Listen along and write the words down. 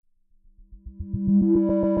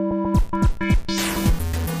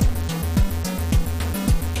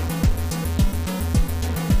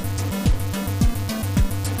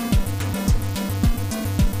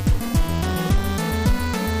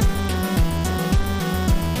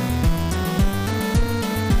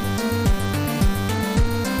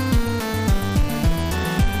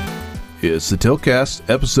It's the Tiltcast,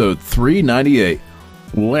 episode 398,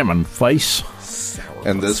 Lemon Face.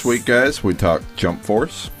 And this week, guys, we talk Jump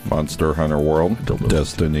Force, Monster Hunter World,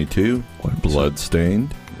 Destiny 2,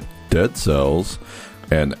 Bloodstained, Dead Cells,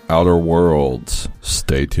 and Outer Worlds.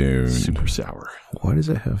 Stay tuned. Super sour. Why does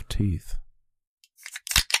it have teeth?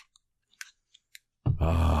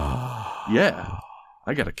 Yeah.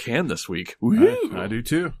 I got a can this week. I do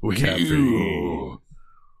too.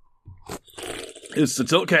 It's the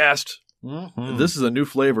Tiltcast. Mm-hmm. This is a new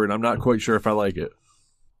flavor, and I'm not quite sure if I like it.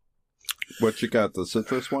 What you got, the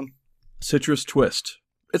citrus one? Citrus Twist.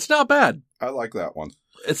 It's not bad. I like that one.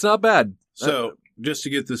 It's not bad. So, just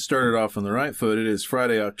to get this started off on the right foot, it is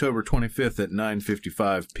Friday, October 25th at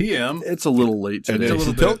 9:55 p.m. It's a little late And today. it's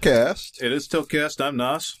the Tiltcast. It is Tiltcast. I'm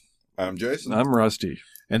Nos. I'm Jason. I'm rusty.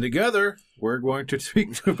 And together, we're going to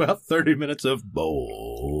speak about 30 minutes of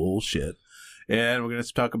bullshit. And we're going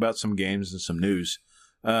to talk about some games and some news.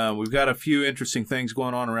 We've got a few interesting things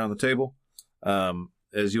going on around the table.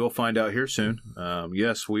 As you'll find out here soon.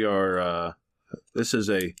 Yes, we are, this is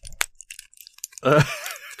a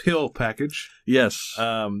pill package. Yes.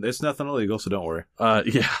 It's nothing illegal, so don't worry.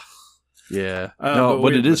 Yeah. Yeah.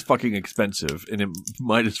 But it is fucking expensive, and it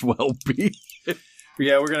might as well be.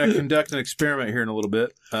 Yeah, we're going to conduct an experiment here in a little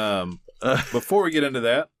bit. Before we get into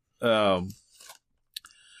that,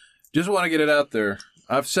 just want to get it out there.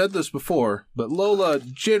 I've said this before, but Lola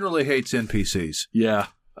generally hates NPCs. Yeah.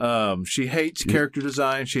 She hates character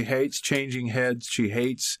design. She hates changing heads. She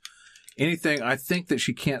hates anything. I think that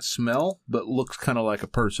she can't smell, but looks kind of like a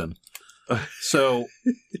person. So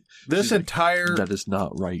this entire... That is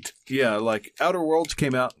not right. Yeah, like Outer Worlds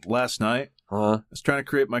came out last night. Huh? I was trying to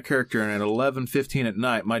create my character, and at 11:15 at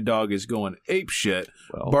night, my dog is going ape shit,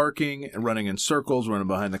 barking and running in circles, running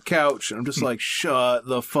behind the couch. And I'm just like, shut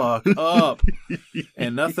the fuck up.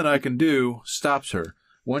 And nothing I can do stops her.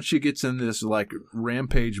 Once she gets in this like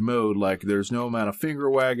rampage mode, like there's no amount of finger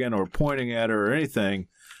wagging or pointing at her or anything,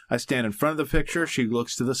 I stand in front of the picture, she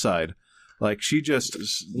looks to the side. Like she just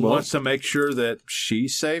wants to make sure that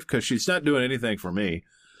she's safe because she's not doing anything for me.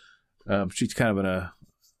 She's kind of a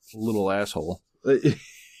little asshole.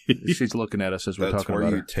 She's looking at us as we're talking about her.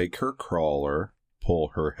 That's where you take her crawler, pull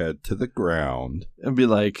her head to the ground, and be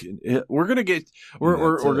like, we're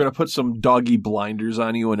gonna put some doggy blinders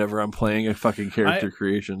on you whenever I'm playing a fucking character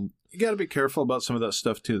creation. You got to be careful about some of that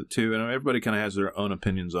stuff too. And everybody kind of has their own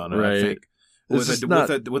opinions on it. Right. I think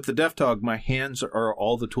with the Deaf Dog, my hands are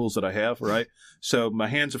all the tools that I have. Right. So my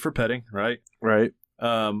hands are for petting. Right. Right.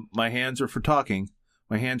 My hands are for talking.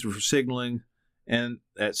 My hands are for signaling. And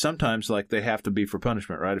sometimes, like, they have to be for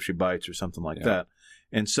punishment, right? If she bites or something like that.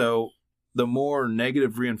 And so the more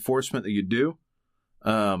negative reinforcement that you do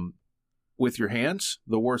with your hands,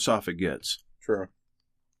 the worse off it gets. True.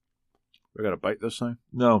 We got to bite this thing?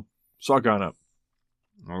 No. Suck on it.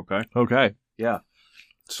 Okay. Yeah.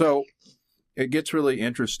 So it gets really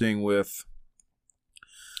interesting with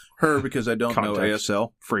her because I don't know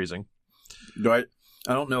ASL. Phrasing. I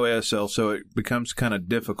don't know ASL, so it becomes kind of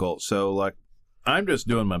difficult. So, like, I'm just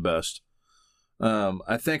doing my best.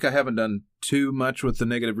 I think I haven't done too much with the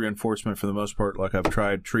negative reinforcement for the most part. Like, I've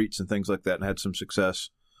tried treats and things like that and had some success.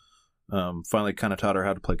 Finally kind of taught her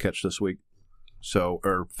how to play catch this week.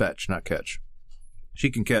 Or fetch, not catch. She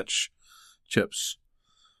can catch chips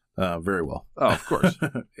very well. Oh, of course.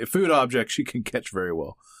 A food object she can catch very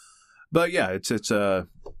well. But yeah, it is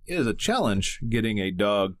a challenge getting a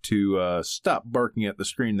dog to stop barking at the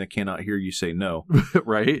screen that cannot hear you say no.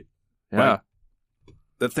 Right? Yeah. Like,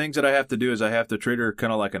 the things that I have to do is I have to treat her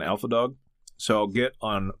kind of like an alpha dog. So I'll get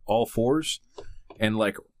on all fours and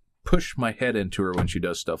like push my head into her when she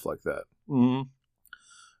does stuff like that.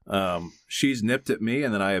 Mm-hmm. She's nipped at me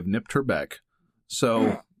and then I have nipped her back.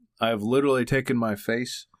 So I've literally taken my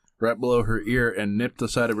face right below her ear and nipped the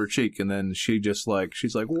side of her cheek. And then she's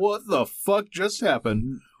like, what the fuck just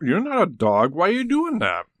happened? You're not a dog. Why are you doing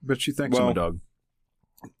that? But she thinks I'm a dog.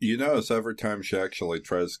 You notice every time she actually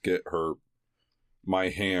tries to get my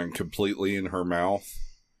hand completely in her mouth,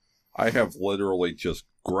 I have literally just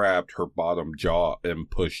grabbed her bottom jaw and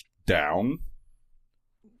pushed down.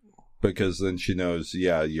 Because then she knows,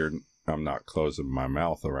 I'm not closing my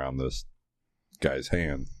mouth around this guy's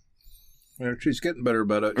hand. Yeah, she's getting better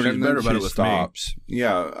about it. She's better about it with stops. Me.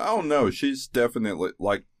 Yeah, I don't know. She's definitely,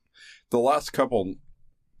 like, the last couple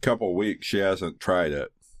weeks, she hasn't tried it.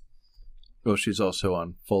 Well, she's also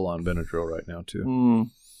on full-on Benadryl right now, too. Mm.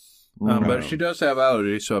 But she does have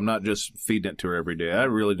allergies, so I'm not just feeding it to her every day. I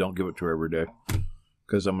really don't give it to her every day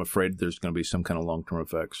because I'm afraid there's going to be some kind of long-term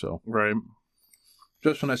effect. So, right.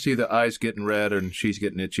 Just when I see the eyes getting red and she's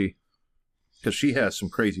getting itchy, because she has some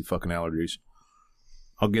crazy fucking allergies.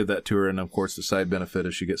 I'll give that to her, and of course the side benefit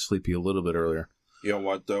is she gets sleepy a little bit earlier. You know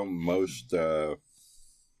what, though?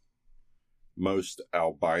 Most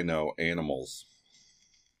albino animals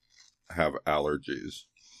have allergies.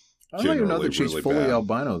 I don't even know that she's really fully bad.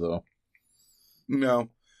 albino, though. No,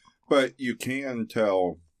 but you can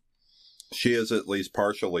tell she is at least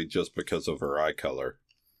partially just because of her eye color.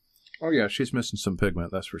 Oh, yeah, she's missing some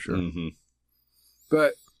pigment, that's for sure. Mm-hmm.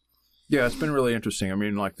 But, yeah, it's been really interesting. I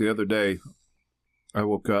mean, like the other day, I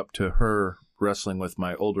woke up to her wrestling with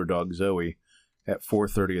my older dog, Zoe, at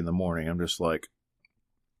 4:30 in the morning. I'm just like,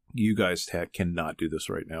 you guys cannot do this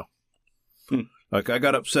right now. Like, I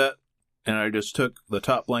got upset, and I just took the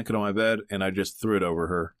top blanket on my bed, and I just threw it over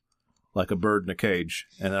her like a bird in a cage.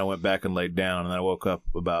 And then I went back and laid down, and I woke up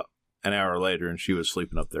about an hour later, and she was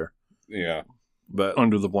sleeping up there. Yeah. But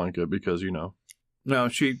Under the blanket, because, you know. no,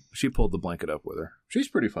 she pulled the blanket up with her. She's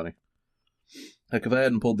pretty funny. Like, if I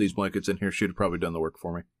hadn't pulled these blankets in here, she'd have probably done the work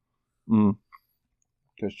for me. Mm.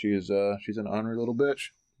 Because she's an ornery little bitch.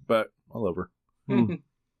 But I love her. Mm.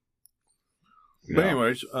 But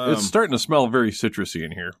anyways, It's starting to smell very citrusy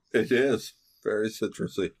in here. It is very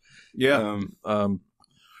citrusy. yeah,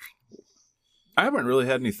 I haven't really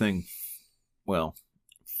had anything, well,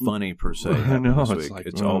 funny per se. happen No, this it's week. like,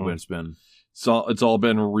 It's all been It's all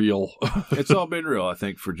been real. it's all been real. I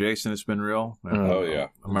think for Jason, it's been real. Oh, yeah.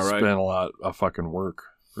 Am I It's right? been a lot of fucking work,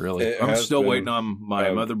 really. It I'm has still been, waiting on my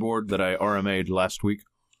motherboard that I RMA'd last week.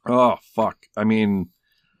 Oh, fuck. I mean,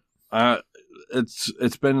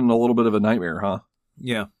 it's been a little bit of a nightmare, huh?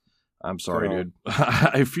 Yeah. I'm sorry, Yeah. dude.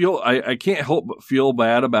 I can't help but feel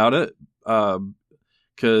bad about it,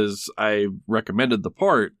 because I recommended the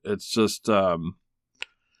part. It's just, I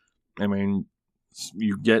mean,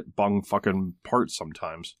 you get bung fucking parts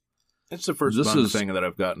sometimes. It's the first thing that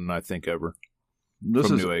I've gotten, I think, ever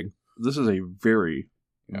from Newegg. This is a very,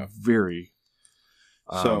 very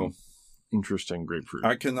So interesting grapefruit.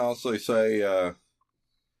 I can also say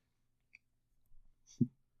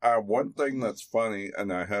one thing that's funny,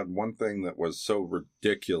 and I had one thing that was so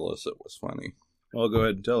ridiculous it was funny. Well, go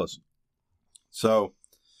ahead and tell us. So,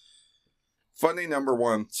 funny number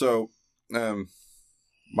one. So,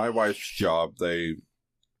 my wife's job, they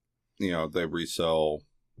resell,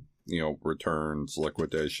 returns,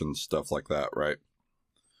 liquidations, stuff like that, right?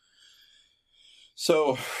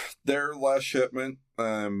 So, their last shipment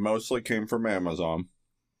mostly came from Amazon.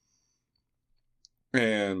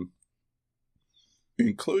 And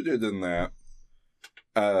included in that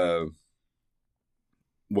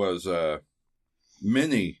was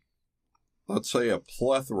let's say a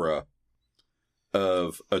plethora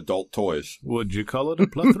of adult toys. Would you call it a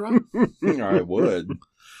plethora? I would.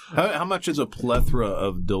 How much is a plethora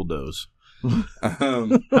of dildos?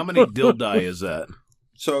 How many dildi is that?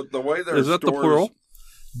 So the way their is that the plural?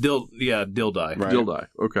 Dildi. Right. Dildi.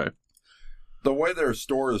 Okay. The way their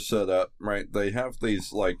store is set up, right? They have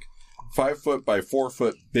these like 5-foot by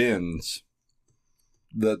 4-foot bins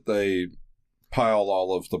that they pile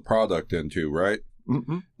all of the product into, right?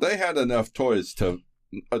 Mm-hmm. They had enough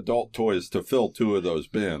adult toys to fill 2 of those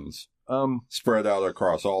bins, spread out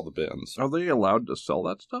across all the bins. Are they allowed to sell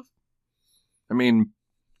that stuff? I mean,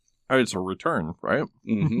 it's a return, right?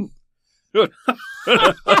 Mm-hmm. Good.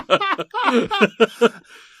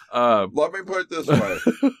 Let me put it this way.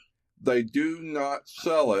 They do not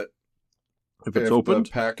sell it if it's opened.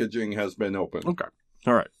 The packaging has been opened. Okay.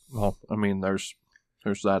 All right. Well, I mean, there's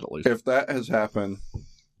that at least. If that has happened,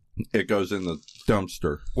 it goes in the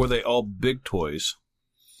dumpster. Were they all big toys?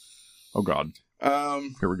 Oh, God.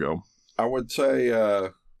 Here we go. I would say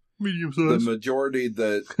medium the size. majority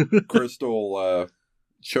that Crystal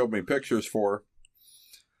showed me pictures for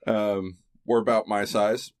were about my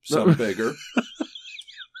size, some bigger.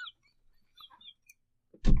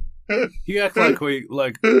 You act like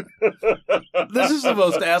this is the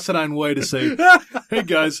most asinine way to say, hey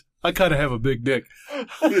guys, I kind of have a big dick.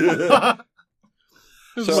 It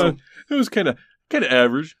was kind of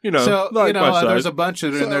average, So, like my size. there's a bunch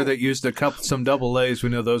in there that used some double A's. We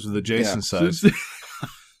know those are the Jason size.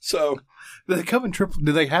 So Do they come in triple?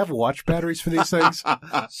 Do they have watch batteries for these things?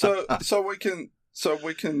 so we can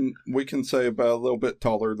say about a little bit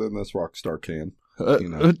taller than this Rockstar can.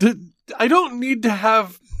 I don't need to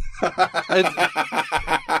have.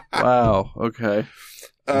 Wow. Okay.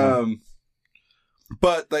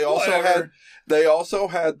 But they also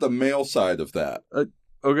had the male side of that.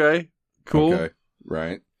 Okay. Cool. Okay.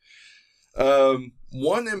 Right.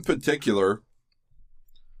 One in particular,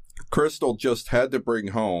 Crystal just had to bring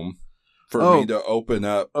home for me to open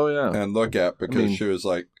up and look at because she was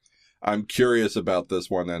like, I'm curious about this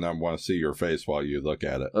one and I want to see your face while you look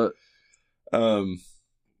at it.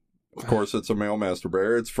 Of course, it's a male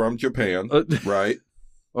masturbator. It's from Japan, right?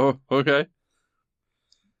 Oh, okay.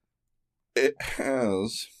 It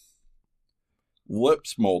has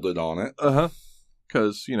lips molded on it. Uh-huh.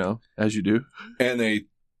 Because, as you do. And a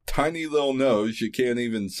tiny little nose. You can't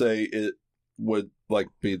even say it would,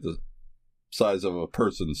 be the size of a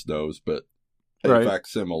person's nose, but a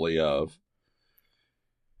facsimile of.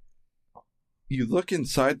 You look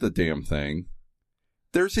inside the damn thing.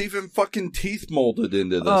 There's even fucking teeth molded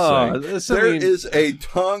into this thing. There is a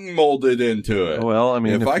tongue molded into it. Well,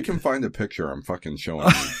 if I can find a picture, I'm fucking showing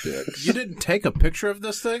you dicks. You didn't take a picture of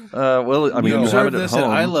this thing? You have this at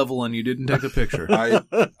eye level and you didn't take a picture. I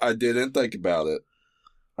didn't think about it.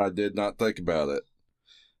 I did not think about it.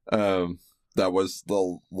 That was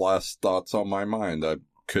the last thoughts on my mind. I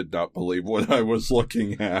could not believe what I was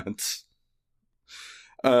looking at.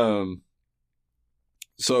 So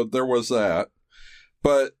there was that.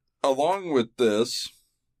 But along with this,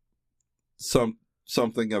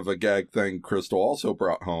 something of a gag thing Crystal also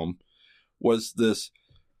brought home was this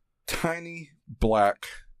tiny black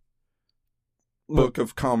book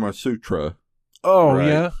of Kama Sutra. Oh, right?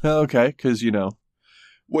 Yeah? Okay, because,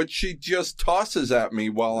 Which she just tosses at me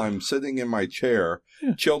while I'm sitting in my chair.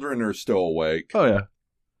 Yeah. Children are still awake. Oh, yeah.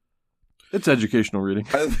 It's educational reading.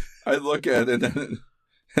 I look at it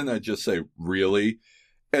and I just say, really?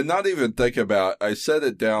 And not even think about it. I set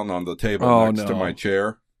it down on the table next to my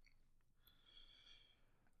chair.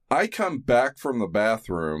 I come back from the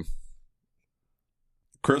bathroom.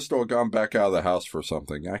 Crystal had gone back out of the house for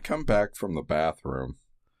something. I come back from the bathroom.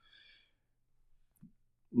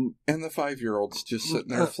 And the 5-year-old's just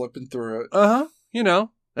sitting there flipping through it. Uh-huh.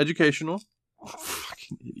 Educational.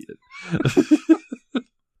 Fucking idiot.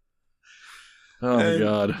 Oh, my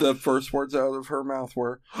God. The first words out of her mouth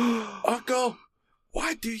were, Uncle,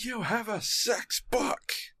 why do you have a sex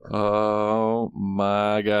book? Oh,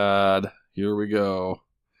 my God. Here we go.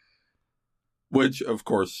 Which, of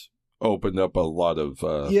course, opened up a lot of...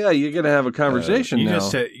 you're going to have a conversation now.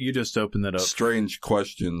 You just opened that up. Strange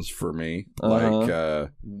questions for me.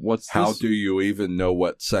 What's how this? Do you even know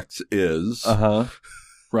what sex is? Uh-huh.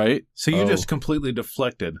 Right? So you just completely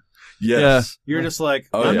deflected. Yes. Yeah. You're just like,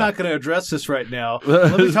 I'm not going to address this right now.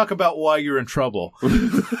 Let me talk about why you're in trouble.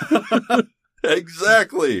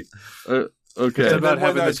 Exactly. Okay. It's about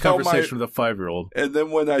having this conversation with a 5-year-old. And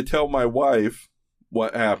then when I tell my wife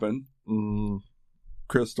what happened,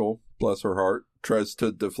 Crystal, bless her heart, tries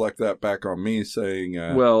to deflect that back on me, saying,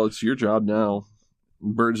 well, it's your job now.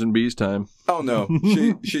 Birds and bees time. Oh, no.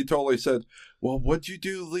 She totally said, well, what'd you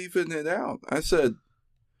do leaving it out? I said,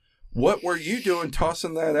 what were you doing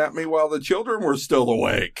tossing that at me while the children were still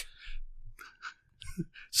awake?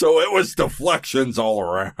 So it was deflections all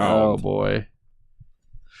around. Oh, boy.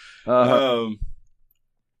 But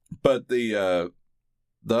the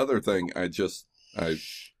other thing I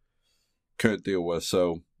couldn't deal with.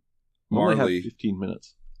 So Marley Marley, have 15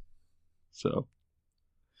 minutes. So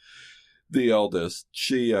the eldest,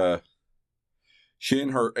 she and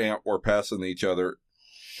her aunt were passing each other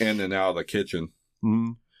in and out of the kitchen.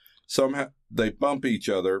 Mm-hmm. Somehow they bump each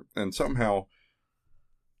other, and somehow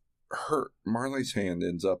Marley's hand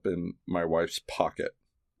ends up in my wife's pocket,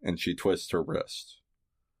 and she twists her wrist,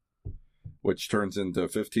 which turns into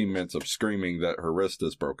 15 minutes of screaming that her wrist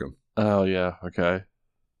is broken. Oh, yeah. Okay.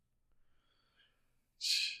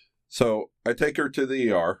 So I take her to the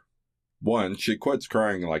ER. One, she quits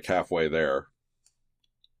crying like halfway there.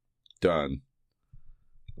 Done.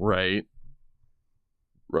 Right.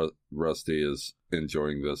 Rusty is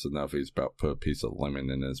enjoying this enough. He's about to put a piece of lemon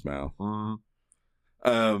in his mouth. Mm-hmm.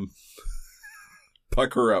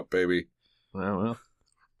 Pucker up, baby. Well.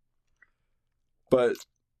 But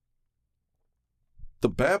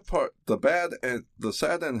the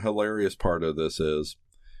sad and hilarious part of this is,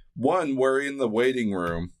 one, we're in the waiting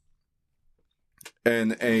room,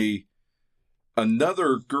 and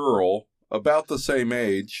another girl about the same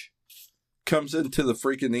age comes into the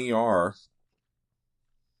freaking ER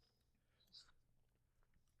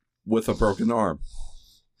with a broken arm.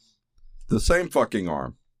 The same fucking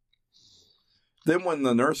arm. Then when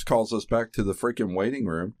the nurse calls us back to the freaking waiting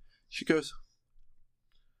room, she goes,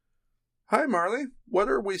 "Hi, Marley. What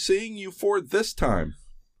are we seeing you for this time?"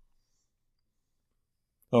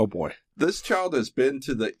 Oh, boy. This child has been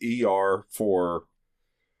to the ER for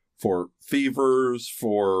fevers,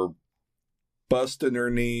 for busting her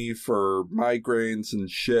knee, for migraines and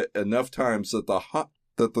shit enough times that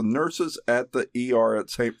the nurses at the ER at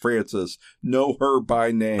St. Francis know her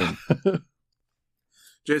by name.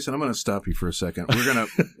 Jason, I'm going to stop you for a second.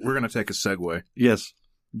 We're gonna take a segue. Yes.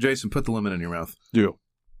 Jason, put the lemon in your mouth. Do.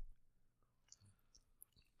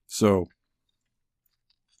 So,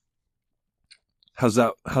 How's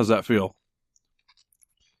that feel?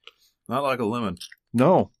 Not like a lemon.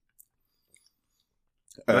 No.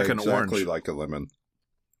 Like an exactly orange. like a lemon.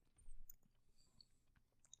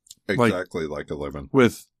 Exactly like a lemon.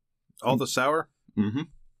 With all the sour? Mm-hmm.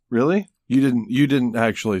 Really? You didn't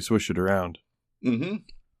actually swish it around. Mm-hmm.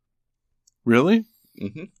 Really?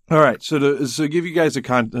 Mm-hmm. All right. So to give you guys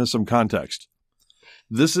some context,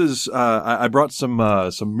 this is I brought some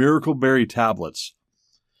Miracle Berry tablets,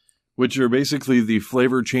 which are basically the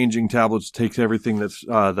flavor changing tablets. Takes everything that's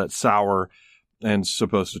sour and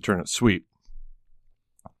supposed to turn it sweet.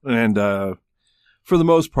 And for the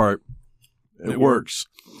most part, it works.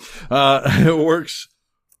 It works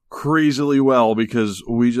crazily well because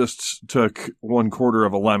we just took 1/4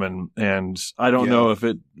 of a lemon, and I don't know if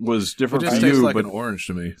it was different it just for tastes you, like but an orange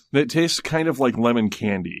to me. it tastes kind of like lemon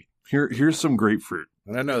candy. Here's some grapefruit.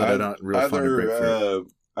 And I know that I'm not real fond of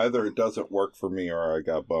grapefruit. Either it doesn't work for me or I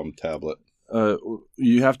got bum tablet.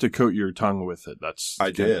 You have to coat your tongue with it.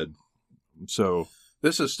 I did. So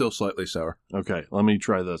this is still slightly sour. Okay, let me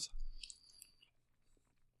try this.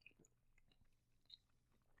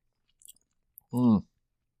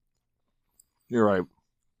 You're right.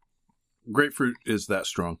 Grapefruit is that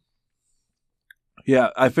strong.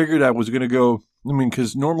 Yeah, I figured I was going to go,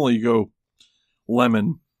 because normally you go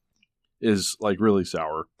lemon is like really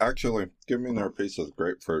sour. Actually, give me another piece of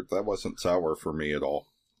grapefruit. That wasn't sour for me at all.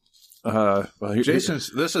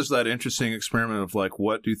 Jason's, this is that interesting experiment of like,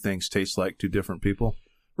 what do things taste like to different people?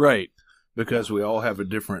 Right. Because we all have a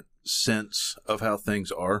different sense of how things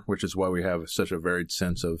are, which is why we have such a varied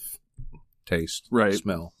sense of taste, right?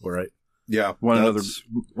 Smell, right? Yeah. One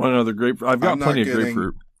another grapefruit. I've got plenty of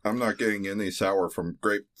grapefruit. I'm not getting any sour from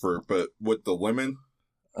grapefruit, but with the lemon,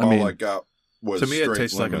 all I got was to me it straight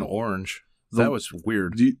tastes lemon. like an orange. That was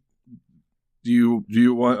weird. Do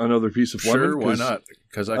you want another piece of lemon? Sure, why not?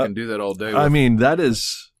 Because I can do that all day. I mean, that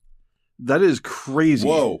is crazy.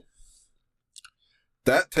 Whoa.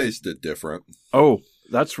 That tasted different. Oh,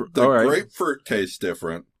 that's the all right. Grapefruit tastes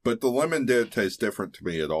different, but the lemon did taste different to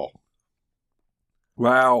me at all.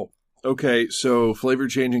 Wow. Okay, so flavor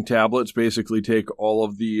changing tablets basically take all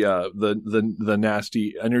of the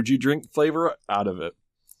nasty energy drink flavor out of it.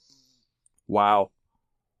 Wow.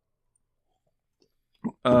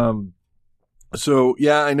 So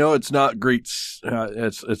yeah, I know it's not great.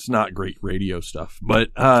 It's not great radio stuff, but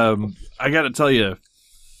I got to tell you,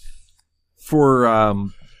 for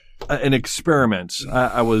an experiment,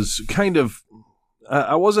 I was kind of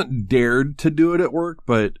I wasn't dared to do it at work,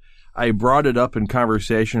 but I brought it up in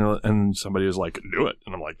conversation, and somebody was like, "Do it,"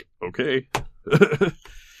 and I'm like, "Okay."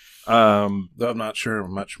 I'm not sure how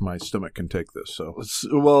much my stomach can take this. So,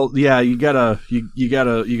 well, yeah, you gotta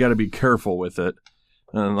be careful with it.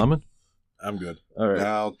 Lemon? I'm good. All right,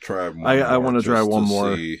 I'll try one. I want to try one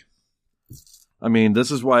more. See. I mean, this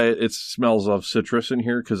is why it smells of citrus in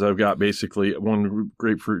here, because I've got basically 1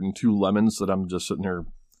 grapefruit and 2 lemons that I'm just sitting there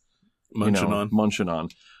munching on.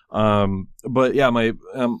 But yeah,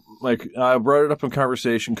 I brought it up in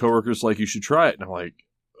conversation. Coworkers like, you should try it, and I'm like,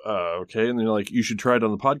 okay. And they're like, you should try it on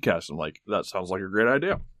the podcast. I'm like, that sounds like a great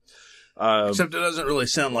idea. Except it doesn't really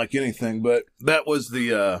sound like anything. But that was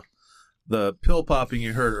the pill popping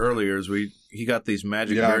you heard earlier. Is he got these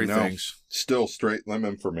magic berry things? Still straight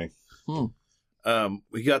lemon for me.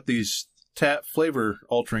 We got these flavor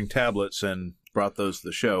altering tablets and brought those to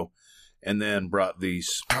the show, and then brought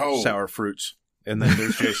these sour fruits. And then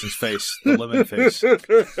there's Jason's face, the lemon face.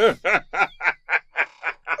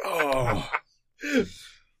 Oh,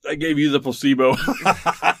 I gave you the placebo.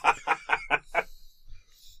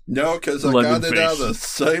 No, because I got it out of the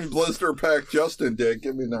same blister pack Justin did.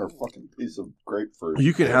 Give me another fucking piece of grapefruit.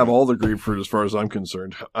 You can have all the grapefruit as far as I'm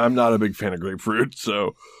concerned. I'm not a big fan of grapefruit,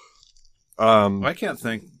 so. I can't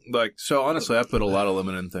think, so honestly, I put a lot of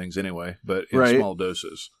lemon in things anyway, but in small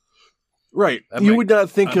doses. Right. You would not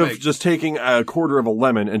think of just taking 1/4 of a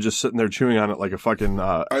lemon and just sitting there chewing on it like a fucking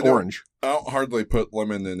orange. I don't hardly put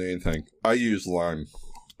lemon in anything. I use lime.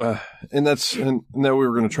 And now we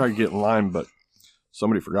were going to try to get lime, but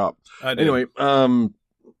somebody forgot. I did. Anyway,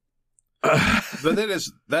 but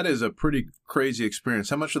that is a pretty crazy experience.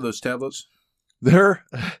 How much are those tablets?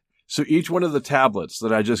 So each one of the tablets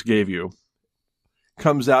that I just gave you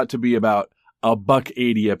comes out to be about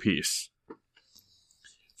 $1.80 a piece.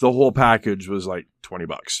 The whole package was like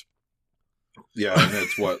 $20. Yeah, and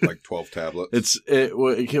it's what, like 12 tablets? It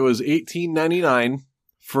was $18.99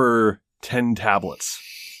 for 10 tablets.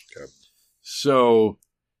 Okay. So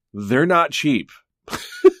they're not cheap.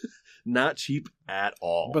 Not cheap at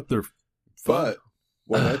all. But they're fun. But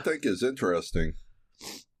what I think is interesting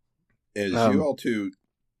is you all two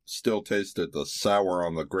still tasted the sour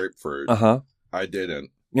on the grapefruit. Uh-huh. I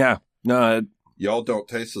didn't. Yeah. No, Y'all don't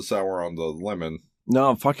taste the sour on the lemon.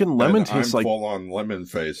 no, fucking lemon And tastes I'm like full on lemon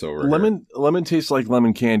face over here. lemon tastes like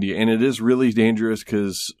lemon candy, and it is really dangerous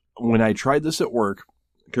because when I tried this at work,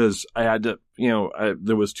 because I had to,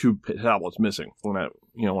 there was 2 tablets missing when I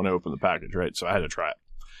opened the package, right? So I had to try it.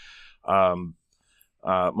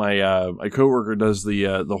 My coworker does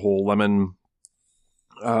the whole lemon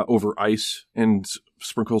over ice and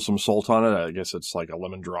sprinkle some salt on it. I guess it's like a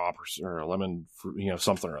lemon drop or a lemon,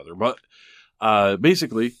 something or other. But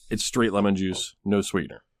basically, it's straight lemon juice, no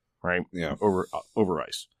sweetener, right? Yeah. Over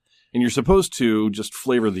ice. And you're supposed to just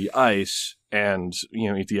flavor the ice and,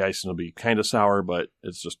 eat the ice and it'll be kind of sour, but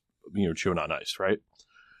it's just, chewing on ice, right?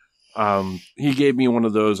 He gave me one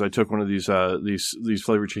of those. I took one of these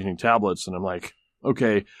flavor changing tablets and I'm like,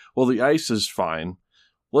 okay, well, the ice is fine.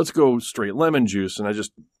 Let's go straight lemon juice. And I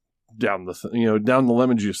just down the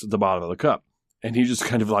lemon juice at the bottom of the cup. And he just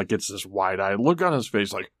kind of like gets this wide-eyed look on his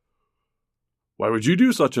face like, why would you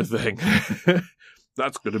do such a thing?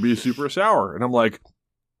 That's going to be super sour. And I'm like,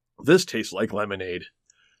 this tastes like lemonade.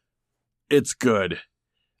 It's good.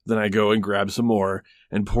 Then I go and grab some more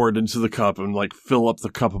and pour it into the cup and like fill up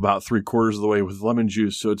the cup about 3/4 of the way with lemon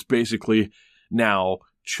juice. So it's basically now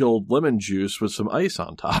chilled lemon juice with some ice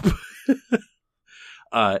on top.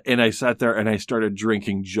 And I sat there and I started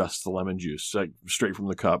drinking just the lemon juice, like straight from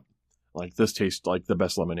the cup. Like, this tastes like the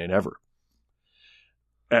best lemonade ever.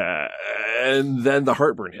 And then the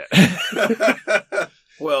heartburn hit.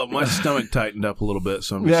 Well, my stomach tightened up a little bit,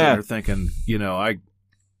 so I'm just sitting there thinking,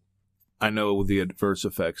 I know the adverse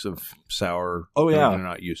effects of sour. Oh, yeah. I'm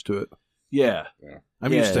not used to it. Yeah.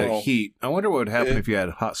 I'm used to heat. I wonder what would happen if you had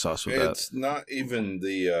hot sauce with that. It's not even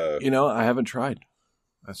the... I haven't tried.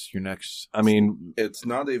 That's your next... I mean... It's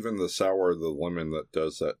not even the sour of the lemon that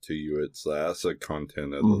does that to you. It's the acid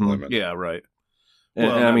content of the lemon. Yeah, right. And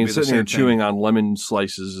I mean, sitting here chewing on lemon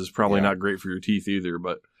slices is probably not great for your teeth either,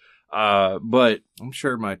 but I'm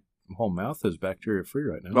sure my whole mouth is bacteria free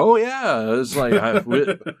right now. Oh yeah, it's like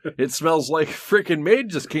it smells like freaking Maid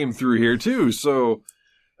just came through here too. So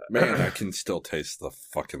man, I can still taste the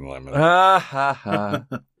fucking lemon. Ha ha ha.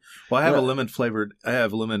 Well, I have a lemon flavored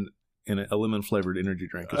energy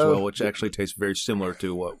drink as well, which actually tastes very similar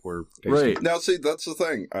to what we're tasting. Right. Now, see, that's the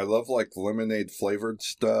thing. I love like lemonade flavored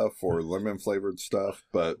stuff or lemon flavored stuff,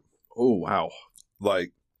 but oh wow,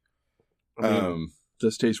 like,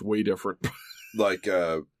 this tastes way different. Like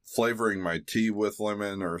flavoring my tea with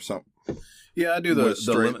lemon or something. Yeah, I do the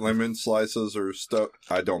straight lemon slices or stuff.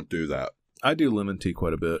 I don't do that. I do lemon tea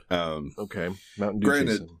quite a bit. Okay, Mountain Dew.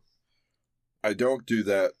 Granted, I don't do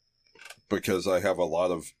that because I have a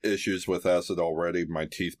lot of issues with acid already, my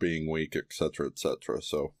teeth being weak, etc., etc.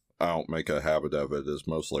 So I don't make a habit of it. Is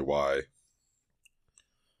mostly why.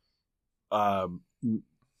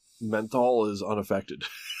 Menthol is unaffected.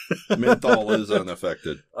 Menthol is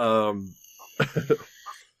unaffected.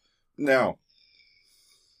 Now,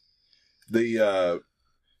 the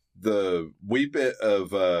wee bit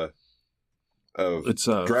of it's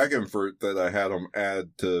dragon fruit that I had them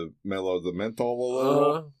add to mellow the menthol a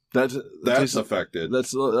little. That's affected.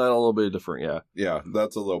 That's a little bit different, yeah. Yeah,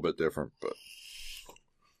 that's a little bit different, but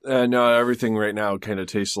no, everything right now kind of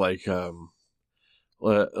tastes like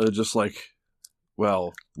just like,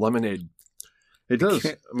 well, lemonade. It does.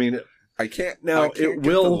 I mean, I can't get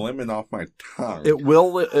the lemon off my tongue. It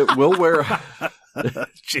will wear.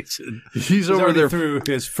 Jason, he's over there through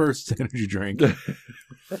his first energy drink.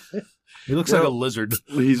 He looks like a lizard.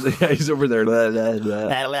 He's over there.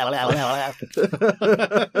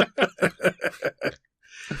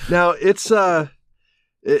 Now it's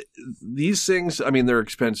these things. I mean, they're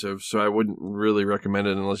expensive, so I wouldn't really recommend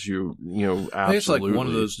it unless you absolutely. It's like one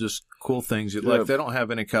of those just cool things. Like they don't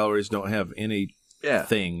have any calories, don't have any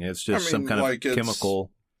thing. It's just some kind of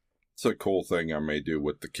chemical. It's a cool thing I may do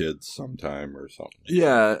with the kids sometime or something.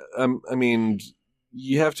 Yeah, I mean,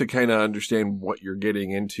 you have to kind of understand what you're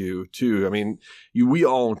getting into too. I mean, we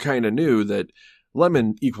all kind of knew that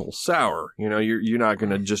lemon equals sour. You're not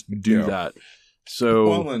going to just do that. So,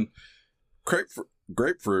 well, and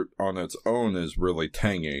grapefruit on its own is really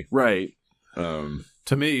tangy, right?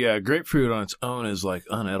 To me, grapefruit on its own is like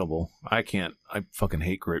unedible. I fucking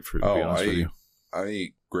hate grapefruit. To be honest with you. I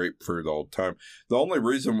eat grapefruit all the time. The only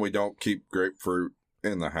reason we don't keep grapefruit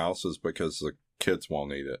in the house is because the kids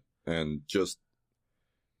won't eat it. And just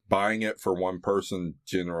buying it for one person,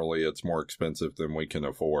 generally it's more expensive than we can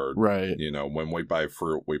afford. Right. When we buy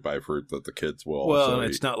fruit that the kids will also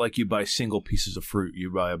it's not like you buy single pieces of fruit.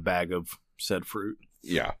 You buy a bag of said fruit.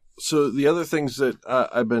 Yeah. So the other things that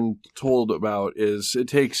I've been told about is it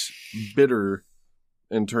takes bitter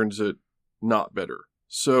and turns it not bitter.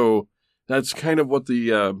 So That's kind of what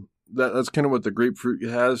the that's kind of what the grapefruit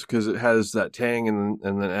has, because it has that tang and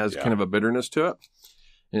then it has kind of a bitterness to it,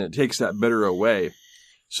 and it takes that bitter away.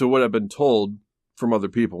 So what I've been told from other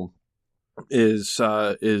people is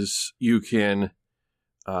you can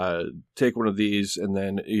take one of these and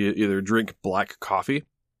then either drink black coffee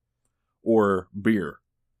or beer.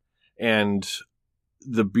 And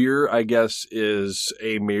the beer, I guess, is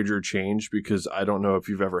a major change, because I don't know if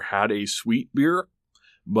you've ever had a sweet beer,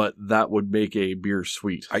 but that would make a beer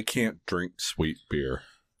sweet. I can't drink sweet beer.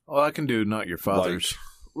 Well, I can do Not Your Father's.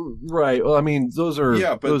 Right. Well, I mean, those are...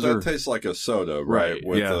 Yeah, but that tastes like a soda, right?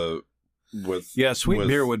 Sweet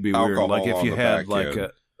beer would be weird. Like if you had like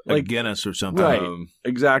a Guinness or something. Right.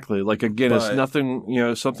 Exactly. Like a Guinness.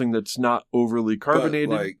 Nothing, something that's not overly carbonated.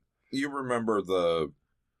 But, like, you remember the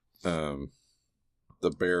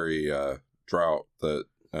berry drought that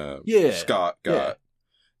Scott got. Yeah.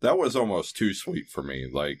 That was almost too sweet for me.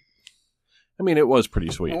 Like, I mean, it was pretty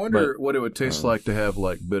sweet. I wonder what it would taste like to have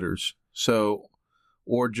like bitters. So,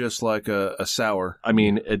 or just like a sour. I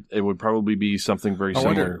mean, it would probably be something very similar.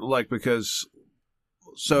 I wonder, because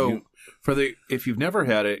if you've never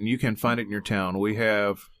had it and you can find it in your town, we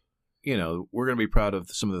have, we're going to be proud of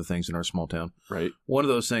some of the things in our small town. Right. One of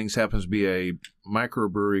those things happens to be a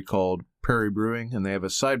microbrewery called Prairie Brewing, and they have a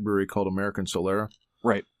side brewery called American Solera.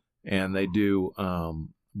 Right. And they do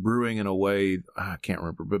brewing in a way, I can't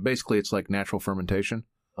remember, but basically it's like natural fermentation.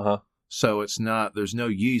 Uh-huh. So there's no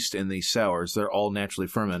yeast in these sours. They're all naturally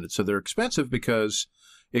fermented. So they're expensive because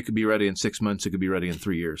it could be ready in 6 months. It could be ready in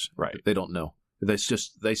 3 years. Right. They don't know. They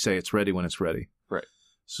say it's ready when it's ready. Right.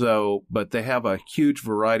 So, but they have a huge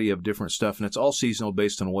variety of different stuff, and it's all seasonal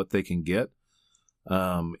based on what they can get.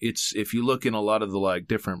 If you look in a lot of the like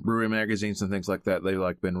different brewery magazines and things like that, they've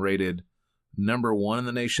like been rated number 1 in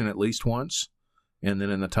the nation at least once, and then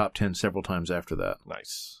in the top 10 several times after that.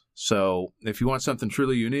 Nice. So if you want something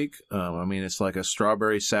truly unique, it's like a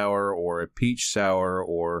strawberry sour or a peach sour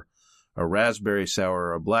or a raspberry sour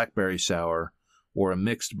or a blackberry sour or a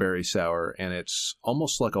mixed berry sour, and it's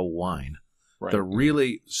almost like a wine.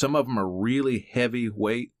 Right. Some of them are really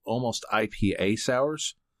heavyweight, almost IPA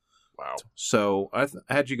sours. Wow. So I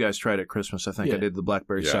had you guys try it at Christmas. I think I did the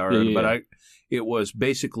blackberry sour, but it was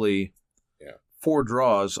basically 4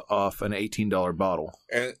 draws off an $18 bottle.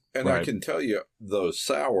 And right. I can tell you, those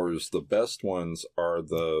sours, the best ones are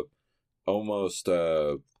the almost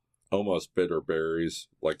bitter berries,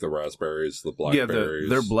 like the raspberries, the blackberries. Yeah,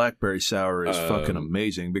 their blackberry sour is fucking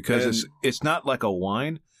amazing, because it's not like a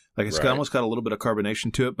wine. Like it's almost got a little bit of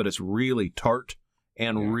carbonation to it, but it's really tart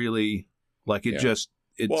and really like it's just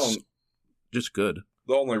good.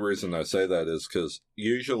 The only reason I say that is because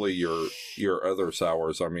usually your other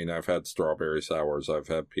sours, I mean, I've had strawberry sours, I've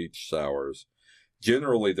had peach sours.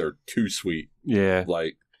 Generally, they're too sweet. Yeah.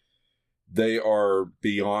 Like, they are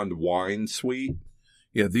beyond wine sweet.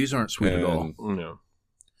 Yeah, these aren't sweet at all. No.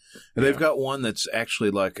 And they've got one that's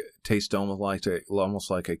actually tastes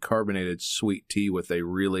almost like a carbonated sweet tea with a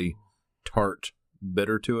really tart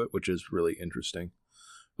bitter to it, which is really interesting.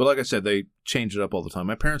 But like I said, they change it up all the time.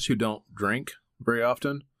 My parents, who don't drink very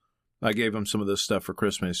often, I gave them some of this stuff for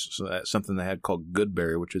Christmas. So that's something they had called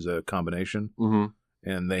Goodberry, which is a combination. Mm-hmm.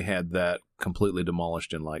 And they had that completely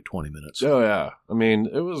demolished in like 20 minutes. Oh, yeah. I mean,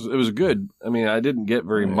 it was good. I mean, I didn't get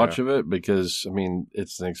very much of it because, I mean,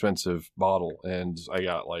 it's an expensive bottle, and I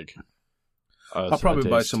got like... I'll probably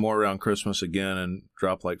buy some more around Christmas again and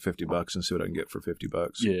drop like $50 and see what I can get for $50.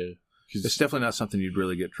 Yeah. It's definitely not something you'd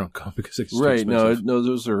really get drunk on because it's right. too expensive. No,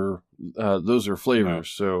 those are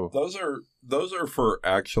flavors. No. So those are for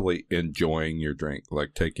actually enjoying your drink,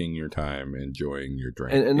 like taking your time, enjoying your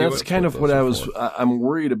drink. And that's kind of what I'm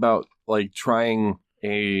worried about, like trying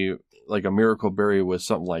a miracle berry with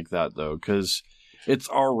something like that though, because it's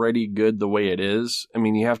already good the way it is. I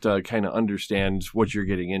mean, you have to kind of understand what you're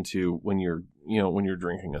getting into when you're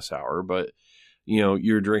drinking a sour, but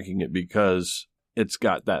you're drinking it because it's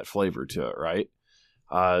got that flavor to it, right?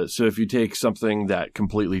 So if you take something that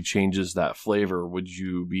completely changes that flavor, would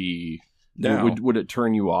you be would it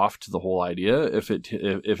turn you off to the whole idea if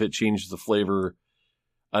it changed the flavor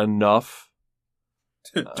enough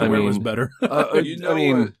to where it was better?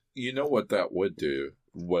 You know what that would do?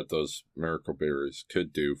 What those miracle berries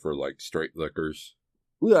could do for like straight liquors?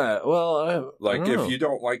 Yeah, well, if you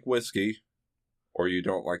don't like whiskey or you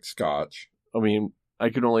don't like scotch, I mean, I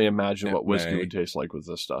can only imagine what whiskey would taste like with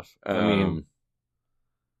this stuff. I mean,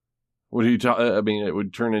 what are you talking? I mean, it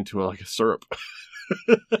would turn into like a syrup.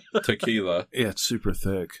 Tequila. Yeah, it's super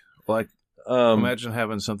thick. Like, imagine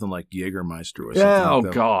having something like Jägermeister or something. Yeah, like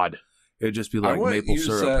that. God. It'd just be like maple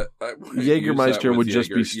syrup. Jägermeister would just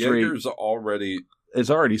be straight. Jaeger's already it's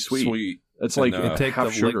already sweet. It's like And,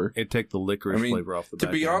 half sugar. It take the licorice flavor off the back.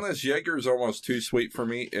 To be honest, Jaeger's almost too sweet for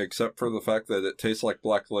me, except for the fact that it tastes like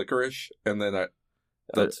black licorice, and then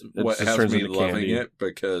that's what has me loving it,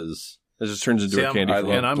 because it just turns into a candy. I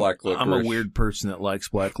love black licorice. I'm a weird person that likes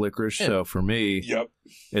black licorice, so for me,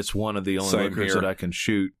 it's one of the only licorice that I can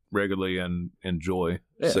shoot regularly and enjoy.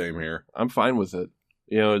 Yeah. Same here. I'm fine with it.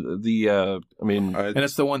 You know, and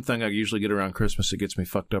it's the one thing I usually get around Christmas that gets me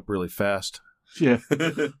fucked up really fast. Yeah.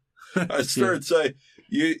 I started saying,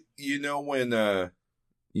 you know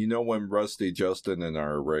when Rusty, Justin, and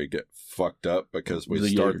our array get fucked up because we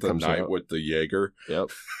start the night with the Jaeger.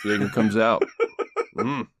 Yep, Jaeger comes out.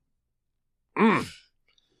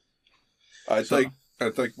 I think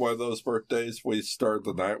one of those birthdays we started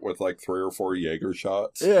the night with like 3 or 4 Jaeger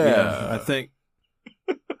shots. Yeah, I think.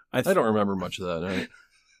 I don't remember much of that night.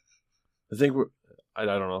 I think I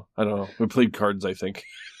don't know. We played cards, I think.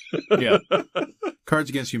 Yeah. Cards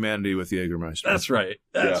Against Humanity with Jägermeister. That's right.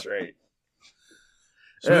 That's right.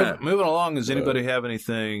 So moving along, does anybody have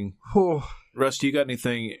anything? Rusty, you got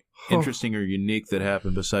anything interesting or unique that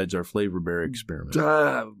happened besides our flavorberry experiment?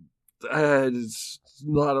 It's a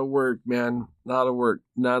lot of work, man. Not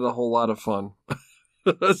a whole lot of fun.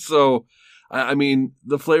 So, I mean,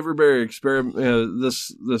 the flavorberry experiment,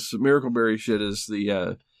 this Miracle Berry shit is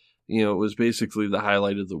the, it was basically the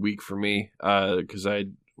highlight of the week for me. Because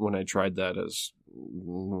when I tried that as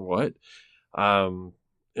what? And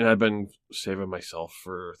I've been saving myself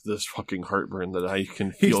for this fucking heartburn that I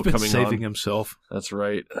can feel He's been coming saving on. himself. That's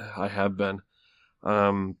right. I have been.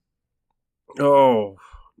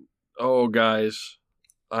 Guys,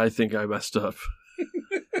 I think I messed up.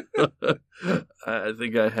 I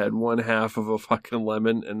think I had 1/2 of a fucking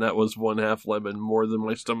lemon, and that was 1/2 lemon more than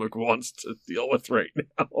my stomach wants to deal with right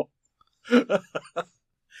now.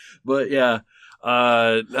 But yeah.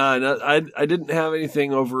 I didn't have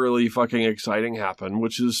anything overly fucking exciting happen,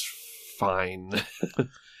 which is fine.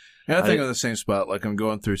 Yeah, I think I'm in the same spot. Like, I'm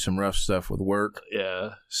going through some rough stuff with work.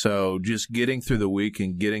 Yeah. So just getting through the week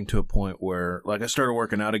and getting to a point where, like, I started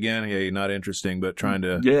working out again. Hey, not interesting, but trying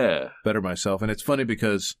to better myself. And it's funny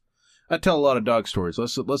because I tell a lot of dog stories.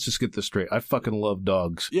 Let's just get this straight. I fucking love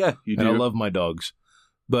dogs. Yeah, you do. And I love my dogs.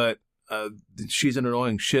 But she's an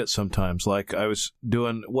annoying shit sometimes. Like, I was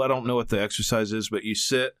doing, I don't know what the exercise is, but you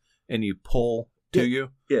sit and you pull to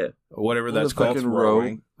you. Yeah. Or whatever that's called.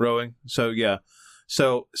 Rowing. So, yeah.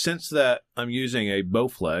 So, since that, I'm using a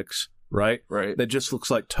Bowflex, right? Right. That just looks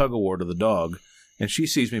like tug-of-war to the dog. And she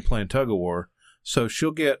sees me playing tug-of-war. So,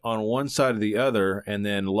 she'll get on one side or the other and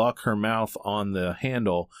then lock her mouth on the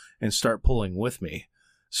handle and start pulling with me.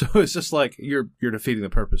 So it's just like, you're defeating the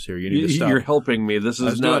purpose here. You need to stop. You're helping me. This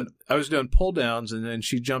is not... I was doing pull downs, and then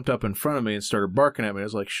she jumped up in front of me and started barking at me. I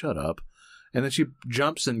was like, shut up. And then she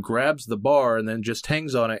jumps and grabs the bar and then just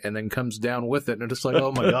hangs on it and then comes down with it. And I'm just like,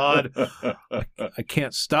 oh my God, I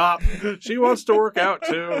can't stop. She wants to work out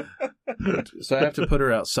too. So I have to put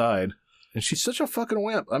her outside. And she's such a fucking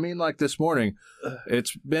wimp. I mean, like this morning,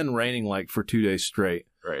 it's been raining like for 2 days straight.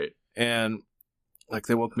 Right. And like,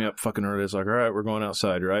 they woke me up fucking early. It's like, all right, we're going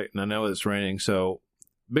outside, right? And I know it's raining. So,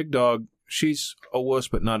 big dog, she's a wuss,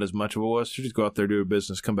 but not as much of a wuss. She just go out there, do her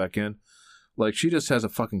business, come back in. Like, she just has a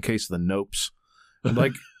fucking case of the nopes.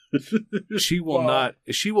 Like, she will not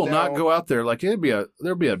go out there. Like, there'll be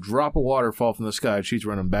a drop of water fall from the sky, and she's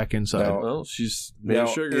running back inside. Well, she's made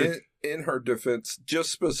sugar. In her defense,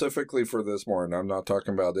 just specifically for this morning, I'm not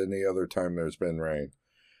talking about any other time there's been rain,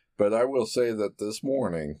 but I will say that this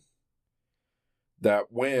morning,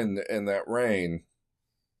 that wind and that rain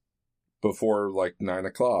before like 9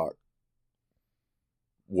 o'clock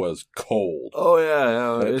was cold. Oh,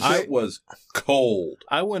 yeah. It was cold.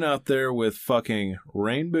 I went out there with fucking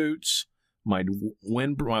rain boots, my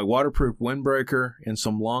waterproof windbreaker, and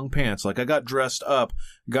some long pants. Like, I got dressed up,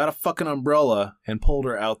 got a fucking umbrella, and pulled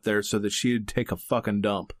her out there so that she'd take a fucking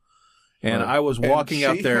dump. And I was walking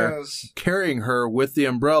out there carrying her with the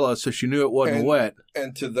umbrella so she knew it wasn't wet.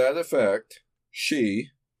 And to that effect,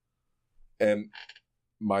 she and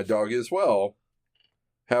my dog as well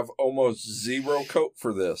have almost zero coat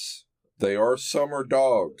for this. They are summer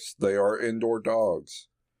dogs. They are indoor dogs.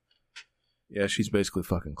 Yeah, she's basically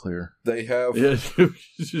fucking clear. They have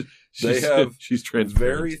she's transparent.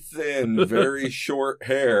 Very thin, very short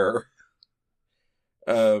hair.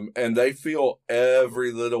 And they feel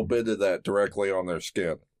every little bit of that directly on their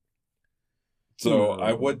skin. So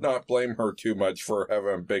I would not blame her too much for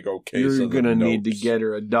having a big old case of the nopes. You're going to need to get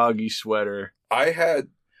her a doggy sweater. I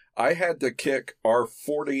had to kick our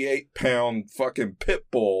 48-pound fucking pit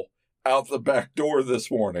bull out the back door this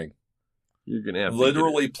morning. You're gonna have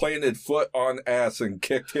literally planted foot on ass and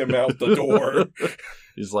kicked him out the door.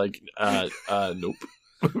 He's like, nope.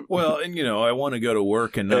 Well, and I want to go to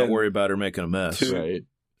work and not worry about her making a mess. Right.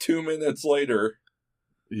 2 minutes later,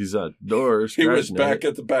 he's at doors. He was back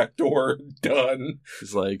at the back door, done.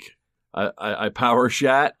 He's like, I power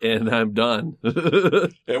shat and I'm done.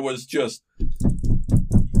 It was just,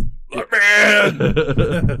 let me in!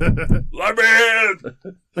 Let me in!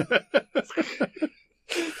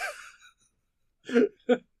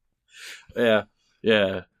 Yeah.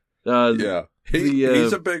 Yeah.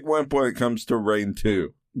 He's a big wimp when it comes to rain,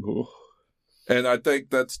 too. And I think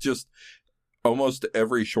that's just almost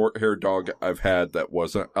every short-haired dog I've had that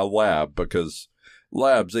wasn't a lab, because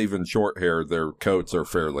labs, even short-haired, their coats are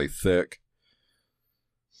fairly thick.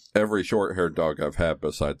 Every short-haired dog I've had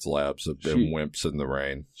besides labs have been wimps in the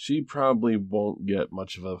rain. She probably won't get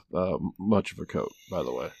much of a coat, by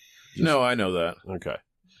the way. No, I know that. Okay.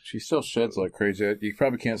 She still sheds like crazy. You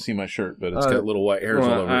probably can't see my shirt, but it's got little white hairs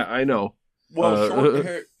all over it. I know. Well,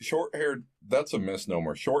 short-haired, that's a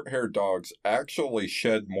misnomer. Short-haired dogs actually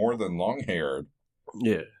shed more than long-haired.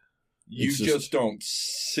 Yeah. You just don't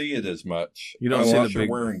see it as much. You don't see the you're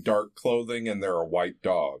wearing dark clothing and they're a white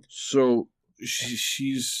dog. So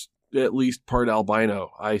she's at least part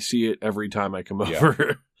albino. I see it every time I come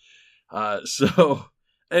over. So,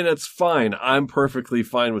 and it's fine. I'm perfectly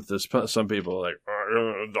fine with this. Some people are like,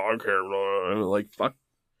 dog hair. I'm like, fuck.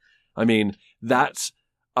 I mean, that's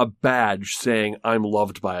a badge saying I'm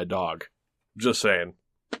loved by a dog. Just saying.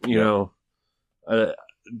 You know,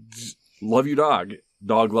 love you, dog.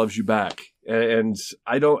 Dog loves you back. And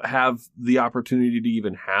I don't have the opportunity to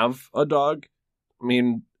even have a dog. I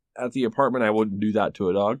mean, at the apartment, I wouldn't do that to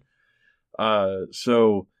a dog.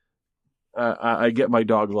 So I get my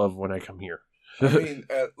dog love when I come here. I mean,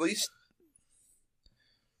 at least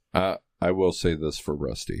I will say this for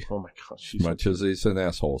Rusty. Oh my gosh. As much as he's an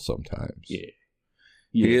asshole sometimes. Yeah.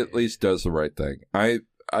 He at least does the right thing. I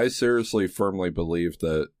seriously firmly believe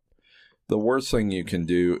that the worst thing you can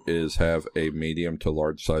do is have a medium to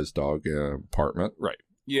large size dog in an apartment. Right.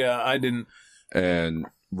 Yeah, I didn't. And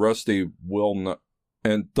Rusty will not.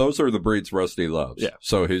 And those are the breeds Rusty loves. Yeah.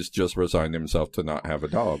 So he's just resigned himself to not have a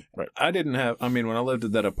dog. Right. I didn't have, when I lived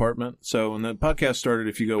at that apartment, so when the podcast started,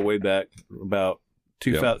 if you go way back about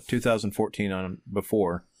 2014 on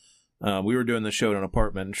before, we were doing the show in an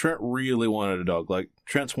apartment, and Trent really wanted a dog. Like,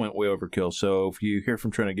 Trent's went way overkill. So if you hear from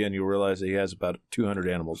Trent again, you'll realize that he has about 200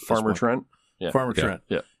 animals. Farmer Trent? Yeah. Farmer Trent.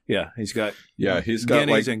 Yeah. Yeah. He's got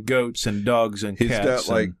guineas and goats and dogs and he's cats.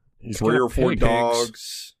 Got and 3 or 4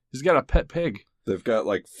 dogs. He's got a pet pig. They've got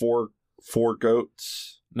four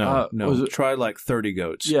goats. No. Try 30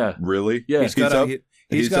 goats. Yeah. Really? Yeah. He's got a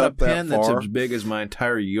pen that's as big as my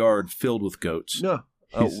entire yard filled with goats. No.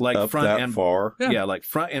 He's up front that and far. Yeah,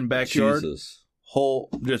 front and backyard. Jesus.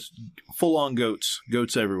 Just full on goats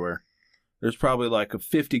everywhere. There's probably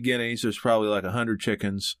 50 guineas. There's probably 100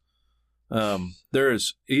 chickens.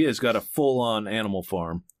 He has got a full on animal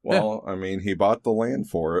farm. Well, he bought the land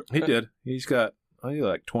for it. He did. He's got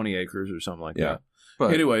 20 acres or something like that.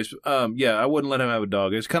 But, anyways, I wouldn't let him have a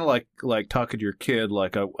dog. It's kind of like talking to your kid,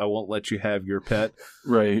 I won't let you have your pet.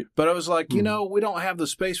 Right. But I was like, we don't have the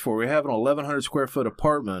space for it. We have an 1,100 square foot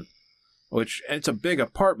apartment, which it's a big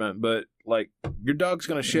apartment, but your dog's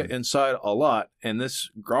going to shit inside a lot, and this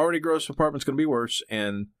already gross apartment's going to be worse,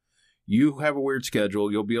 and you have a weird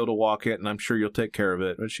schedule. You'll be able to walk it, and I'm sure you'll take care of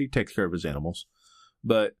it. But she takes care of his animals.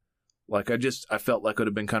 But I felt like it would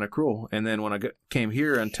have been kind of cruel. And then when I came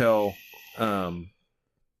here until my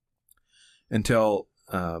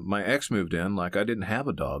ex moved in, I didn't have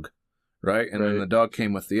a dog, right? And then the dog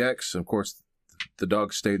came with the ex. Of course, the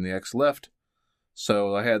dog stayed and the ex left.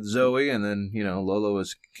 So I had Zoe, and then, Lolo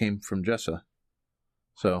came from Jessa.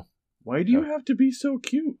 So. Why do you have to be so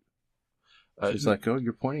cute? She's like, oh,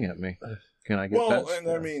 you're pointing at me. Can I get pets?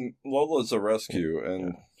 Well, and Lola's a rescue,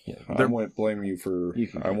 and I won't blame you for,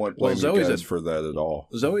 I won't blame you guys for that at all.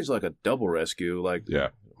 Zoe's like a double rescue.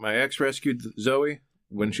 My ex rescued Zoe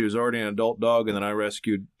when she was already an adult dog, and then I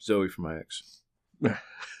rescued Zoe from my ex.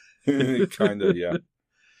 Kind of, yeah.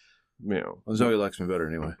 Well, Zoe likes me better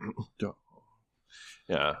anyway.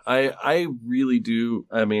 Yeah, I really do.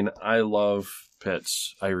 I love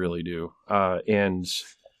pets. I really do. And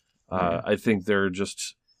I think they're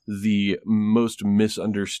just the most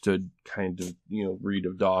misunderstood kind of, breed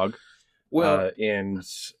of dog. Well, and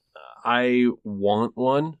I want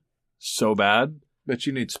one so bad. But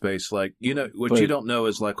you need space. You don't know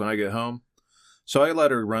is when I get home. So I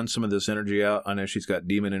let her run some of this energy out. I know she's got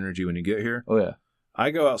demon energy when you get here. Oh, yeah.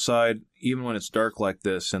 I go outside, even when it's dark like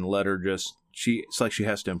this, and let her it's like she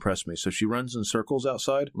has to impress me. So she runs in circles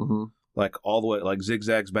outside, like all the way, like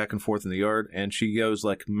zigzags back and forth in the yard, and she goes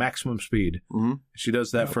like maximum speed. Mm-hmm. She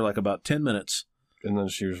does that for like about 10 minutes. And then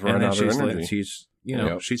she was running out of energy. She's,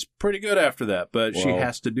 she's pretty good after that, but she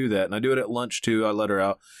has to do that. And I do it at lunch too. I let her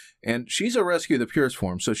out. And she's a rescue of the purest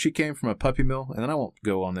form. So she came from a puppy mill, and then I won't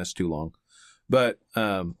go on this too long. But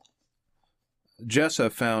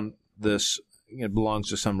Jessa found this, it belongs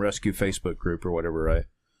to some rescue Facebook group or whatever, right?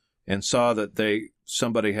 And saw that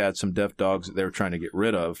somebody had some deaf dogs that they were trying to get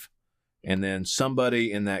rid of. And then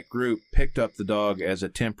somebody in that group picked up the dog as a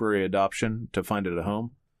temporary adoption to find it a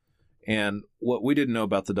home. And what we didn't know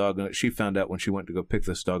about the dog, and she found out when she went to go pick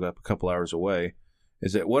this dog up a couple hours away,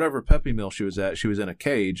 is that whatever puppy mill she was at, she was in a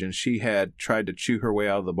cage, and she had tried to chew her way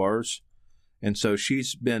out of the bars. And so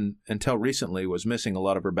she's been, until recently, was missing a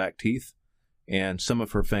lot of her back teeth and some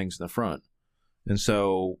of her fangs in the front. And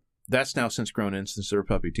so that's now since grown in since her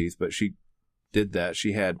puppy teeth, but she did that.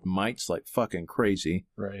 She had mites like fucking crazy.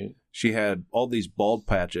 Right. She had all these bald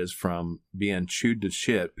patches from being chewed to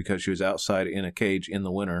shit because she was outside in a cage in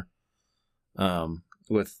the winter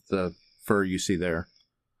with the fur you see there.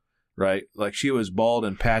 Right? Like she was bald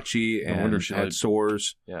and patchy and had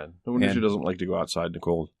sores. Yeah. No wonder she doesn't like to go outside in the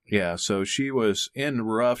cold. Yeah. So she was in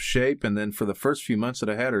rough shape. And then for the first few months that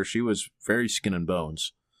I had her, she was very skin and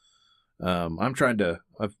bones. I'm trying to,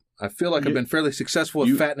 I feel like I've been fairly successful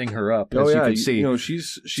with fattening her up. As you can see,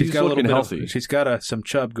 she's got looking healthy. She's got some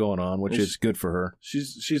chub going on, which is good for her.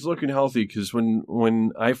 She's looking healthy because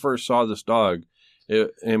when I first saw this dog,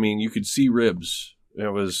 you could see ribs.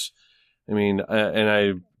 It was, and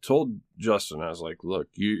I told Justin, I was like, look,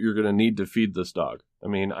 you're going to need to feed this dog. I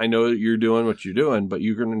mean, I know that you're doing what you're doing, but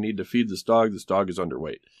you're going to need to feed this dog. This dog is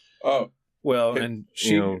underweight. Oh. Well, and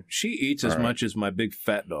she eats as much as my big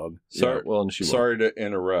fat dog. Sorry, and she sorry to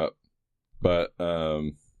interrupt, but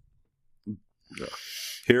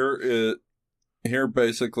here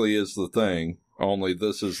basically is the thing. Only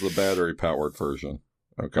this is the battery powered version.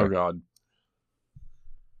 Okay. Oh God.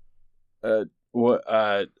 What?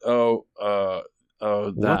 What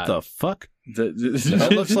the fuck? That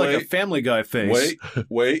looks like a Family Guy face.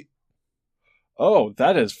 Wait. Oh,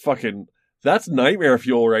 that's nightmare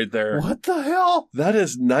fuel right there. What the hell? That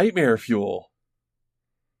is nightmare fuel.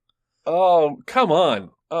 Oh, come on.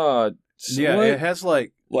 It has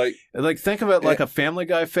like think of it like a Family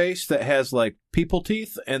Guy face that has like people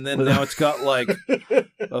teeth, and then now it's got like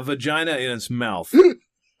a vagina in its mouth.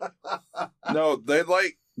 No, they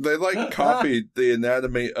copied the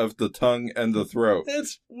anatomy of the tongue and the throat.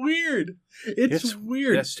 That's weird. It's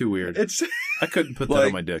weird. That's too weird. I couldn't put that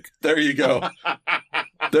on my dick. There you go.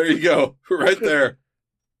 There you go. Right there.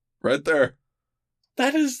 Right there.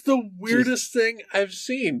 That is the weirdest thing I've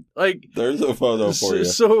seen. Like, there's a photo for you.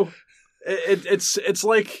 So it's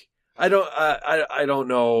like I don't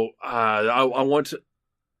know. I want to.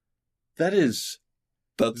 That's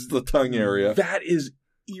the tongue area. That is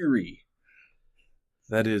eerie.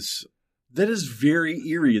 That is very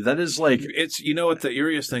eerie. That is like it's. You know what the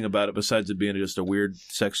eeriest thing about it, besides it being just a weird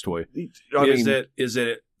sex toy, is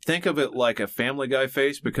that think of it like a Family Guy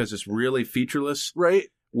face because it's really featureless, right?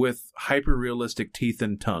 With hyper realistic teeth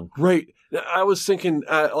and tongue, right? I was thinking,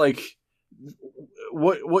 like,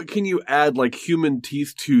 what can you add like human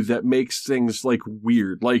teeth to that makes things like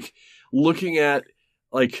weird? Like looking at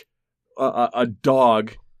like a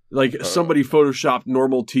dog. Like somebody photoshopped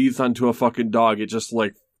normal teeth onto a fucking dog. It just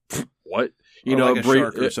like what like a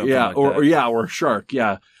shark or something. Yeah, or a shark.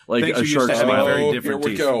 Yeah, like things a shark. Very different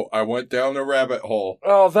here we go. I went down a rabbit hole.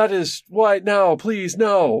 Oh, that is why. No, please,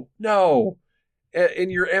 no.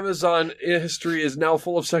 And your Amazon history is now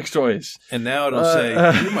full of sex toys. And now it'll say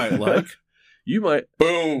you might like. You might.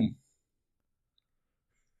 Boom.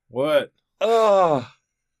 What? No.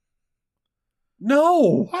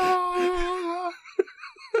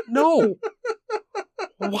 No.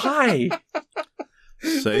 Why?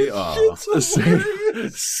 Say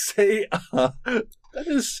Say That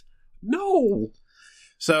is no.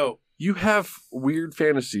 So you have weird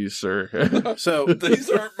fantasies, sir. So these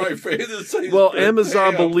aren't my fantasies. Well,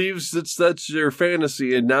 Amazon believes that's your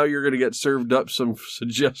fantasy, and now you're going to get served up some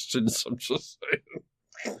suggestions. I'm just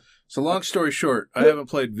saying. So long story short, I haven't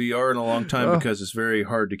played VR in a long time because it's very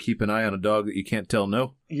hard to keep an eye on a dog that you can't tell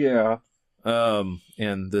no. Yeah.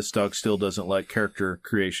 And this dog still doesn't like character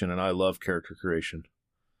creation, and I love character creation.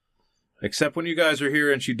 Except when you guys are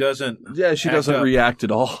here and she doesn't. Yeah, she doesn't react at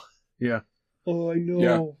all. Yeah. Oh, I know.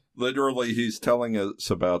 Yeah. Literally, he's telling us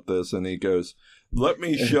about this, and he goes, let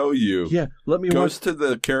me show you. Yeah, let me Goes to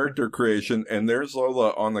the character creation, and there's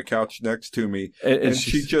Lola on the couch next to me, and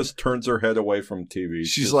she just turns her head away from TV.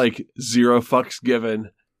 She's like, 0 fucks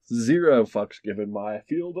given. 0 fucks given. My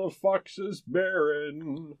field of fucks is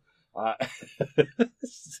barren.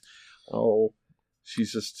 Oh,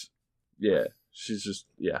 she's just, yeah.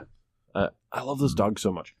 I love this dog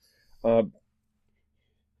so much.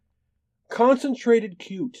 Concentrated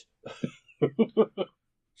cute.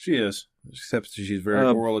 She is, except she's very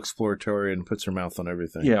oral exploratory and puts her mouth on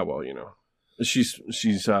everything. Yeah, well, she's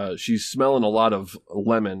smelling a lot of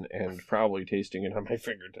lemon and probably tasting it on my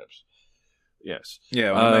fingertips. Yes.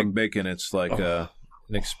 Yeah, when I make bacon, it's like an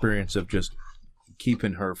experience of just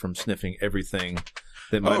keeping her from sniffing everything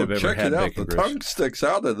that might have ever check had it out. bacon The grease. tongue sticks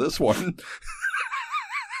out of this one.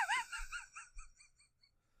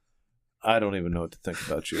 I don't even know what to think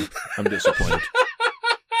about you. I'm disappointed.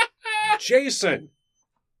 Jason,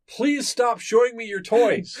 please stop showing me your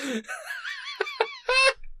toys.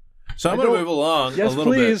 So I'm going to move along a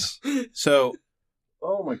little bit. So,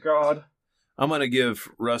 oh my God. I'm going to give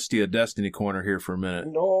Rusty a Destiny Corner here for a minute.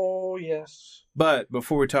 No, yes. But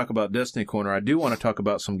before we talk about Destiny Corner, I do want to talk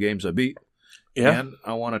about some games I beat. Yeah. And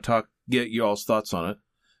I want to get y'all's thoughts on it.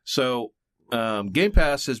 So, Game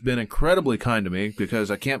Pass has been incredibly kind to me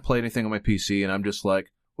because I can't play anything on my PC, and I'm just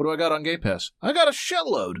like, what do I got on Game Pass? I got a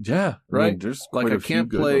shitload. Yeah. Right? I mean, there's like, quite I a few can't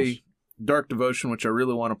good play ones. Dark Devotion, which I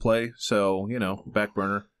really want to play, so, back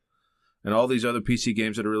burner. And all these other PC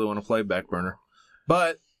games that I really want to play, back burner.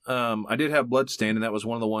 But I did have Bloodstained, and that was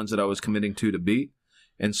one of the ones that I was committing to beat.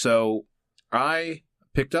 And so I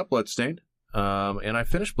picked up Bloodstained, and I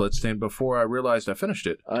finished Bloodstained before I realized I finished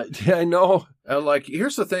it. Yeah, I know.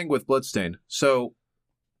 Here's the thing with Bloodstained. So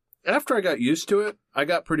after I got used to it, I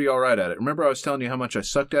got pretty all right at it. Remember I was telling you how much I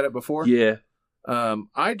sucked at it before? Yeah.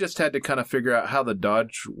 I just had to kind of figure out how the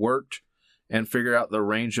dodge worked and figure out the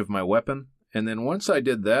range of my weapon. And then once I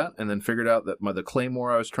did that and then figured out that the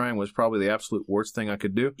claymore I was trying was probably the absolute worst thing I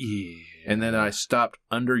could do. Yeah. And then I stopped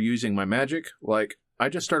underusing my magic. I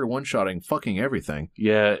just started one-shotting fucking everything.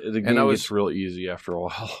 Yeah, the game gets real easy after a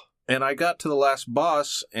while. And I got to the last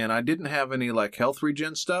boss, and I didn't have any, health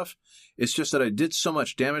regen stuff. It's just that I did so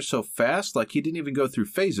much damage so fast, he didn't even go through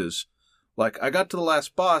phases. I got to the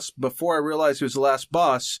last boss before I realized he was the last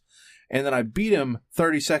boss, and then I beat him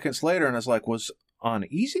 30 seconds later, and I was like, was on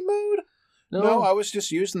easy mode? No, I was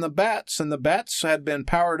just using the bats, and the bats had been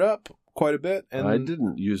powered up quite a bit. And I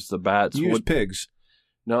didn't use the bats. You used pigs.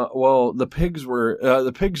 No, well, the pigs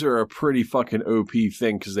are a pretty fucking OP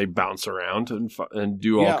thing because they bounce around and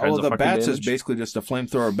do all kinds of fucking damage. Yeah, well, the bats is basically just a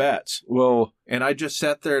flamethrower bats. Well, and I just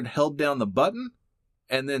sat there and held down the button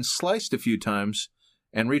and then sliced a few times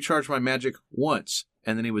and recharged my magic once,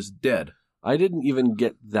 and then he was dead. I didn't even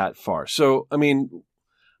get that far. So, I mean,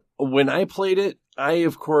 when I played it, I,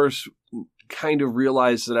 of course, kind of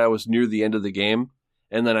realized that I was near the end of the game,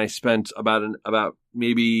 and then I spent about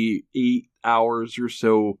maybe 8 hours or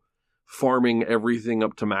so farming everything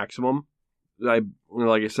up to maximum. Like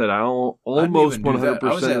I said, I almost 100%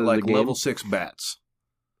 I was at of the game. level 6 bats.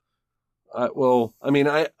 Well, I mean,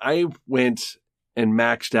 I went and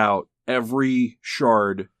maxed out every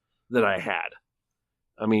shard that I had.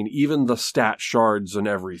 I mean, even the stat shards and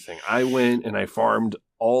everything. I went and I farmed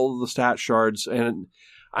all the stat shards, and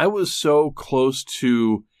I was so close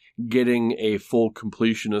to getting a full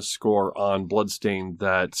completionist score on Bloodstained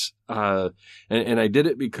that, and I did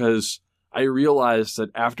it because I realized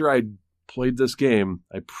that after I played this game,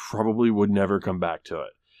 I probably would never come back to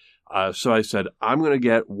it. So I said, I'm going to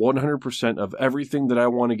get 100% of everything that I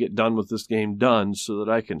want to get done with this game done so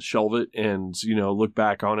that I can shelve it and, look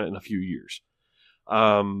back on it in a few years.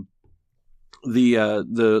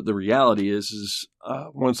 The reality is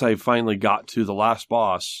once I finally got to the last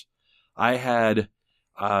boss, I had,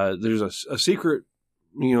 there's a secret,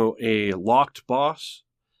 a locked boss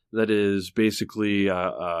that is basically,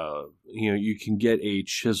 you can get a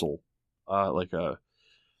chisel,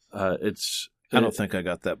 it's, I don't think I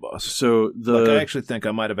got that boss. So I actually think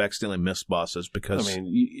I might have accidentally missed bosses because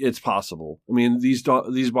it's possible. I mean, these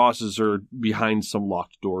bosses are behind some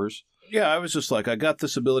locked doors. Yeah, I was just I got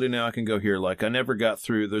this ability now. I can go here. I never got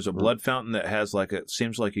through. There's a blood fountain that has it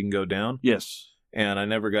seems like you can go down. Yes, and I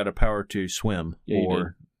never got a power to swim.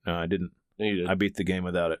 No, I didn't. No, you did. I beat the game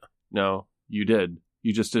without it. No, you did.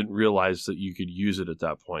 You just didn't realize that you could use it at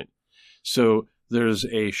that point. So there's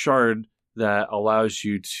a shard that allows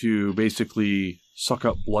you to basically suck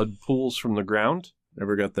up blood pools from the ground.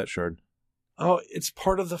 Never got that shard. Oh, it's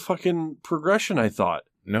part of the fucking progression, I thought.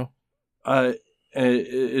 No.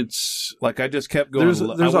 It's I just kept going.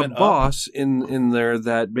 There's a boss in there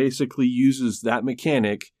that basically uses that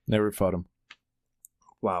mechanic. Never fought him.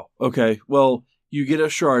 Wow. Okay. Well, you get a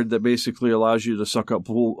shard that basically allows you to suck up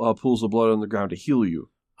pools of blood on the ground to heal you.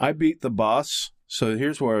 I beat the boss. So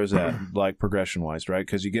here's where I was at, progression-wise, right?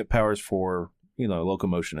 Because you get powers for,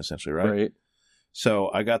 locomotion, essentially, right? Right. So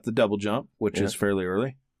I got the double jump, which is fairly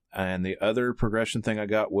early. And the other progression thing I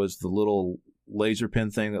got was the little laser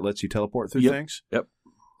pin thing that lets you teleport through things. Yep.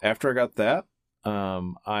 After I got that,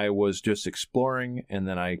 I was just exploring, and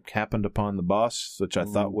then I happened upon the boss, which I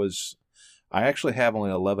thought was... I actually have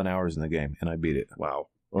only 11 hours in the game, and I beat it. Wow.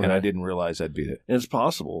 Okay. And I didn't realize I'd beat it. It's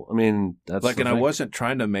possible. I mean, that's like, and I wasn't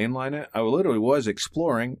trying to mainline it. I literally was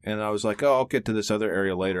exploring, and I was like, "Oh, I'll get to this other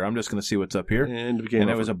area later. I'm just going to see what's up here." And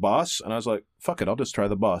it was a boss, and I was like, "Fuck it, I'll just try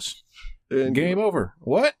the boss." And game over.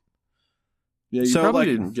 What? Yeah, you probably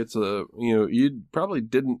didn't get to. You probably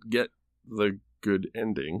didn't get the good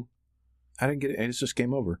ending. I didn't get it. It's just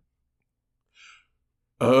game over.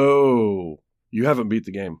 Oh, you haven't beat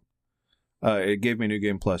the game. It gave me New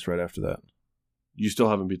Game Plus right after that. You still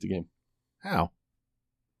haven't beat the game. How?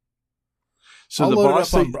 So the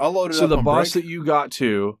boss that you got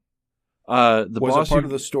to, was boss a part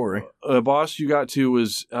of the story. The boss you got to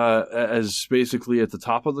was as basically at the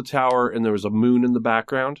top of the tower, and there was a moon in the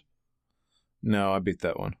background. No, I beat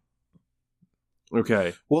that one.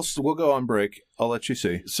 Okay, we'll go on break. I'll let you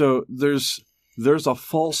see. So there's a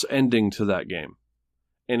false ending to that game,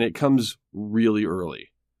 and it comes really early.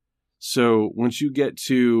 So once you get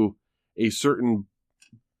to a certain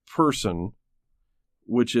person,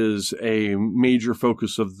 which is a major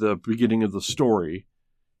focus of the beginning of the story,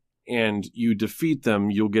 and you defeat them,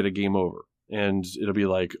 you'll get a game over. And it'll be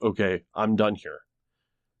like, okay, I'm done here.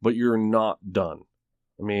 But you're not done.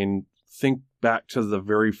 I mean, think back to the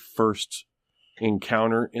very first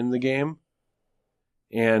encounter in the game,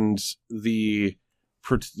 and the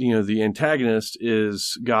antagonist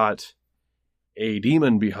is got a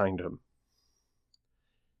demon behind him.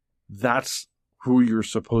 That's who you're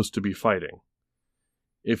supposed to be fighting.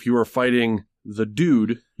 If you are fighting the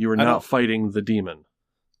dude, you are not fighting the demon.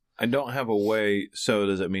 I don't have a way, so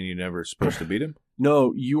does that mean you're never supposed to beat him?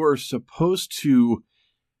 No, you are supposed to...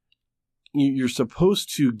 You're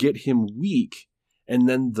supposed to get him weak, and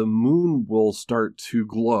then the moon will start to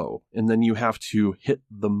glow, and then you have to hit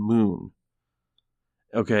the moon.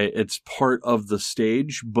 Okay, it's part of the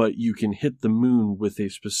stage, but you can hit the moon with a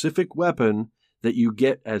specific weapon that you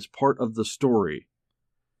get as part of the story.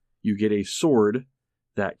 You get a sword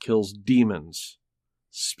that kills demons.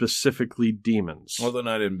 Specifically demons. Well, then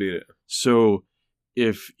I didn't beat it. So,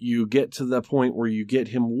 if you get to the point where you get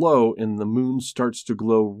him low and the moon starts to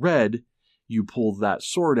glow red, you pull that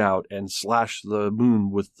sword out and slash the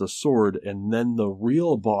moon with the sword, and then the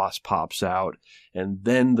real boss pops out, and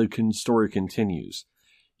then the story continues.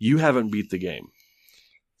 You haven't beat the game.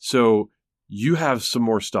 So, you have some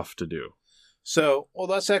more stuff to do. So, well,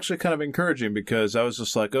 that's actually kind of encouraging, because I was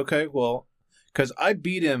just like, okay, well, because I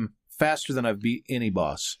beat him faster than I've beat any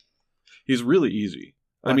boss. He's really easy.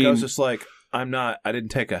 I mean, I was just like, I didn't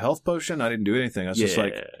take a health potion. I didn't do anything. I was just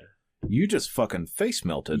like, you just fucking face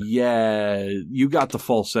melted. Yeah, you got the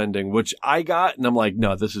false ending, which I got, and I'm like,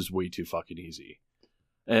 no, this is way too fucking easy.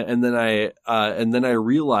 And then I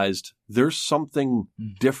realized there's something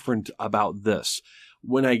different about this.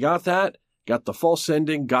 When I got the false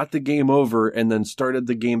ending, got the game over, and then started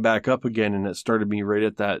the game back up again, and it started me right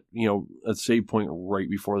at that, a save point right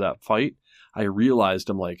before that fight. I realized,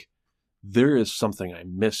 I'm like, there is something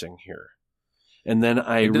I'm missing here. And then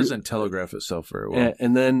it doesn't telegraph itself very well.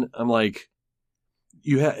 And then I'm like,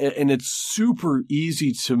 and it's super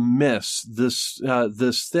easy to miss this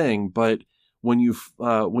thing, but when you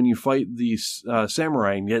fight the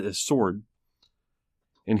samurai and get his sword,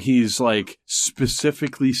 and he's like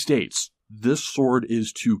specifically states, this sword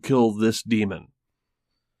is to kill this demon.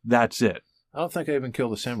 That's it. I don't think I even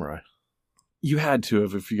killed the samurai. You had to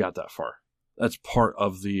have if you got that far. That's part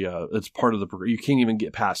of the. It's part of the. You can't even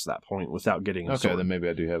get past that point without getting a sword. Okay, then maybe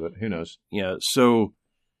I do have it. Who knows? Yeah. So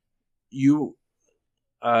you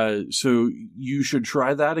should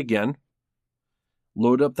try that again.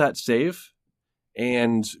 Load up that save,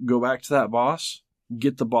 and go back to that boss.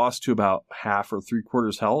 Get the boss to about half or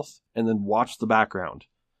 3/4 health, and then watch the background.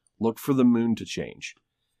 Look for the moon to change.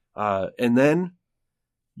 And then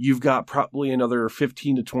you've got probably another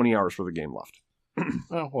 15 to 20 hours for the game left.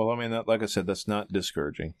 Oh, well, I mean, like I said, that's not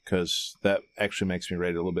discouraging, because that actually makes me rate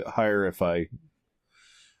it a little bit higher if I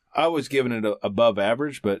was giving it above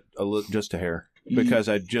average, but just a hair. Because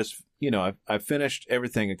I just, I finished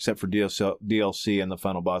everything except for DLC and the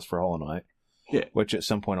final boss for Hollow Knight. Yeah. Which at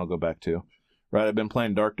some point I'll go back to. Right, I've been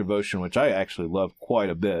playing Dark Devotion, which I actually love quite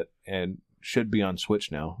a bit, and should be on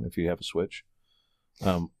Switch now, if you have a Switch.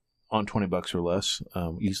 On $20 or less.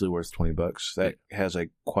 Easily worth $20. That has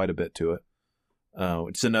quite a bit to it.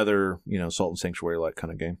 It's another, Salt and Sanctuary like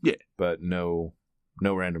kind of game. Yeah. But no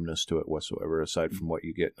randomness to it whatsoever, aside from what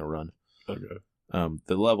you get in a run. Okay.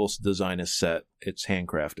 The levels design is set. It's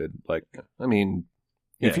handcrafted. Like, I mean,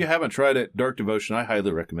 if you haven't tried it, Dark Devotion, I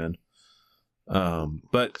highly recommend.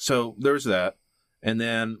 But so there's that. And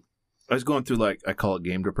then I was going through, like, I call it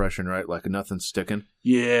game depression, right? Like, nothing's sticking.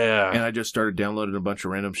 Yeah. And I just started downloading a bunch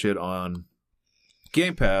of random shit on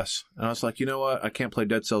Game Pass. And I was like, you know what? I can't play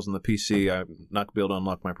Dead Cells on the PC. I'm not going to be able to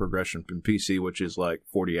unlock my progression from PC, which is like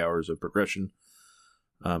 40 hours of progression.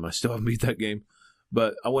 I still haven't beat that game.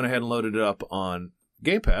 But I went ahead and loaded it up on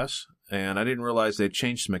Game Pass. And I didn't realize they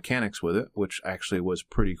changed some mechanics with it, which actually was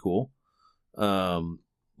pretty cool.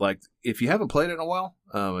 Like, if you haven't played it in a while,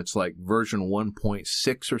 it's like version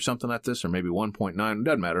 1.6 or something like this, or maybe 1.9. It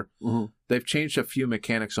doesn't matter. Mm-hmm. They've changed a few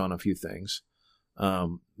mechanics on a few things.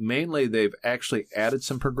 Mainly, they've actually added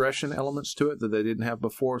some progression elements to it that they didn't have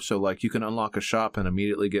before. So, like, you can unlock a shop and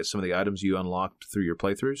immediately get some of the items you unlocked through your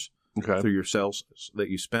playthroughs, through your cells that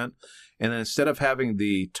you spent. And then instead of having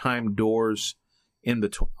the timed doors in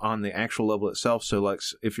between on the actual level itself, so like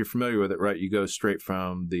if you're familiar with it, right, you go straight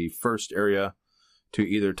from the first area to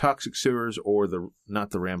either toxic sewers or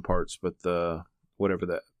not the ramparts, but the whatever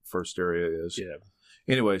that first area is. Yeah.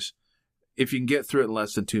 Anyways, if you can get through it in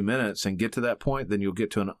less than 2 minutes and get to that point, then you'll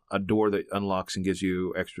get to a door that unlocks and gives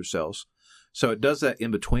you extra cells. So it does that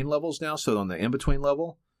in between levels now. So on the in between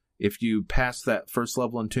level, if you pass that first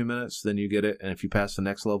level in 2 minutes, then you get it. And if you pass the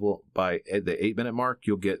next level by the 8-minute mark,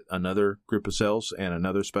 you'll get another group of cells and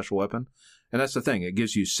another special weapon. And that's the thing. It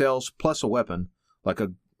gives you cells plus a weapon, like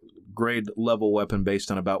a grade level weapon based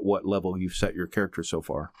on about what level you've set your character so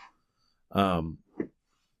far.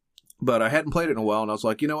 But I hadn't played it in a while, and I was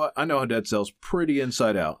like, you know what? I know how Dead Cells pretty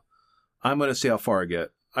inside out. I'm going to see how far I get.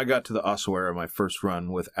 I got to the ossuary my first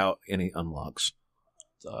run without any unlocks.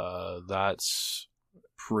 That's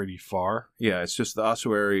pretty far. Yeah, it's just the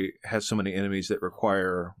ossuary has so many enemies that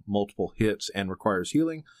require multiple hits and requires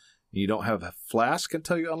healing. You don't have a flask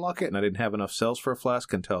until you unlock it, and I didn't have enough cells for a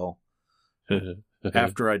flask until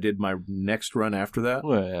after I did my next run after that.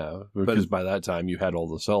 Well, yeah, because by that time you had all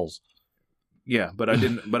the cells. Yeah, but I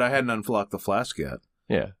didn't. But I hadn't unlocked the flask yet.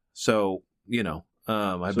 Yeah. So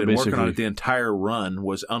I've been working on it the entire run.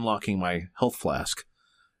 Was unlocking my health flask,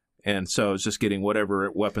 and so I was just getting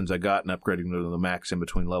whatever weapons I got and upgrading them to the max in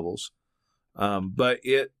between levels. But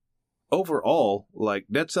it overall, like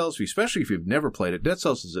Dead Cells, especially if you've never played it, Dead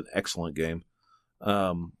Cells is an excellent game.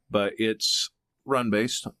 But it's run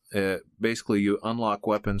based. Basically, you unlock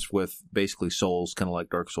weapons with basically souls, kind of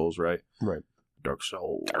like Dark Souls, right? Right. Dark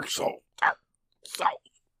Souls. So.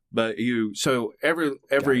 But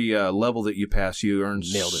every level that you pass, you earn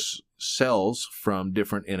cells from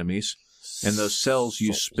different enemies, and those cells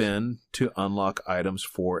you spend to unlock items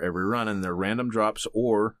for every run, and they're random drops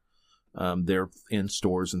or they're in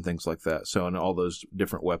stores and things like that. So, and all those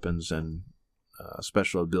different weapons and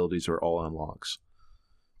special abilities are all unlocks.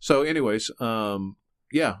 So, anyways,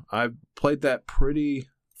 I played that pretty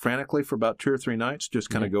frantically for about 2 or 3 nights, just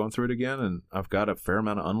kind of going through it again, and I've got a fair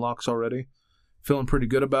amount of unlocks already. Feeling pretty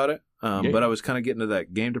good about it, but I was kind of getting to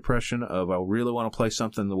that game depression of I really want to play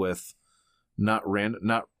something with not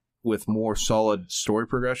with more solid story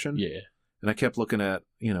progression. Yeah, and I kept looking at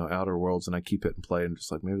Outer Worlds, and I keep it and play, and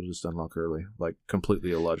just like maybe we'll just unlock early, like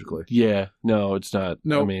completely illogically. Yeah, no, it's not.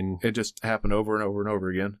 No, I mean it just happened over and over and over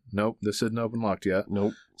again. Nope, this isn't unlocked yet.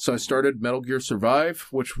 Nope. So I started Metal Gear Survive,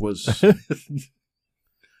 which was.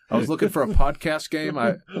 I was looking for a podcast game.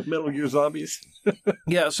 Metal Gear Zombies.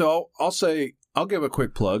 Yeah, so I'll give a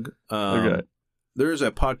quick plug. Okay. There is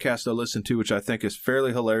a podcast I listen to, which I think is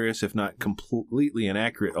fairly hilarious, if not completely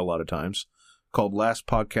inaccurate a lot of times, called Last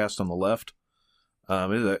Podcast on the Left.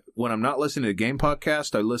 When I'm not listening to a game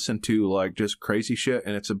podcast, I listen to like just crazy shit,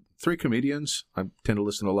 and it's 3 comedians. I tend to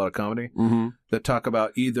listen to a lot of comedy that talk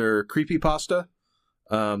about either creepypasta,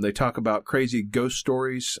 they talk about crazy ghost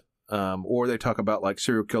stories, or they talk about like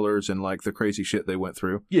serial killers and like the crazy shit they went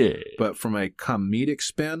through. Yeah. But from a comedic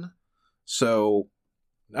spin. So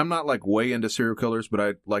I'm not like way into serial killers,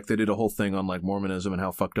 but they did a whole thing on like Mormonism and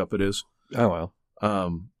how fucked up it is. Oh,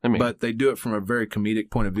 well. But they do it from a very comedic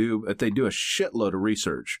point of view, but they do a shitload of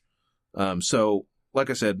research. So like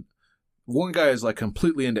I said, one guy is like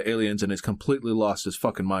completely into aliens and has completely lost his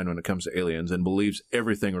fucking mind when it comes to aliens and believes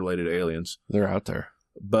everything related to aliens. They're out there.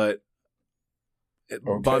 But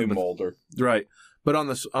Mulder. Right. But on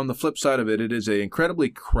the flip side of it, it is an incredibly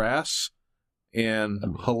crass and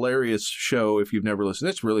hilarious show. If you've never listened,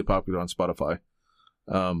 it's really popular on Spotify.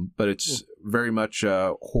 But it's very much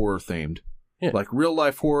horror themed, like real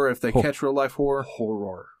life horror. If they catch real life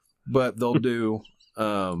horror, but they'll do,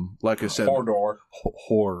 like I said,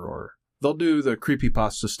 horror. They'll do the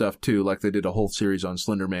creepypasta stuff too. Like they did a whole series on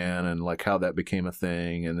Slender Man and like how that became a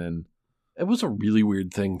thing, and then It was a really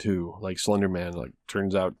weird thing too. Like Slender Man, like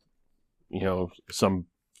turns out, it's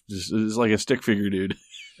like a stick figure dude.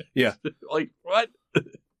 Yeah. Like what?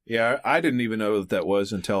 Yeah, I didn't even know what that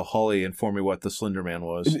was until Holly informed me what the Slender Man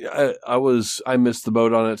was. I missed the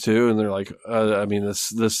boat on it too, and they're like,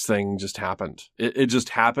 this thing just happened. It just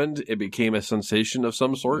happened. It became a sensation of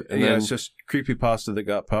some sort. And then, it's just creepypasta that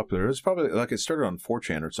got popular. It's probably like it started on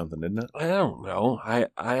 4chan or something, didn't it? I don't know. I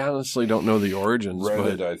honestly don't know the origins.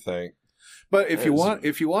 Reddit, but I think. But if you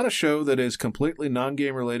want a show that is completely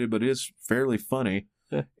non-game related but is fairly funny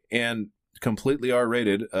and completely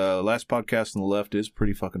R-rated, Last Podcast on the Left is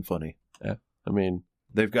pretty fucking funny. Yeah, I mean,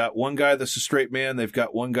 they've got one guy that's a straight man, they've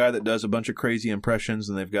got one guy that does a bunch of crazy impressions,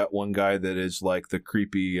 and they've got one guy that is like the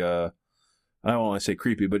creepy, I don't want to say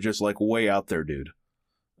creepy, but just like way out there dude.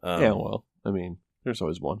 Yeah, well, I mean, there's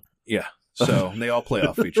always one. Yeah, so they all play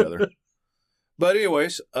off each other. But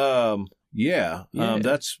anyways,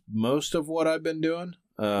 that's most of what I've been doing.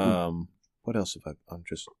 What else have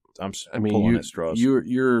I'm pulling at straws.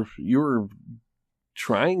 You're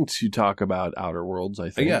trying to talk about Outer Worlds, I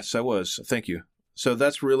think. Yes, I was. Thank you. So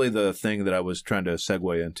that's really the thing that I was trying to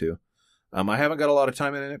segue into. I haven't got a lot of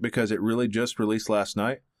time in it because it really just released last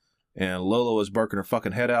night, and Lola was barking her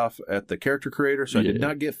fucking head off at the character creator, so I did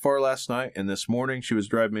not get far last night, and this morning she was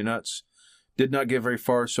driving me nuts. Did not get very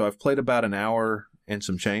far, so I've played about an hour and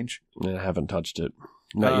some change. I haven't touched it.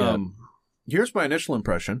 Not yet. Here's my initial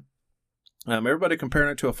impression. Everybody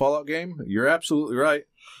comparing it to a Fallout game, you're absolutely right.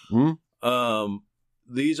 Mm-hmm.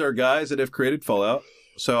 These are guys that have created Fallout.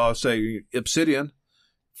 So I'll say Obsidian,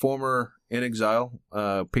 former In Exile,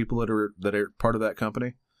 people that are part of that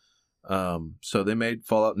company. So they made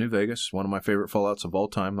Fallout New Vegas, one of my favorite Fallouts of all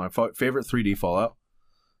time, my favorite 3D Fallout.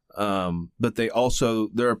 But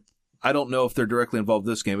I don't know if they're directly involved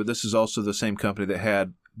in this game, but this is also the same company that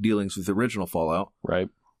had dealings with the original Fallout. Right.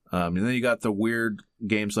 And then you got the weird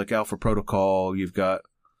games like Alpha Protocol. You've got,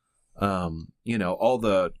 all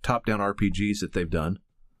the top-down RPGs that they've done.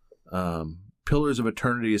 Pillars of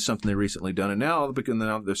Eternity is something they've recently done. And now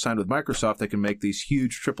they're signed with Microsoft, they can make these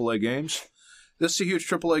huge AAA games. This is a huge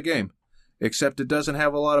AAA game, except it doesn't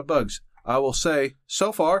have a lot of bugs. I will say,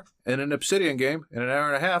 so far, in an Obsidian game, in an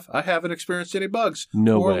hour and a half, I haven't experienced any bugs.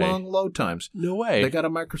 No or way. long load times. No way. They got a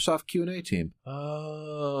Microsoft Q&A team.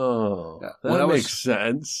 Oh, that makes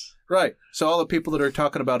sense. Right. So all the people that are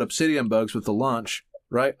talking about Obsidian bugs with the launch,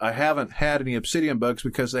 right? I haven't had any Obsidian bugs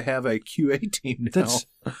because they have a QA team now.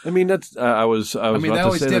 They always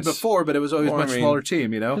did before, but it was always a much smaller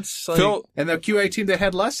team, Like, and the QA team they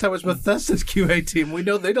had last time was Bethesda's QA team. We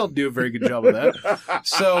know they don't do a very good job of that.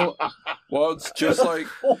 So, it's just like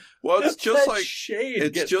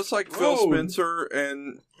Phil Spencer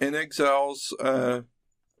and In Exile's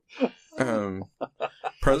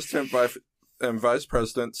president and vice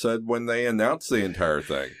president said when they announced the entire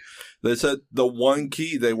thing. They said the one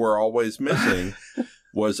key they were always missing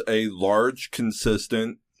was a large,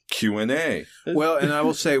 consistent Q&A. Well, and I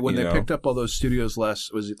will say when they picked up all those studios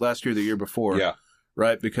last year or the year before? Yeah.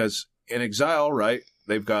 Right? Because In Exile, right,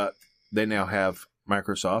 they now have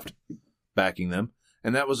Microsoft backing them.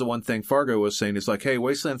 And that was the one thing Fargo was saying. It's like, hey,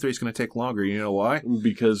 Wasteland 3 is going to take longer. You know why?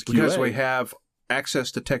 Because we have access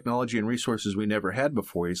to technology and resources we never had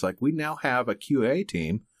before. He's like, we now have a QA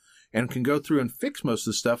team and can go through and fix most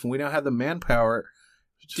of the stuff, and we now have the manpower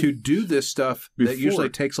to do this stuff that usually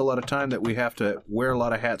takes a lot of time that we have to wear a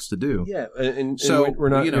lot of hats to do. Yeah, and so we're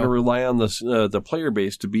not going to rely on the player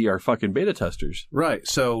base to be our fucking beta testers. Right.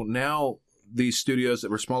 So now these studios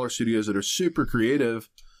that were smaller studios that are super creative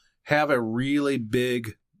have a really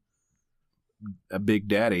big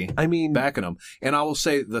daddy backing them. And I will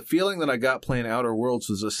say the feeling that I got playing Outer Worlds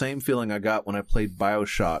was the same feeling I got when I played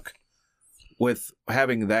BioShock. With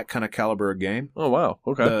having that kind of caliber of game. Oh, wow.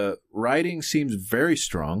 Okay. The writing seems very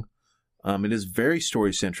strong. It is very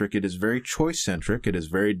story-centric. It is very choice-centric. It is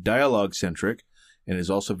very dialogue-centric. And it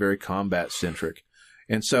is also very combat-centric.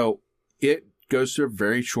 And so it goes through a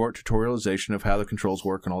very short tutorialization of how the controls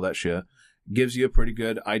work and all that shit. Gives you a pretty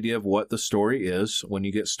good idea of what the story is when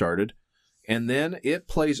you get started. And then it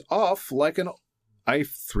plays off like a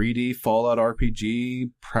 3D Fallout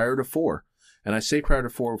RPG prior to 4. And I say prior to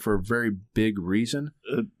 4 for a very big reason,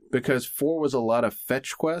 because 4 was a lot of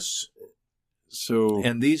fetch quests.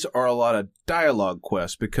 And these are a lot of dialogue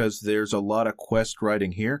quests, because there's a lot of quest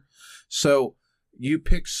writing here. So you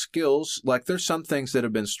pick skills, like there's some things that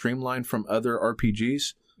have been streamlined from other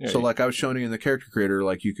RPGs. Yeah, so like I was showing you in the character creator,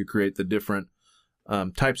 like you could create the different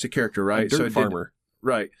types of character, right? Dirt farmer.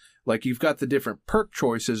 Right. Like you've got the different perk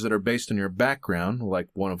choices that are based on your background, like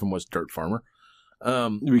one of them was Dirt Farmer.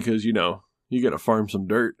 Because, you got to farm some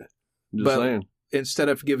dirt. Just saying. instead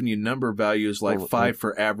of giving you number values like 5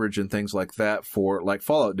 for average and things like that for like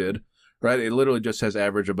Fallout did, right? It literally just has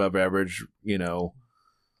average, above average,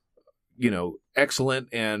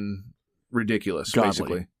 excellent and ridiculous, Godly.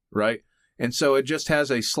 basically, right? And so it just has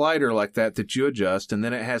a slider like that you adjust, and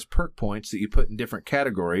then it has perk points that you put in different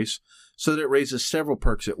categories so that it raises several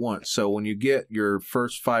perks at once. So when you get your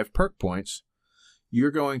first 5 perk points,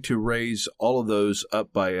 you're going to raise all of those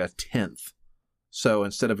up by 1/10. So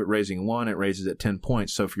instead of it raising 1, it raises at 10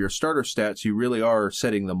 points. So for your starter stats, you really are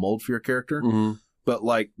setting the mold for your character. Mm-hmm. But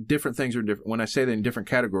like different things are different. When I say that in different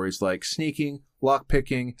categories, like sneaking,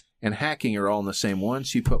 lockpicking, and hacking are all in the same one.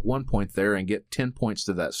 So you put 1 point there and get 10 points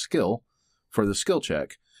to that skill for the skill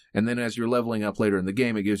check. And then as you're leveling up later in the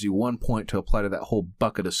game, it gives you 1 point to apply to that whole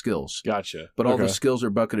bucket of skills. Gotcha. But all the skills are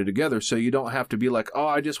bucketed together, so you don't have to be like, oh,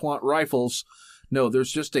 I just want rifles. No,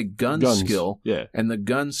 there's just a gun skill. Yeah. And the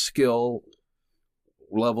gun skill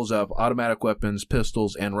levels up automatic weapons,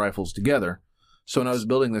 pistols, and rifles together. So when I was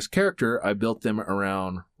building this character, I built them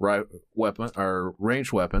around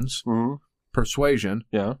ranged weapons, persuasion,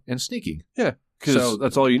 and sneaking. Yeah, because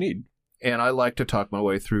that's all you need. And I like to talk my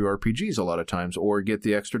way through RPGs a lot of times, or get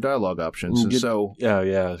the extra dialogue options. Because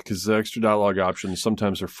the extra dialogue options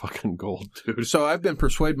sometimes are fucking gold, dude. So I've been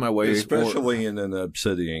persuading my way, especially in an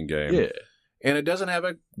Obsidian game. Yeah. And it doesn't have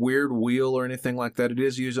a weird wheel or anything like that. It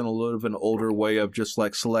is using a little of an older way of just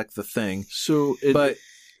like select the thing. So it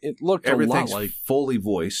looked a lot like fully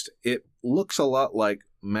voiced. It looks a lot like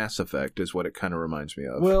Mass Effect is what it kind of reminds me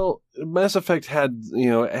of. Well, Mass Effect had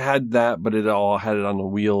that, but it all had it on the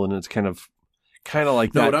wheel, and it's kind of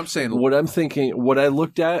like that. No, what I'm saying, what I'm thinking, what I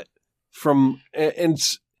looked at from, and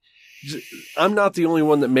I'm not the only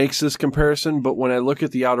one that makes this comparison, but when I look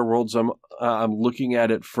at the Outer Worlds, I'm looking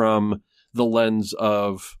at it from the lens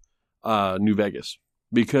of New Vegas,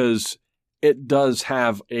 because it does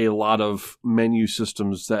have a lot of menu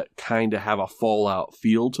systems that kind of have a Fallout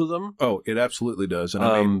feel to them. Oh, it absolutely does. And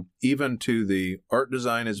I mean, even to the art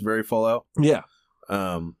design is very Fallout. Yeah.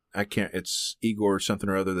 It's Igor something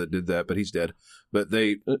or other that did that, but he's dead. But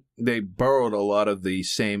they borrowed a lot of the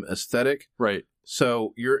same aesthetic. Right.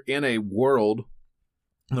 So you're in a world,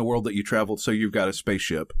 the world that you traveled, so you've got a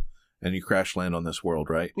spaceship and you crash land on this world,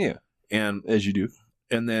 right? Yeah. And as you do.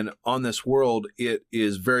 And then on this world, it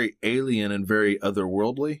is very alien and very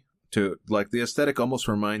otherworldly. To like the aesthetic almost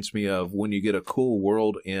reminds me of when you get a cool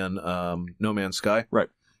world in No Man's Sky. Right.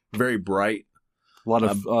 Very bright. A lot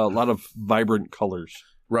of vibrant colors.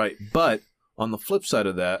 Right. But on the flip side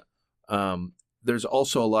of that, there's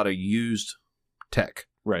also a lot of used tech.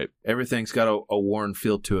 Right. Everything's got a worn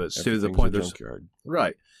feel to it. To the point there's junkyard.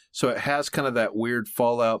 Right. So it has kind of that weird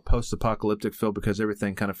Fallout post-apocalyptic feel because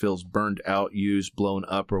everything kind of feels burned out, used, blown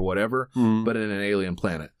up, or whatever, but in an alien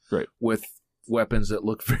planet. Right. With weapons that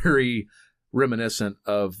look very reminiscent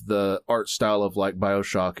of the art style of like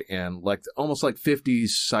BioShock and like almost like 50s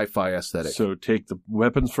sci-fi aesthetic. So take the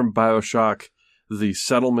weapons from BioShock, the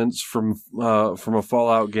settlements from a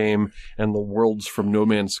Fallout game, and the worlds from No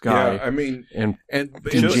Man's Sky. Yeah, I mean, and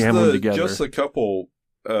just jam them together. Just a couple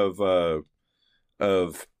of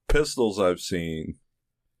pistols I've seen.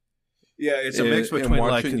 Yeah, it's a mix between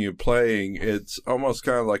watching you playing. It's almost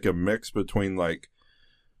kind of like a mix between like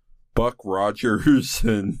Buck Rogers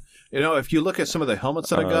and if you look at some of the helmets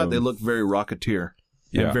that I got, they look very Rocketeer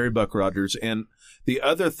and very Buck Rogers. And the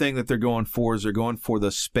other thing that they're going for is they're going for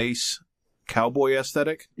the space cowboy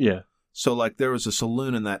aesthetic. Yeah. So like there was a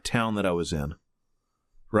saloon in that town that I was in,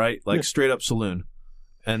 right? Like straight up saloon,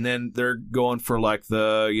 and then they're going for like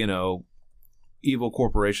the evil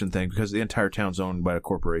corporation thing because the entire town's owned by a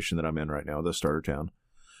corporation that I'm in right now, the starter town.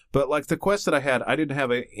 But like the quest that I had, I didn't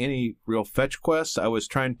have any real fetch quests. I was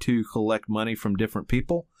trying to collect money from different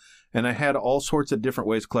people, and I had all sorts of different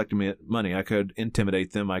ways of collecting money. I could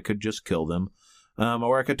intimidate them, I could just kill them,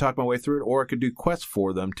 or I could talk my way through it, or I could do quests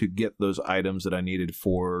for them to get those items that I needed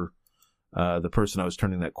for the person I was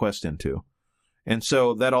turning that quest into. And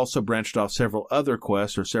so that also branched off several other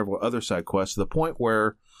quests or several other side quests to the point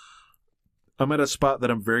where I'm at a spot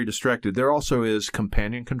that I'm very distracted. There also is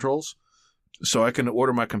companion controls. So I can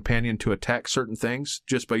order my companion to attack certain things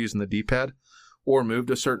just by using the D-pad or move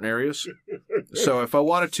to certain areas. So if I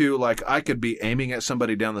wanted to, like, I could be aiming at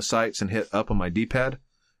somebody down the sights and hit up on my D-pad,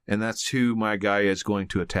 and that's who my guy is going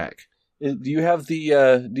to attack. Do you have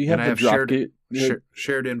the drop kick?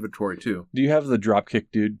 Shared inventory too. Do you have the drop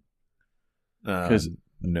kick, dude?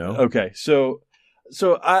 No. Okay, so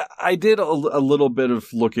I did a little bit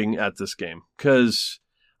of looking at this game because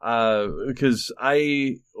once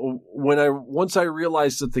I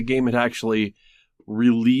realized that the game had actually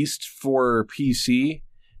released for PC,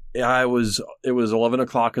 it was 11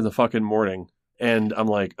 o'clock in the fucking morning, And I'm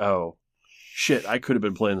like, oh, shit, I could have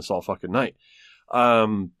been playing this all fucking night.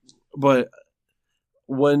 But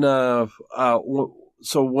when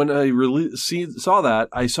when I saw that,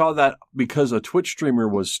 I saw that because a Twitch streamer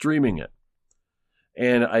was streaming it.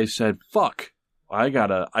 And I said, fuck, I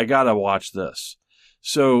gotta watch this.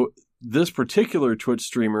 So this particular Twitch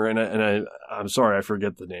streamer, I'm sorry, I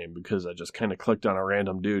forget the name because I just kind of clicked on a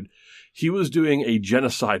random dude. He was doing a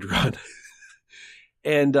genocide run.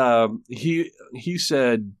 And he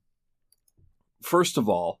said, first of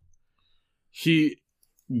all, he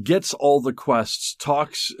gets all the quests,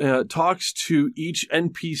 talks to each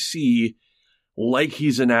NPC like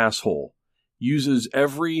he's an asshole, uses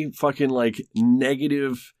every fucking like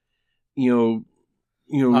negative,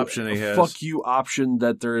 option he has. Fuck you option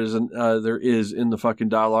that there is in the fucking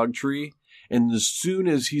dialogue tree. And as soon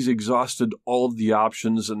as he's exhausted all of the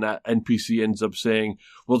options and that NPC ends up saying,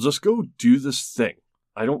 well, just go do this thing.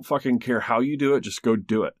 I don't fucking care how you do it. Just go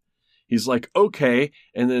do it. He's like, okay.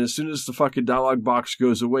 And then as soon as the fucking dialogue box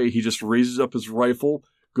goes away, he just raises up his rifle,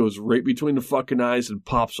 goes right between the fucking eyes and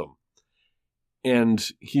pops them. And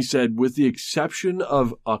he said, with the exception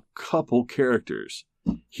of a couple characters,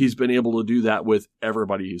 he's been able to do that with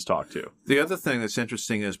everybody he's talked to. The other thing that's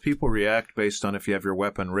interesting is people react based on if you have your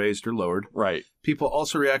weapon raised or lowered. Right. People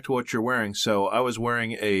also react to what you're wearing. So I was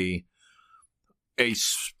wearing a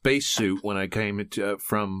spacesuit when I came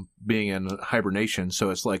from being in hibernation.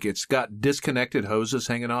 So it's like it's got disconnected hoses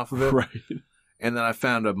hanging off of it. Right. And then I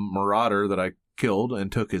found a marauder that I killed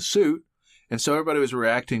and took his suit. And so everybody was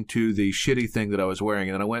reacting to the shitty thing that I was wearing.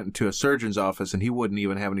 And then I went into a surgeon's office and he wouldn't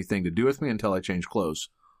even have anything to do with me until I changed clothes.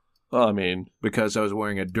 Well, I mean, because I was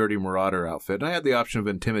wearing a dirty marauder outfit. And I had the option of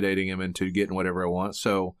intimidating him into getting whatever I want.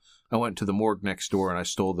 So I went to the morgue next door and I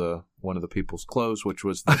stole one of the people's clothes, which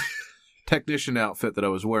was the technician outfit that I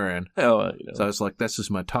was wearing. So I was like, this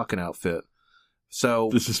is my talking outfit. So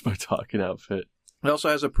this is my talking outfit. It also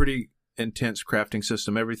has a pretty intense crafting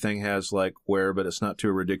system. Everything has like wear, but it's not to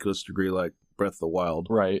a ridiculous degree like Breath of the Wild.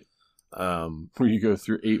 Right. Where you go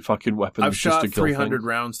through 8 fucking weapons. I've just shot to kill 300 things.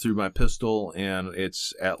 rounds through my pistol, and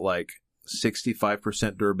it's at like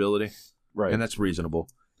 65% durability. Right. And that's reasonable.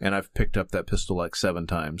 And I've picked up that pistol like 7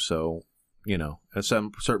 times, so, at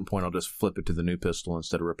some certain point I'll just flip it to the new pistol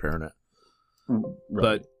instead of repairing it. Right.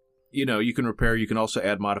 But, you can repair, you can also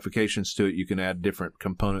add modifications to it, you can add different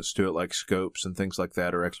components to it like scopes and things like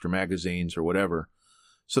that, or extra magazines or whatever.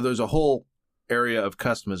 So there's a whole area of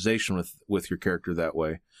customization with your character that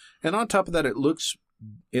way. And on top of that, it looks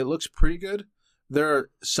pretty good. There are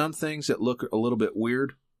some things that look a little bit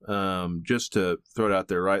weird, just to throw it out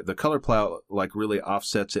there, right? The color palette like really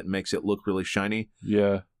offsets it and makes it look really shiny.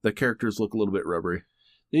 Yeah. The characters look a little bit rubbery.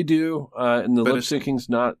 They do, and the lip syncing's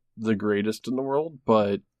not the greatest in the world,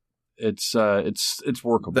 but it's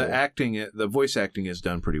workable. The voice acting is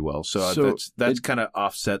done pretty well, so that's kind of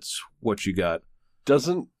offsets what you got.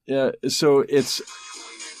 So it's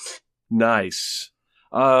nice.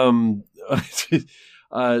 So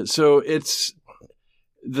it's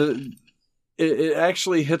it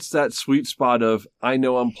actually hits that sweet spot of I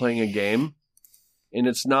know I'm playing a game, and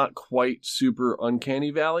it's not quite super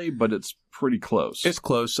Uncanny Valley, but it's pretty close. It's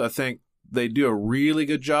close. I think they do a really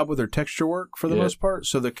good job with their texture work for the most part.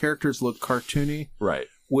 So the characters look cartoony, right,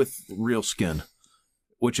 with real skin,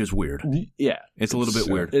 which is weird. Yeah, it's a little bit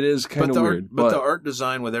weird. It is kind of weird, but the art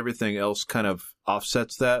design with everything else kind of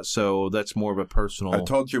offsets that. So that's more of a personal. I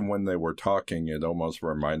told you when they were talking, it almost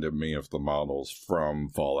reminded me of the models from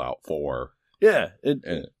Fallout 4. Yeah,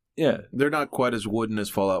 yeah, they're not quite as wooden as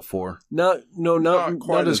Fallout 4. Not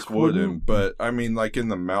quite as wooden, but I mean, like in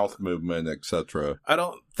the mouth movement, etc. I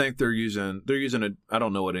don't think they're using I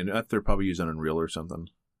don't know they're probably using Unreal or something.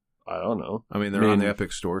 I don't know. I mean, they're on the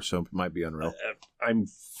Epic Store, so it might be Unreal. I'm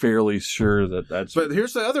fairly sure that's. But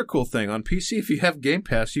here's the other cool thing: on PC, if you have Game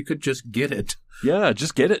Pass, you could just get it. Yeah,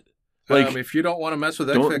 just get it. Like, if you don't want to mess with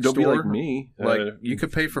Epic Store, don't be like me. You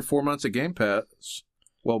could pay for 4 months of Game Pass.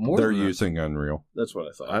 Well, more they're than using Unreal. That's what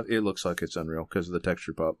I thought. It looks like it's Unreal because of the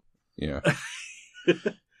texture pop. Yeah.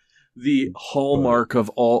 The hallmark of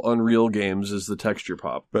all Unreal games is the texture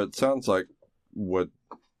pop. But it sounds like what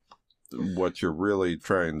you're really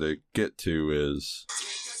trying to get to is...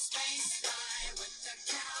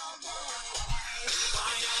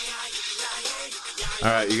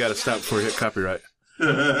 All right, you got to stop before you hit copyright.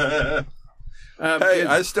 Hey,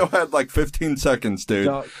 I still had like 15 seconds, dude.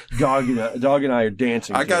 Dog and I are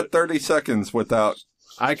dancing. I got 30 seconds without.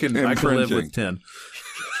 I can live with 10.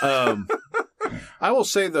 I will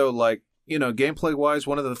say though, like, gameplay wise,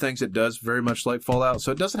 one of the things it does very much like Fallout,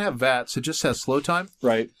 so it doesn't have VATS, it just has slow time.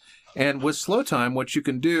 Right. And with slow time, what you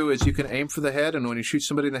can do is you can aim for the head, and when you shoot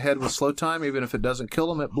somebody in the head with slow time, even if it doesn't kill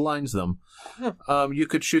them, it blinds them. You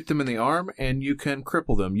could shoot them in the arm, and you can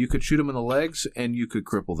cripple them. You could shoot them in the legs, and you could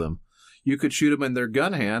cripple them. You could shoot them in their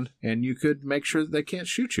gun hand, and you could make sure that they can't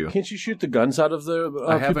shoot you. Can't you shoot the guns out of the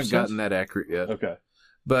I haven't gotten that accurate yet. Okay.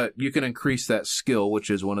 But you can increase that skill,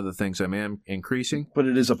 which is one of the things I am increasing. But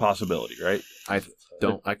it is a possibility, right?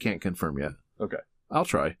 I can't confirm yet. Okay. I'll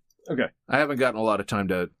try. Okay. I haven't gotten a lot of time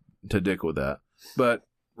to dick with that. But,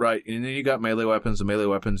 right, and then you got melee weapons. The melee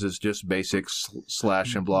weapons is just basic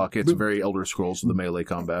slash and block. It's very Elder Scrolls, the melee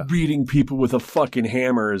combat. Beating people with a fucking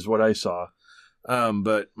hammer is what I saw.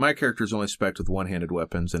 But my character is only spec'd with one-handed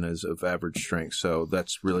weapons and is of average strength, so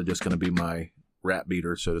that's really just going to be my rat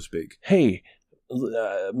beater, so to speak. Hey,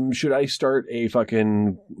 should I start a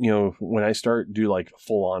fucking, when I start, do like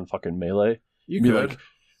full-on fucking melee? You could. Like,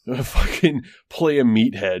 fucking play a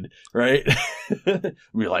meathead, right?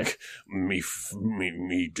 Be like, me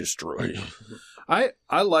destroy. I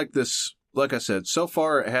like this. Like I said, so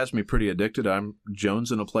far it has me pretty addicted. I'm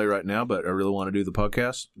jonesing to play right now, but I really want to do the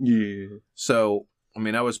podcast. Yeah. So, I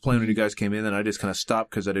mean, I was playing when you guys came in, and I just kind of stopped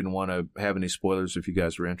because I didn't want to have any spoilers if you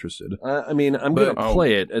guys were interested. I mean, I'm going to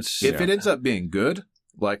play it. If it ends up being good,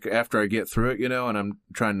 like after I get through it, and I'm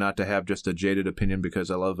trying not to have just a jaded opinion because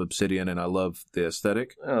I love Obsidian and I love the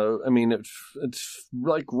aesthetic. I mean, it's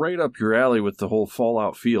like right up your alley with the whole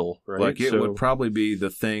Fallout feel, right? Like it would probably be the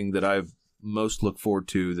thing that I've most look forward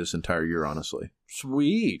to this entire year, honestly.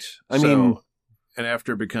 Sweet. And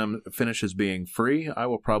after it finishes being free, I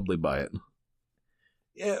will probably buy it.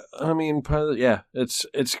 Yeah, I mean,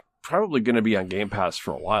 it's probably going to be on Game Pass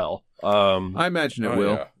for a while. I imagine it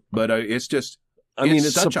will, but it's just.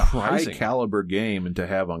 It's such surprising. A high caliber game and to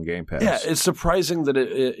have on Game Pass. Yeah, it's surprising that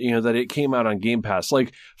it came out on Game Pass.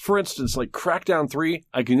 Like, for instance, like Crackdown 3,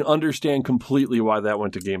 I can understand completely why that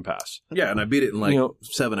went to Game Pass. Yeah, and I beat it in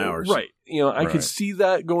 7 hours. Right. I could see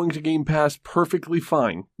that going to Game Pass perfectly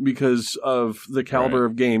fine because of the caliber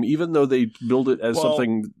of game, even though they build it as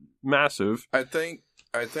something massive. I think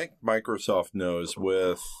Microsoft knows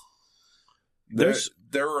with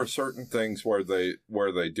there are certain things where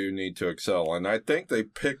they do need to excel, and I think they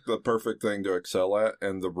picked the perfect thing to excel at.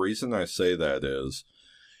 And the reason I say that is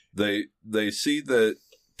they see that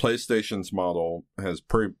PlayStation's model has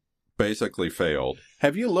basically failed.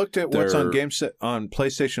 Have you looked at what's on on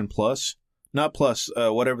PlayStation Plus? Not Plus,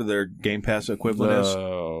 whatever their Game Pass equivalent is.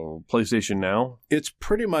 PlayStation Now? It's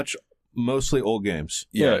pretty much mostly old games.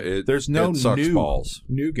 Yeah, there's no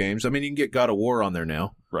new games. I mean, you can get God of War on there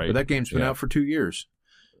now, right? But that game's been out for 2 years.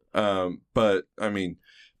 But I mean,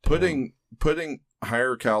 putting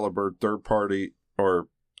higher caliber third party or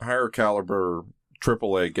higher caliber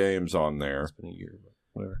AAA games on there, it's been a year,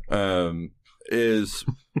 whatever. Is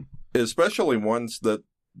especially ones that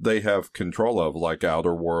they have control of, like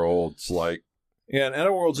Outer Worlds, like and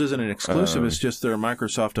Outer Worlds isn't an exclusive. It's just they're a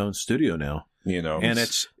Microsoft-owned studio now. And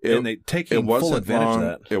and they taking full advantage of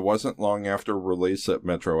that. It wasn't long after release that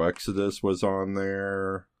Metro Exodus was on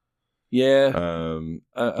there. Yeah, I'm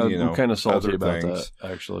kind of salty about that,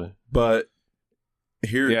 actually. But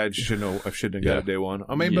here, I shouldn't have got it day one.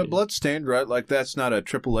 I mean, but Bloodstained, right? Like that's not a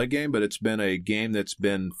AAA game, but it's been a game that's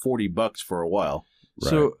been $40 for a while. Right.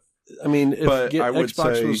 So, I mean,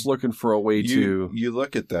 Xbox was looking for a way to you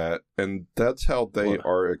look at that, and that's how they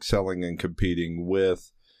are excelling and competing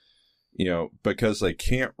with, because they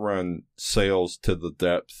can't run sales to the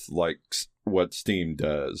depth like what Steam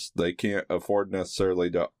does. They can't afford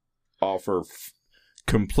necessarily to offer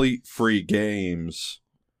complete free games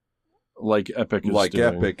like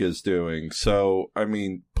Epic is doing. So I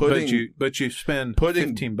mean, but you spend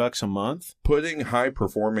 $15 a month putting high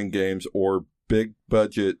performing games or big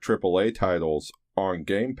budget AAA titles on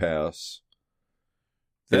Game Pass.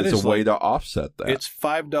 That is a way to offset that. It's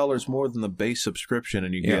 $5 more than the base subscription,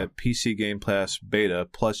 and you get PC Game Pass Beta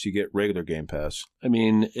plus you get regular Game Pass. I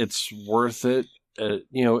mean, it's worth it.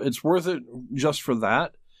 It's worth it just for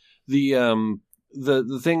that.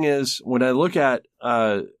 The thing is, when I look at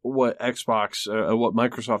what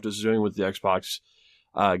Microsoft is doing with the Xbox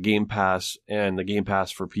Game Pass and the Game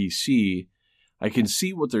Pass for PC, I can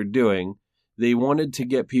see what they're doing. They wanted to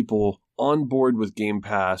get people on board with Game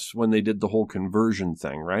Pass when they did the whole conversion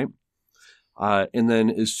thing, right? And then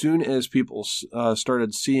as soon as people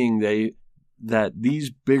started seeing that these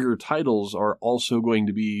bigger titles are also going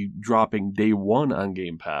to be dropping day one on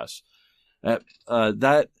Game Pass,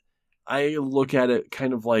 that I look at it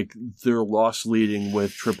kind of like they're loss leading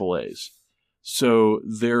with AAAs. So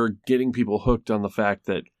they're getting people hooked on the fact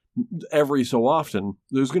that every so often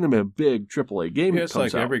there's going to be a big AAA game. It's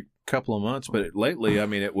like every couple of months, but lately, I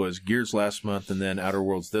mean, it was Gears last month and then Outer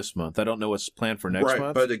Worlds this month. I don't know what's planned for next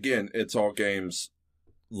month. But again, it's all games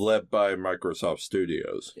led by Microsoft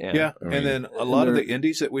Studios. Yeah. I mean, and then a lot of the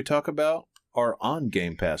indies that we talk about are on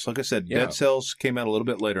Game Pass. Like I said, Dead Cells came out a little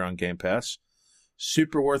bit later on Game Pass.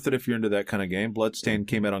 Super worth it if you're into that kind of game. Bloodstained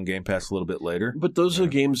came out on Game Pass a little bit later. But those are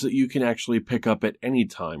games that you can actually pick up at any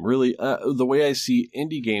time. Really, the way I see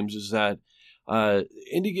indie games is that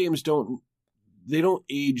indie games don't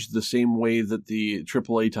age the same way that the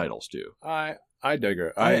AAA titles do. I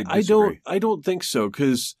disagree. I don't think so,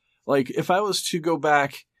 because like if I was to go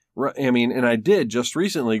back, I mean, and I did just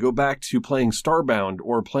recently go back to playing Starbound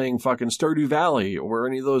or playing fucking Stardew Valley or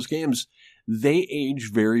any of those games, they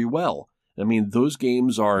age very well. I mean, those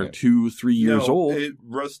games are 2-3 years old.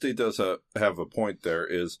 Rusty does have a point there.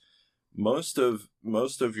 Is most of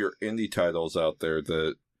your indie titles out there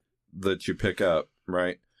that you pick up,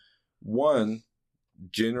 right? One,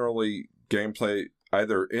 generally gameplay,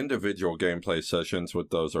 either individual gameplay sessions with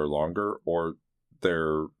those are longer, or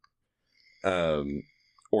they're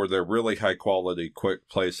really high quality quick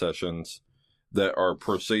play sessions that are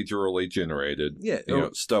procedurally generated. Yeah,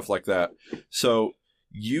 stuff like that. So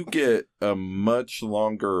you get a much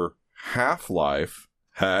longer half-life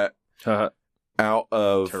out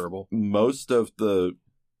of most of the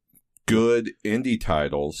good indie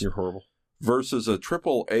titles. You're horrible. Versus a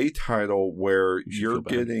AAA title where you're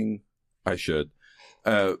getting... I should.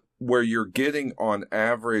 Where you're getting on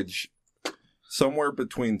average somewhere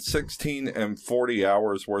between 16 and 40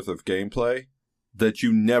 hours worth of gameplay that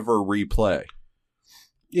you never replay.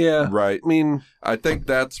 Yeah. Right. I mean, I think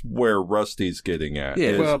that's where Rusty's getting at.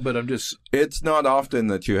 Yeah. But it's not often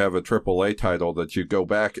that you have a AAA title that you go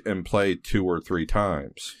back and play 2 or 3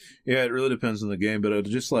 times. Yeah, it really depends on the game, but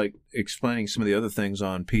just like explaining some of the other things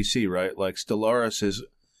on PC, right? Like Stellaris is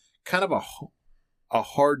kind of a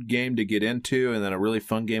hard game to get into, and then a really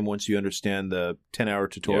fun game once you understand the 10-hour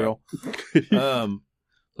tutorial. Yeah.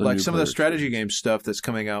 Like some of the strategy game stuff that's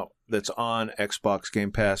coming out that's on Xbox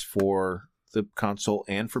Game Pass for the console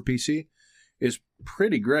and for PC is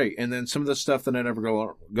pretty great. And then some of the stuff that I never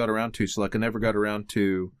got around to, so like I never got around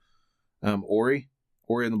to Ori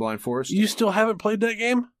and the Blind Forest. You still haven't played that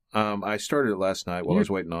game? I started it last night while I was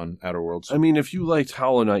waiting on Outer Worlds. I mean, if you liked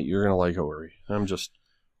Hollow Knight, you're going to like Ori.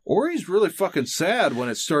 Ori's really fucking sad when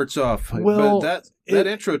it starts off. Well, but that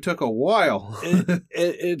intro took a while.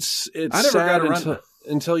 It's I never got around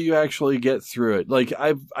until you actually get through it. Like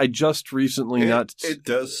I just recently It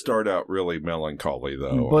does start out really melancholy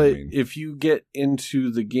though. But if you get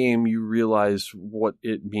into the game, you realize what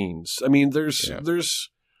it means. I mean, there's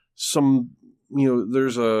some,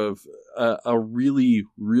 there's a really,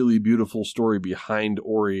 really beautiful story behind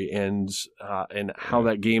Ori and how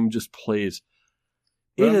that game just plays.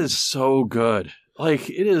 It is so good. Like,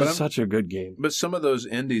 it is such a good game. But some of those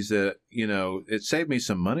indies that, it saved me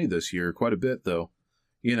some money this year, quite a bit, though.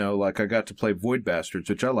 Like I got to play Void Bastards,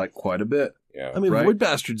 which I like quite a bit. Yeah. I mean, Void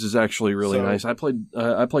Bastards is actually really nice. I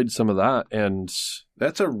played some of that, and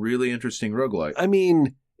that's a really interesting roguelike. I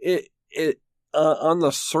mean, it on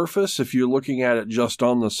the surface, if you're looking at it just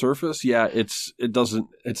on the surface, it's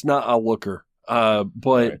not a looker.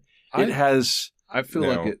 But it has. I feel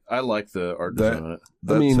like it. I like the art design on it.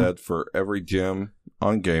 That said, for every gem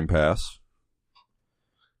on Game Pass,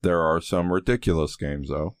 there are some ridiculous games,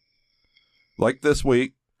 though. Like this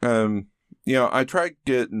week, I tried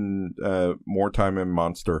getting more time in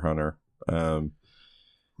Monster Hunter. And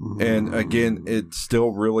again, it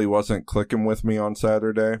still really wasn't clicking with me on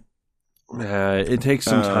Saturday. It takes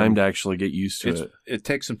some time to actually get used to it. It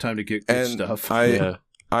takes some time to get good stuff.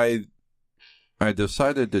 I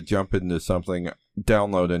decided to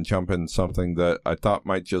download and jump in something that I thought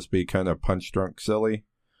might just be kind of punch drunk silly.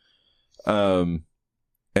 And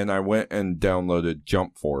I went and downloaded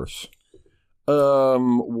Jump Force.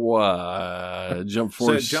 What? Jump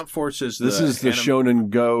Force. So Jump Force is the Shonen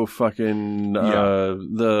Go fucking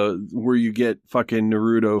where you get fucking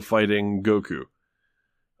Naruto fighting Goku.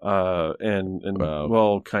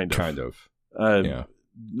 Kind of.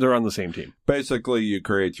 They're on the same team. Basically, you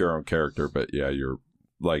create your own character, but you're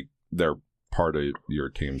like they're part of your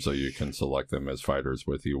team, so you can select them as fighters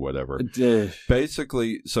with you, whatever.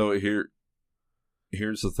 Basically, so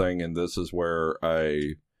here's the thing, and this is where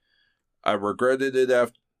I regretted it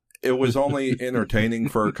after. It was only entertaining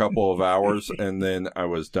for a couple of hours, and then I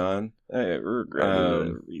was done. I regretted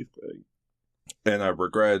everything. And I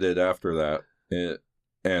regretted it after that,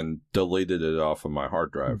 and deleted it off of my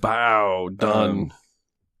hard drive. Bow, done.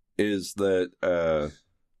 Is that,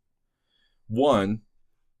 one,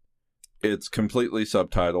 it's completely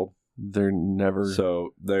subtitled, They're never.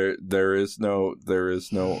 So there is no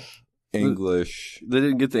English. They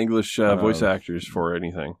didn't get the English voice actors for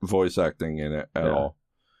anything. Voice acting in it at all.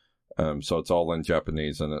 So it's all in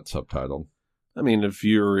Japanese and it's subtitled. I mean, if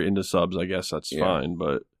you're into subs, I guess that's fine,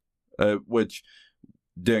 but which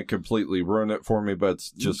didn't completely ruin it for me, but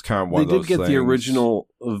it's just kind of one of those things. They did get the original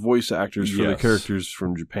voice actors for the characters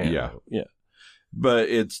from Japan. Yeah. Yeah. But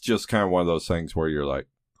it's just kind of one of those things where you're like,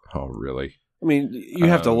 oh, really? I mean, you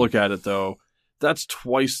have to look at it, though. That's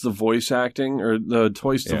twice the voice acting, or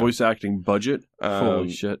twice the voice acting budget.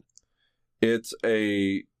 Holy shit. It's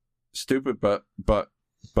a stupid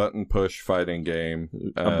button push fighting game.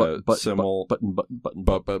 Button.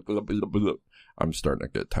 I'm starting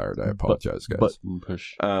to get tired. I apologize, guys. Button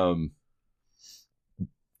push.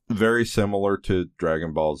 Very similar to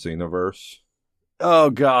Dragon Ball Xenoverse. Oh,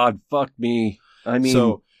 God. Fuck me. I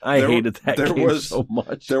mean, I hated that game so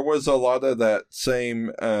much. There was a lot of that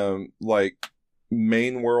same,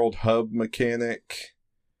 main world hub mechanic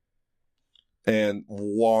and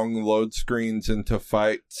long load screens into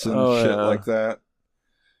fights and like that.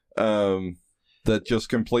 That just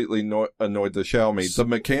completely annoyed the shell me. The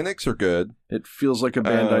mechanics are good. It feels like a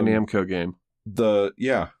Bandai Namco game. But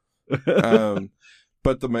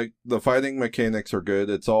the fighting mechanics are good.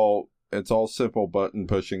 It's all simple button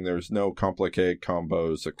pushing. There's no complicated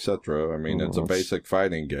combos, etc. I mean, it's a basic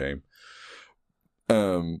fighting game.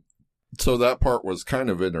 So that part was kind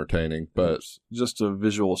of entertaining, but it's just a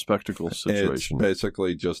visual spectacle situation. It's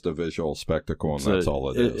basically just a visual spectacle, and that's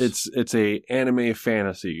all it is. It's a anime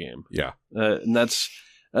fantasy game. Yeah, and that's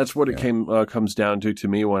what it comes down to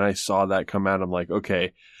me when I saw that come out. I'm like,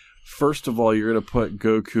 okay, first of all, you're going to put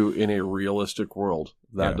Goku in a realistic world.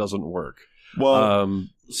 That doesn't work. Well,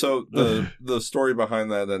 so the story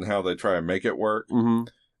behind that and how they try and make it work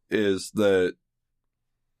is that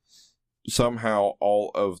somehow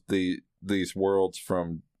all of these worlds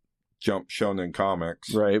from Jump Shonen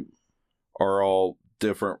Comics are all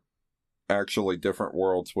different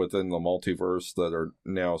worlds within the multiverse that are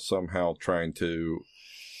now somehow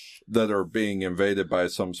that are being invaded by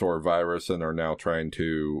some sort of virus and are now trying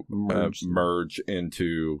to merge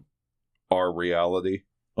into our reality.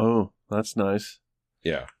 Oh, that's nice.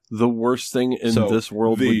 Yeah. The worst thing in this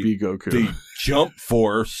world would be Goku. The Jump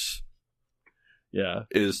Force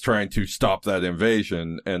is trying to stop that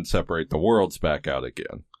invasion and separate the worlds back out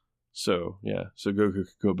again. So Goku could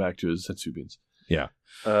go back to his Senzu beans. Yeah.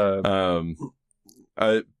 But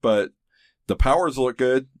the powers look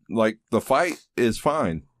good. Like, the fight is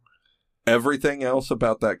fine. Everything else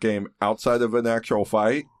about that game outside of an actual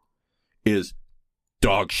fight is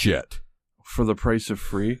dog shit. For the price of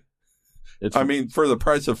free? For the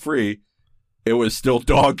price of free, it was still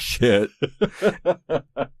dog shit.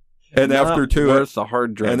 And after 2 or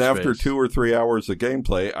 3 hours of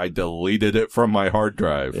gameplay, I deleted it from my hard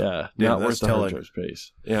drive. Yeah, not worth the hard drive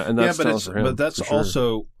space. Yeah, and that's but that's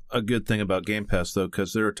also a good thing about Game Pass, though,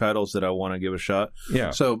 because there are titles that I want to give a shot. Yeah.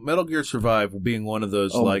 So Metal Gear Survive being one of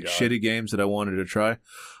those shitty games that I wanted to try.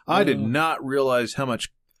 I did not realize how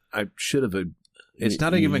much I should have. It's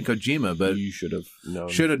not even Kojima, but you should have known.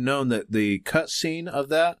 Should have known that the cutscene of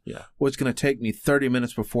that was going to take me 30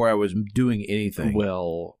 minutes before I was doing anything.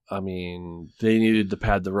 Well, I mean, they needed to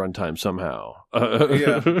pad the runtime somehow.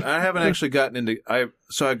 I haven't actually gotten into. I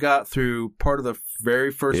got through part of the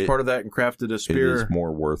very first part of that and crafted a spear. It is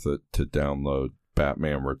more worth it to download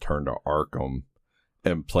Batman Return to Arkham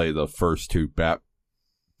and play the first two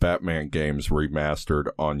Batman games remastered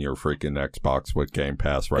on your freaking Xbox with Game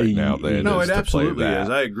Pass right now. No, it absolutely is.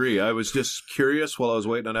 I agree. I was just curious while I was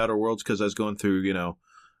waiting on Outer Worlds because I was going through,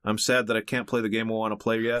 I'm sad that I can't play the game I want to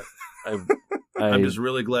play yet. I'm just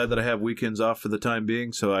really glad that I have weekends off for the time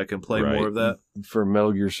being so I can play more of that. For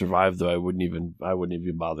Metal Gear Survive, though, I wouldn't even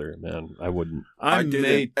bother, man. I wouldn't. I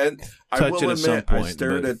may touch it at some point. I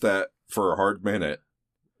stared at that for a hard minute.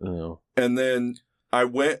 Oh. And then I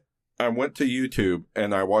went to YouTube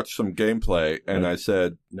and I watched some gameplay and I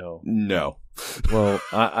said, no. Well,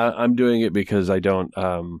 I'm doing it because I don't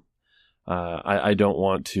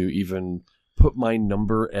want to even put my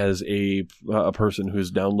number as a person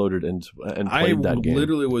who's downloaded and played that game. I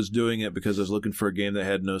literally was doing it because I was looking for a game that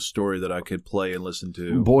had no story that I could play and listen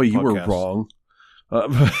to. Boy, you were wrong.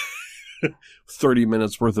 30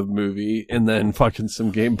 minutes worth of movie and then fucking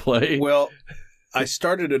some gameplay. Well, I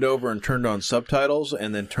started it over and turned on subtitles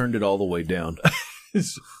and then turned it all the way down.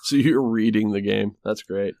 So you're reading the game. That's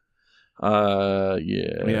great. Yeah,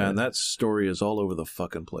 and that story is all over the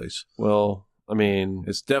fucking place. Well, I mean,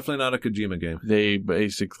 It's definitely not a Kojima game. they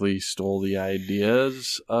basically stole the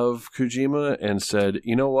ideas of Kojima and said,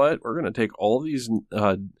 you know what? We're going to take all these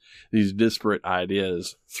disparate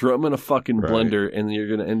ideas, throw them in a fucking blender, and you're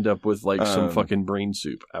going to end up with like some fucking brain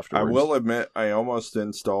soup afterwards. I will admit, I almost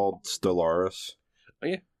installed Stellaris. Oh,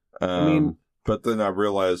 yeah. But then I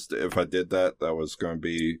realized if I did that, that was going to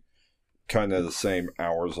be kind of the same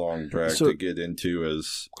hours-long drag to get into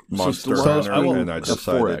as Monster Hunter, and I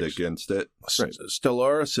decided against it. Right.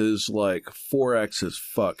 Stellaris is like 4X as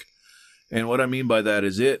fuck. And what I mean by that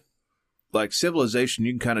is like Civilization,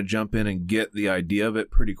 you can kind of jump in and get the idea of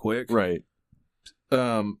it pretty quick. Right.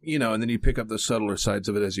 And then you pick up the subtler sides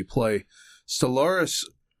of it as you play. Stellaris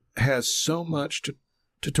has so much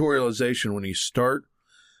tutorialization when you start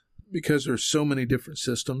because there's so many different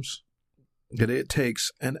systems that it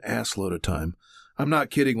takes an assload of time. I'm not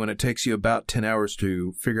kidding when it takes you about 10 hours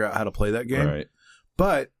to figure out how to play that game. Right.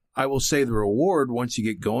 But I will say the reward once you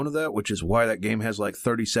get going to that, which is why that game has like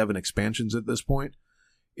 37 expansions at this point,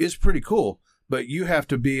 is pretty cool. But you have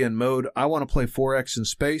to be in mode, I want to play 4X in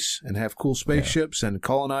space and have cool spaceships and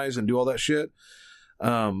colonize and do all that shit.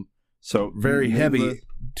 So very heavy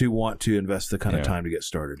to want to invest the kind of time to get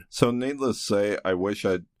started. So needless to say, I wish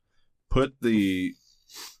I'd put the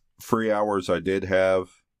free hours I did have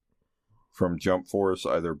from Jump Force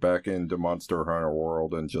either back into Monster Hunter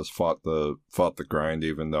World and just fought the grind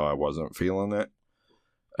even though I wasn't feeling it,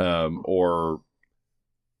 or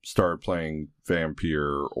started playing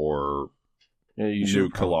Vampire or New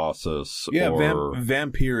Colossus. Yeah,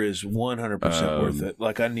 Vampire is 100% worth it.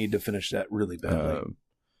 Like I need to finish that really badly.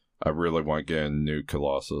 I really want to get in New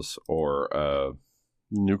Colossus or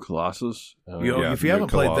New Colossus. If you haven't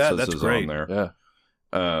played that, that's great. On there. Yeah.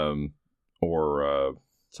 Or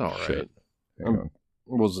it's all right. I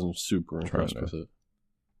wasn't super impressed with it,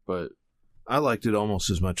 but I liked it almost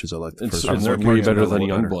as much as I liked the first one. It's way better than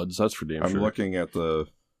Youngbloods. That's for damn sure. I'm looking at the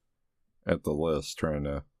list, trying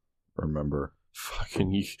to remember.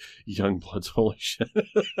 Fucking Youngbloods! Holy shit!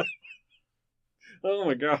 Oh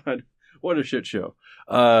my god, what a shit show!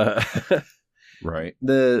 Right.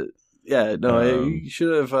 You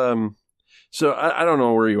should have. So I don't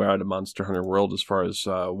know where you are at Monster Hunter World as far as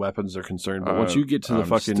weapons are concerned, but once you get to the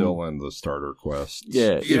I'm still in the starter quest.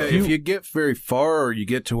 Yeah. If you get very far or you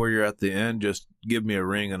get to where you're at the end, just give me a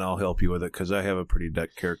ring and I'll help you with it because I have a pretty deck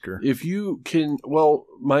character. If you can, well,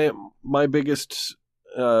 my biggest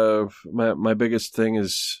my biggest thing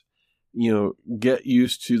is, get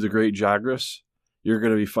used to the Great Jagras. You're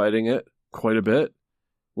going to be fighting it quite a bit.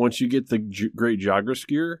 Once you get the Great Jagras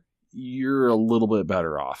gear, you're a little bit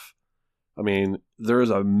better off. I mean, there is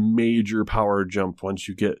a major power jump once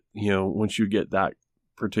you get that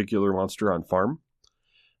particular monster on farm.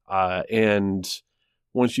 And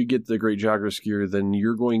once you get the Great Jagras gear, then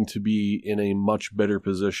you're going to be in a much better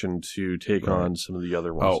position to take on some of the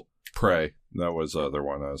other ones. Oh, Prey. That was the other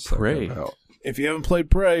one I was thinking about. If you haven't played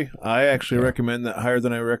Prey, I actually recommend that higher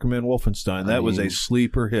than I recommend Wolfenstein. That was a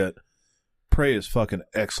sleeper hit. Prey is fucking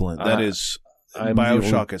excellent. That is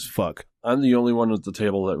BioShock as fuck. I'm the only one at the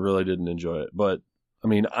table that really didn't enjoy it, but I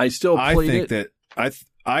mean, I still played it.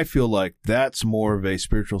 I feel like that's more of a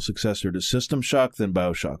spiritual successor to System Shock than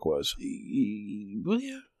BioShock was. Well,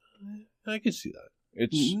 yeah, I can see that.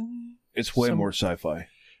 It's way more sci-fi.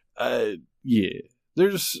 Yeah,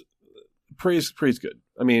 there's Prey's good.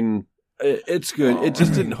 I mean, it's good. It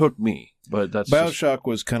just didn't hook me. But that's BioShock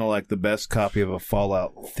was kind of like the best copy of a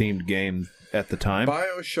Fallout themed game at the time.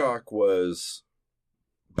 BioShock was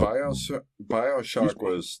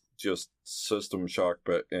just System Shock,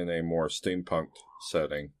 but in a more steampunk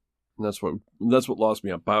setting. And that's what lost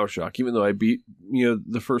me on BioShock. Even though I beat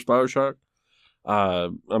the first BioShock,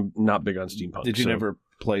 I'm not big on steampunk. Did you never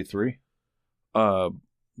play 3? Well,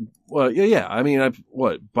 yeah. I mean,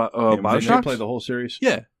 BioShock. Did you play the whole series?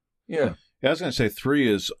 Yeah. I was going to say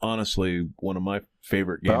 3 is honestly one of my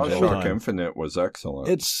favorite games of all time. BioShock Infinite was excellent.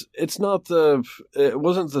 It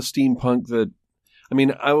wasn't the steampunk that. I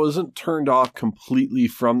mean, I wasn't turned off completely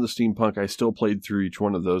from the steampunk. I still played through each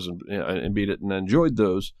one of those and beat it and enjoyed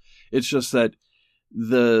those. It's just that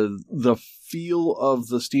the feel of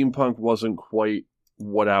the steampunk wasn't quite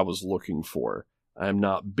what I was looking for. I'm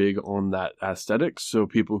not big on that aesthetic, so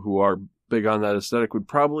people who are big on that aesthetic would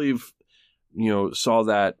probably have, saw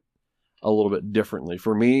that a little bit differently.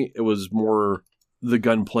 For me, it was more the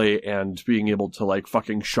gunplay and being able to like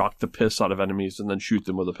fucking shock the piss out of enemies and then shoot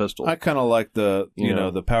them with a pistol. I kind of like the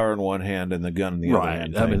the power in one hand and the gun in the other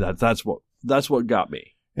hand. I mean that's what got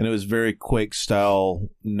me. And it was very Quake style,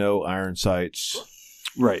 no iron sights.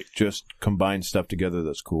 Right. Just combine stuff together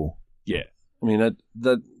that's cool. Yeah. I mean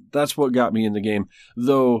that's what got me in the game.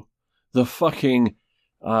 Though the fucking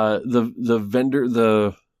the vendor,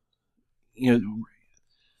 the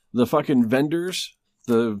fucking vendors,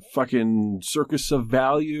 the fucking circus of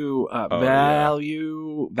value,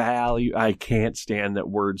 value. I can't stand that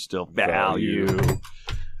word still. Value.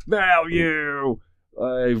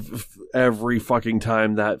 Every fucking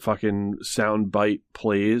time that fucking sound bite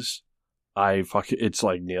plays, it's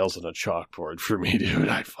like nails on a chalkboard for me, dude.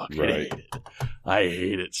 I fucking hate it. I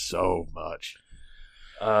hate it so much.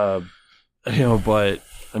 But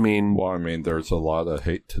I mean, there's a lot of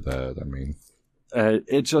hate to that. I mean, I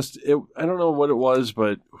don't know what it was,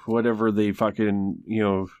 but whatever they fucking,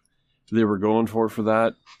 they were going for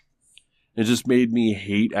that, it just made me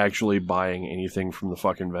hate actually buying anything from the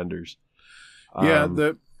fucking vendors.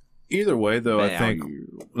 Either way, though, value. I think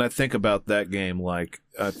when I think about that game, like,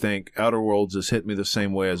 I think Outer Worlds has hit me the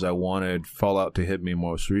same way as I wanted Fallout to hit me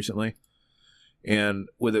most recently. And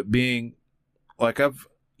with it being, like, I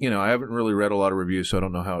haven't really read a lot of reviews, so I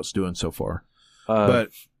don't know how it's doing so far.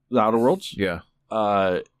 But the Outer Worlds? Yeah.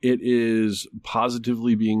 It is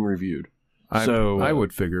positively being reviewed. I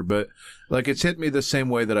would figure, but, like, it's hit me the same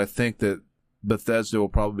way that I think that Bethesda will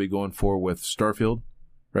probably be going for with Starfield.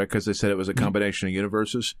 Right, because they said it was a combination of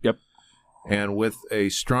universes. Yep. And with a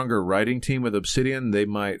stronger writing team with Obsidian, they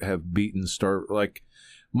might have beaten Like,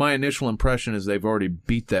 my initial impression is they've already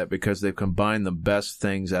beat that because they've combined the best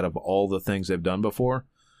things out of all the things they've done before.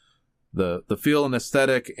 The feel and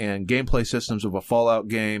aesthetic and gameplay systems of a Fallout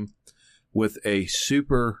game with a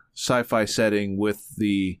super sci-fi setting with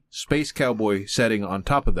the space cowboy setting on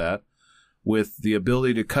top of that, with the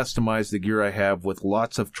ability to customize the gear I have with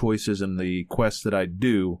lots of choices in the quests that I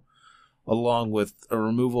do, along with a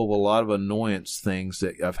removal of a lot of annoyance things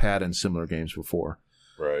that I've had in similar games before.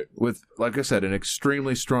 Right. With, like I said, an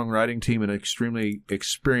extremely strong writing team and an extremely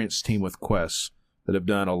experienced team with quests that have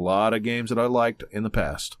done a lot of games that I liked in the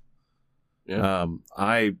past. Yeah.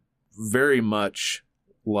 I very much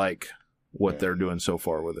like what they're doing so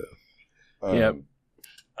far with it. Yeah.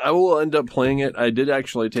 I will end up playing it. I did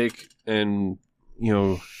actually take, and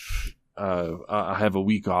I have a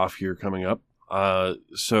week off here coming up.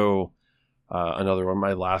 So another one,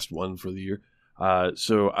 my last one for the year.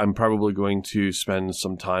 So I'm probably going to spend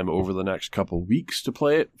some time over the next couple weeks to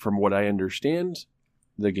play it. From what I understand,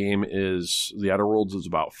 the Outer Worlds is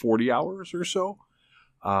about 40 hours or so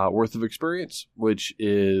worth of experience, which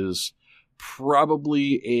is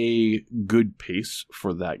probably a good pace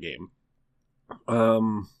for that game.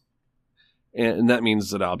 And that means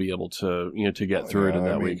that I'll be able to, to get through it in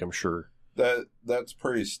that week, I'm sure. That's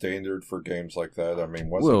pretty standard for games like that. I mean,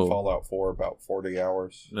 wasn't Fallout 4 about 40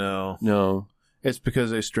 hours? No. It's because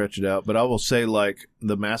they stretch it out. But I will say, like,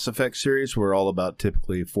 the Mass Effect series were all about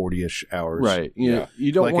typically 40-ish hours. Right. Yeah.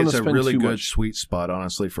 You don't want to spend it's a really too good much. sweet spot,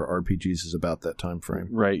 honestly, for RPGs is about that time frame.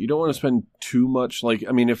 Right. You don't want to spend too much. Like,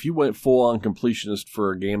 I mean, if you went full-on completionist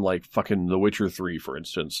for a game like fucking The Witcher 3, for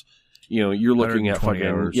instance, you're looking at fucking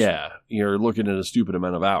hours. Yeah, you're looking at a stupid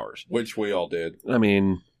amount of hours, which we all did. I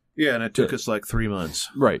mean, yeah, and it took us like 3 months.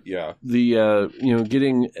 Right. Yeah. The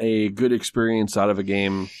getting a good experience out of a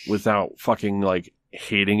game without fucking like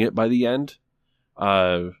hating it by the end.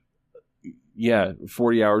 40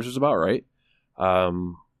 hours is about right. I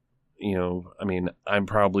mean, I'm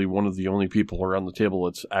probably one of the only people around the table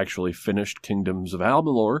that's actually finished Kingdoms of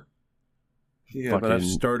Amalur. Yeah, but I've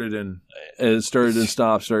started and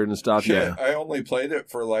stopped. Shit, Yeah, I only played it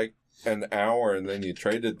for like an hour, and then you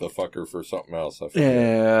traded the fucker for something else.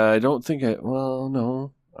 I don't think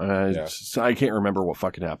no. I can't remember what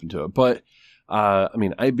fucking happened to it. But, I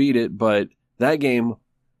mean, I beat it, but that game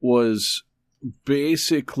was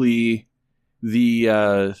basically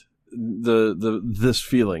this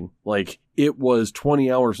feeling. Like, it was 20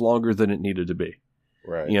 hours longer than it needed to be.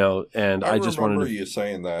 Right. And I just remember wanted you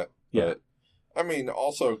saying that. Yeah. But, I mean,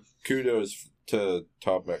 also, kudos to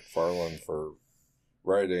Todd McFarlane for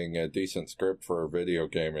writing a decent script for a video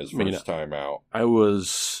game his first time out. I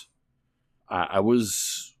was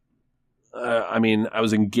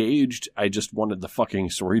engaged. I just wanted the fucking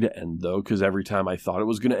story to end, though, because every time I thought it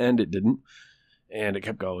was going to end, it didn't. And it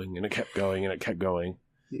kept going, and it kept going, and it kept going.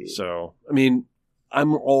 Yeah. So, I mean,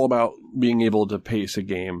 I'm all about being able to pace a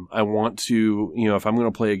game. I want to, if I'm going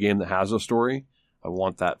to play a game that has a story, I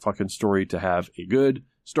want that fucking story to have a good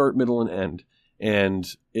start, middle, and end. And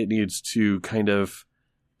it needs to kind of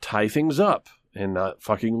tie things up and not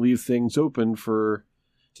fucking leave things open for,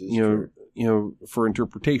 for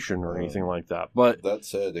interpretation or anything like that. But that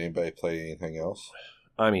said, anybody play anything else?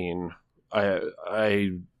 I mean,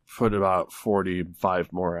 I put about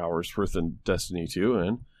 45 more hours worth in Destiny 2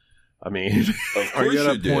 in. I mean, Of Are course you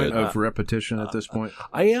at a did. point of repetition at this point?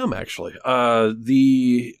 I am actually.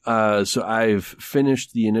 So I've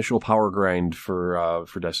finished the initial power grind for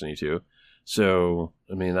Destiny 2. So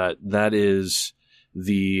I mean that is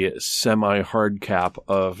the semi-hard cap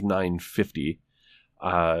of 950,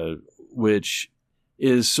 which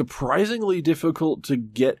is surprisingly difficult to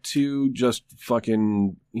get to just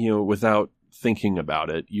fucking, without thinking about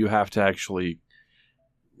it. You have to actually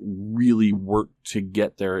really work to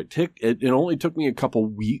get there. It only took me a couple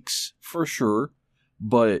weeks for sure,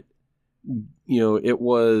 but it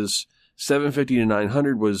was 750 to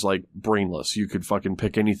 900 was like brainless. You could fucking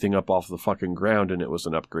pick anything up off the fucking ground and it was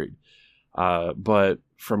an upgrade. But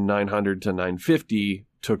from 900 to 950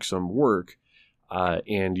 took some work,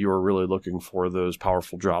 and you were really looking for those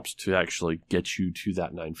powerful drops to actually get you to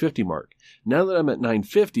that 950 mark. Now that I'm at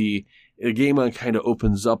 950, the game kind of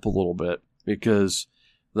opens up a little bit because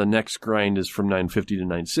the next grind is from 950 to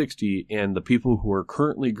 960, and the people who are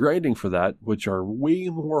currently grinding for that, which are way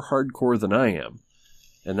more hardcore than I am,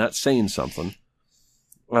 and that's saying something,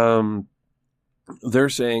 they're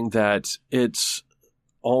saying that it's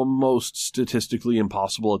almost statistically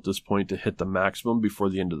impossible at this point to hit the maximum before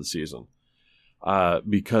the end of the season.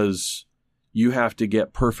 Because you have to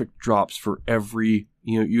get perfect drops for every,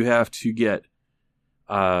 you have to get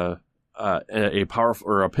a powerful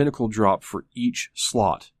or a pinnacle drop for each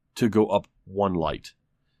slot to go up one light.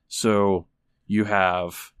 So you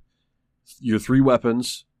have your 3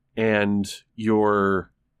 weapons and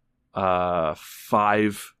your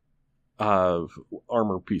 5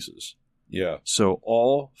 armor pieces. Yeah. So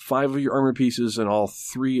all 5 of your armor pieces and all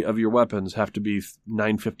 3 of your weapons have to be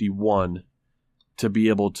 951 to be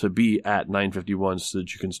able to be at 951 so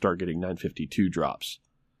that you can start getting 952 drops.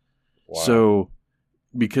 Wow. So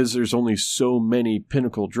because there's only so many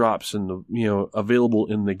pinnacle drops in the, available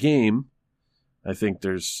in the game, I think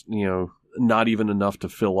there's, not even enough to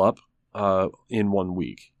fill up in 1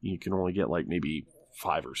 week. You can only get like maybe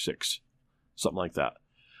 5 or 6, something like that.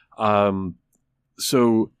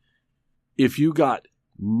 So if you got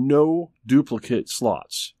no duplicate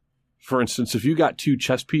slots, for instance, if you got 2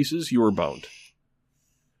 chess pieces, you were boned.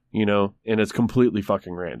 And it's completely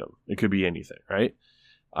fucking random. It could be anything, right?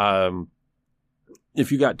 If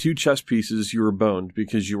you got 2 chess pieces, you were boned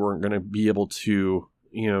because you weren't going to be able to,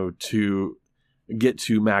 to get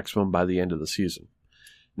to maximum by the end of the season.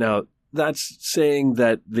 Now, that's saying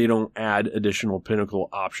that they don't add additional pinnacle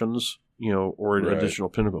options, or Right. additional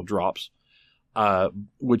pinnacle drops,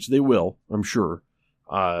 which they will, I'm sure.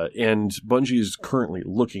 And Bungie is currently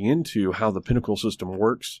looking into how the pinnacle system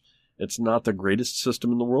works. It's not the greatest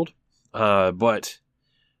system in the world, but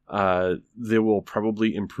they will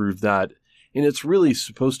probably improve that. And it's really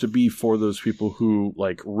supposed to be for those people who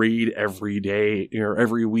like raid every day or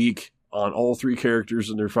every week on all 3 characters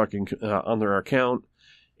in their fucking on their account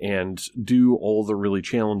and do all the really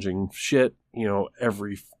challenging shit,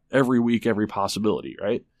 every week, every possibility,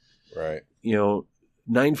 right? Right.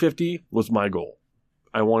 950 was my goal.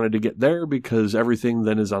 I wanted to get there because everything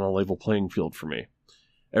then is on a level playing field for me.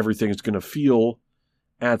 Everything is going to feel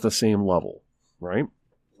at the same level, right?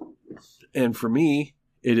 And for me,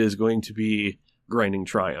 it is going to be grinding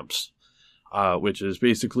triumphs, which is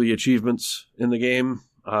basically achievements in the game.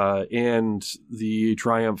 And the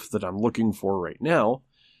triumph that I'm looking for right now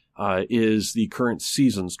is the current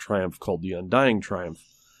season's triumph called the Undying Triumph,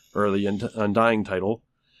 or the Undying title.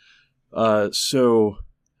 So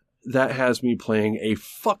that has me playing a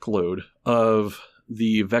fuckload of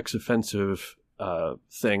the Vex Offensive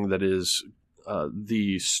thing that is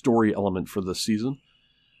the story element for this season,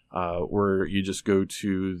 where you just go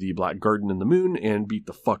to the Black Garden in the Moon and beat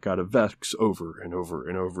the fuck out of Vex over and over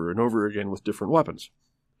and over and over again with different weapons.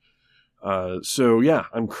 So yeah,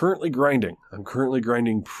 I'm currently grinding. I'm currently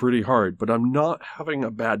grinding pretty hard, but I'm not having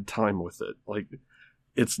a bad time with it. Like,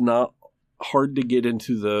 it's not hard to get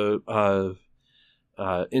into the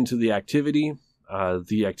activity.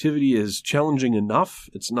 The activity is challenging enough.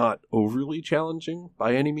 It's not overly challenging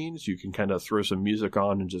by any means. You can kind of throw some music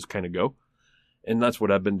on and just kind of go. And that's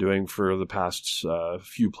what I've been doing for the past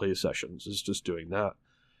few play sessions, is just doing that.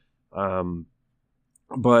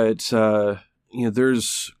 But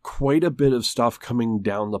there's quite a bit of stuff coming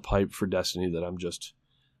down the pipe for Destiny that I'm just,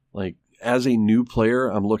 like, as a new player,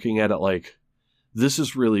 I'm looking at it like, this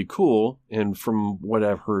is really cool. And from what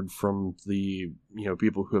I've heard from the,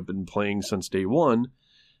 people who have been playing since day one,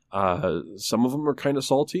 some of them are kind of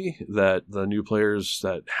salty that the new players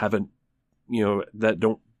that haven't, that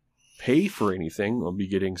don't pay for anything will be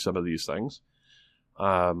getting some of these things.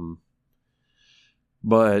 But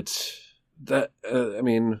that,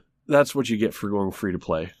 that's what you get for going free to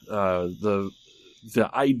play.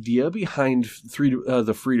 the idea behind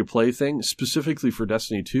the free to play thing, specifically for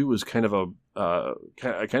Destiny 2, was kind of a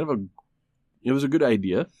it was a good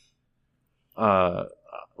idea.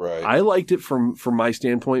 Right. I liked it from my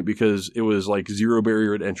standpoint because it was like zero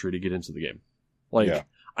barrier at entry to get into the game. Like, Yeah.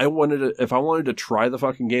 if I wanted to try the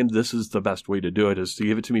fucking game, this is the best way to do it, is to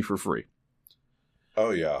give it to me for free.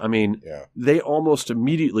 Oh, yeah. I mean, they almost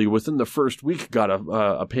immediately, within the first week, got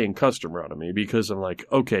a paying customer out of me because I'm like,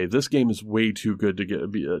 okay, this game is way too good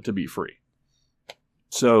to be free.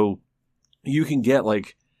 So you can get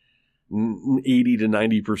like 80 to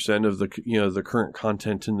 90% of the current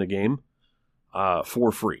content in the game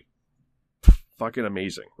for free. Fucking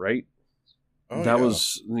amazing, right? Oh, that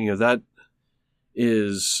was that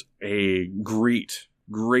is a great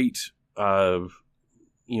value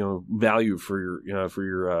for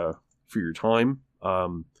your time.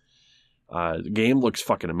 The game looks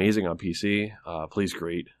fucking amazing on PC. Plays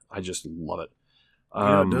great. I just love it.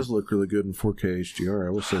 It does look really good in 4K HDR. I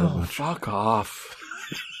will say that much. Fuck off.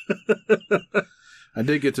 I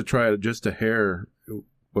did get to try it just a hair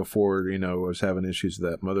before, I was having issues with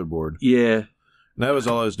that motherboard. Yeah. And that was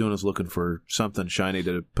all I was doing, was looking for something shiny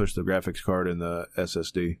to push the graphics card in the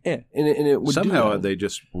SSD. Yeah, and it would somehow they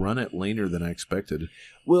just run it leaner than I expected.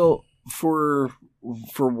 Well, for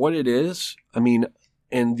what it is, I mean,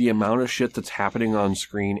 and the amount of shit that's happening on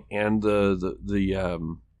screen, and the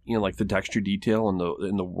like the texture detail and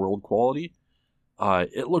the world quality,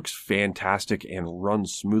 it looks fantastic and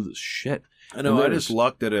runs smooth as shit. I know. I just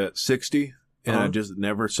lucked it at 60, and I just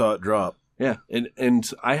never saw it drop. Yeah, and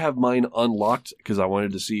I have mine unlocked because I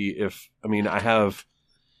wanted to see if I have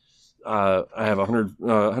a 100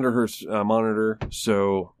 hertz monitor,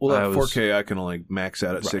 so that 4K I can only max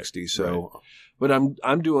out at 60. So, right. But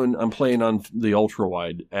I'm playing on the ultra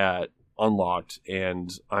wide at unlocked,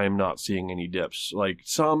 and I'm not seeing any dips. Like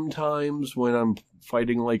sometimes when I'm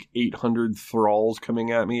fighting like 800 thralls coming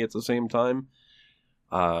at me at the same time,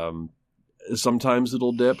 sometimes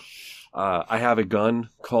it'll dip. I have a gun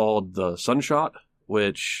called the Sunshot,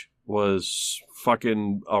 which was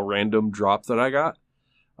fucking a random drop that I got.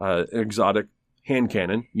 Exotic hand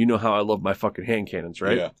cannon. You know how I love my fucking hand cannons,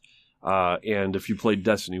 right? Yeah. And if you played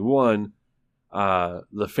Destiny 1, the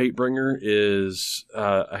Fatebringer is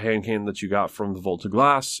a hand cannon that you got from the Volta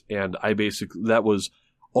Glass, and that was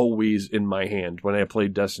always in my hand. When I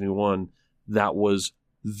played Destiny 1, that was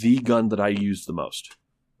the gun that I used the most,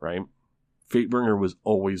 right? Fatebringer was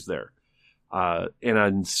always there.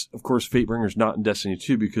 And of course, Fatebringer's not in Destiny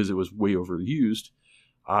 2 because it was way overused.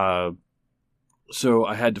 So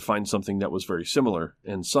I had to find something that was very similar.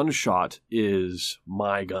 And Sunshot is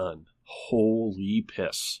my gun. Holy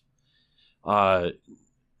piss.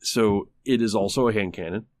 So it is also a hand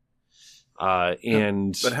cannon.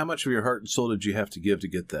 But how much of your heart and soul did you have to give to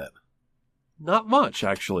get that? Not much,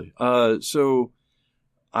 actually. So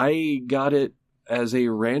I got it as a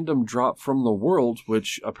random drop from the world,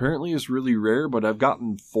 which apparently is really rare, but I've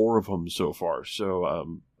gotten 4 of them so far,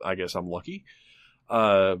 so I guess I'm lucky.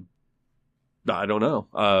 I don't know,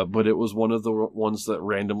 but it was one of the ones that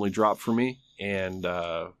randomly dropped for me, and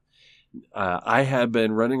I have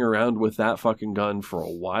been running around with that fucking gun for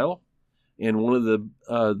a while, and one of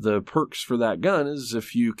the perks for that gun is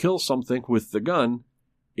if you kill something with the gun,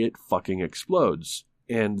 it fucking explodes,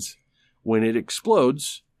 and when it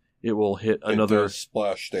explodes, it will hit another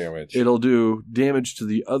splash damage. It'll do damage to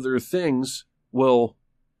the other things. Well,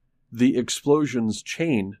 the explosions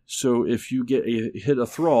chain. So if you hit a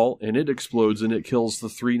thrall and it explodes and it kills the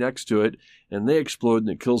 3 next to it, and they explode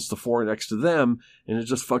and it kills the 4 next to them, and it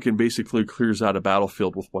just fucking basically clears out a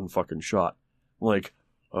battlefield with one fucking shot. I'm like,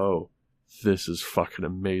 oh, this is fucking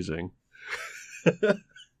amazing.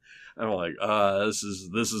 I'm like, this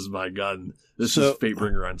is my gun. This is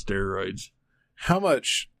Fatebringer on steroids. How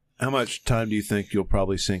much time do you think you'll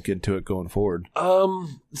probably sink into it going forward?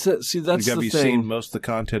 See, that's the thing. You've seen most of the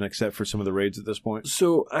content except for some of the raids at this point?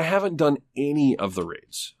 So I haven't done any of the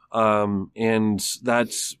raids. And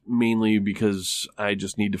that's mainly because I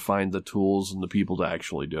just need to find the tools and the people to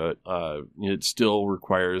actually do it. It still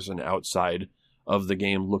requires an outside of the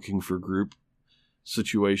game looking for group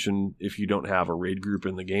situation if you don't have a raid group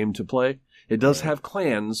in the game to play. It does have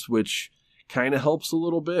clans, which kind of helps a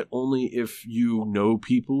little bit, only if you know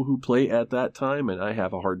people who play at that time, and I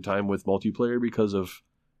have a hard time with multiplayer because of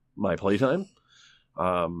my playtime,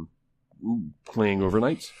 playing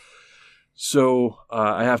overnights. So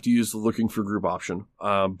I have to use the looking for group option.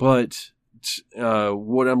 But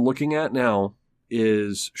what I'm looking at now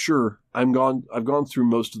is, sure, I've gone through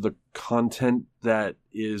most of the content that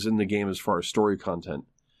is in the game as far as story content.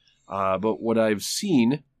 But what I've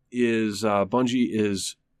seen is Bungie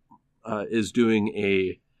is is doing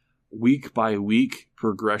a week by week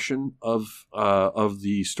progression of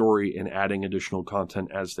the story and adding additional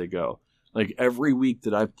content as they go. Like every week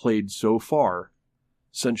that I've played so far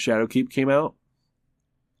since Shadowkeep came out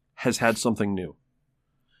has had something new.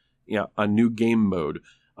 Yeah, a new game mode,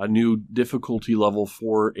 a new difficulty level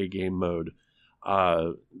for a game mode.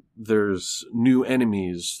 There's new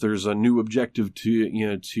enemies. There's a new objective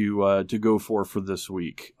to go for this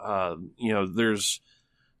week. There's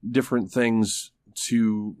different things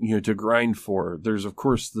to grind for. There's of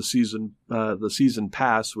course the season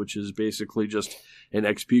pass, which is basically just an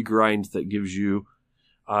XP grind that gives you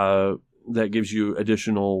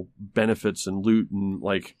additional benefits and loot and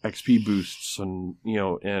like XP boosts and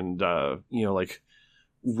like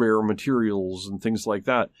rare materials and things like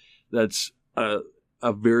that. That's a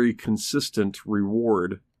very consistent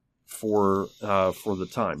reward for the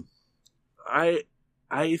time. I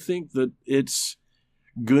think that it's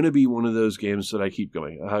gonna be one of those games that I keep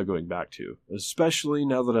going back to, especially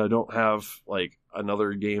now that I don't have like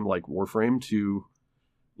another game like Warframe to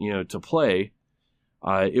play.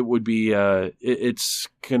 It would be it's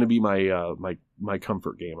gonna be my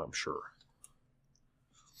comfort game, I'm sure.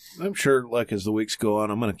 I'm sure, like, as the weeks go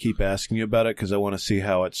on, I'm going to keep asking you about it because I want to see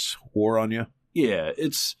how it's wore on you. Yeah,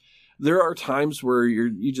 there are times where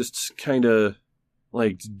you just kind of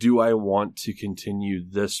like, do I want to continue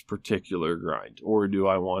this particular grind, or do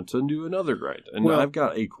I want to do another grind? And I've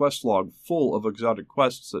got a quest log full of exotic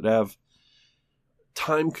quests that have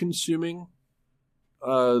time-consuming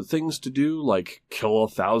things to do, like kill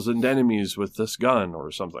 1,000 enemies with this gun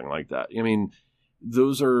or something like that. I mean,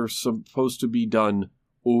 those are supposed to be done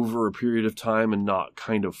over a period of time and not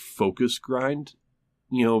kind of focus grind,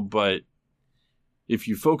 but if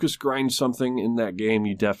you focus grind something in that game,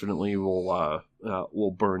 you definitely will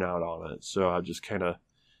burn out on it. So I'm just kind of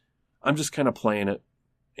playing it.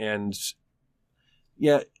 And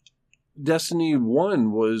yeah, Destiny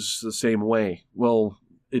 1 was the same way. Well,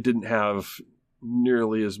 it didn't have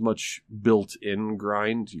nearly as much built-in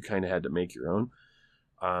grind. You kind of had to make your own.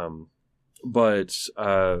 But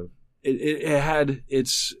it had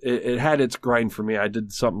its grind for me. I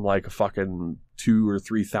did something like a fucking 2,000 or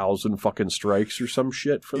 3,000 fucking strikes or some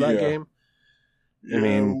shit for that game. I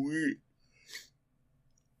mean,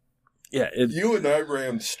 you and I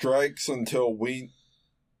ran strikes until we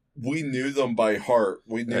knew them by heart.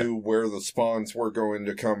 We knew where the spawns were going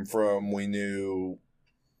to come from. We knew.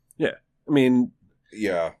 Yeah, I mean.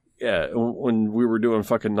 Yeah. Yeah, when we were doing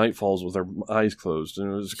fucking Nightfalls with our eyes closed,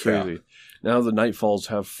 and it was crazy. Yeah. Now the Nightfalls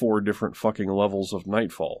have 4 different fucking levels of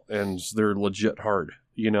Nightfall, and they're legit hard,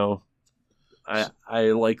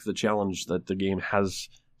 I like the challenge that the game has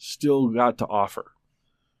still got to offer.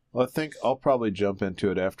 Well, I think I'll probably jump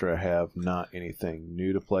into it after I have not anything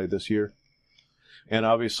new to play this year. And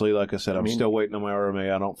obviously, like I said, I'm still waiting on my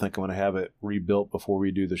RMA. I don't think I'm going to have it rebuilt before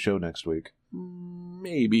we do the show next week.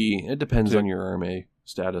 Maybe. It depends on your RMA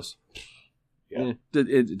status. Yeah.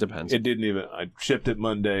 It depends. It didn't even. I shipped it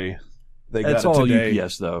Monday. That's all today.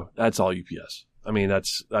 UPS, though. That's all UPS. I mean,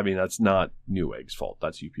 that's not Newegg's fault.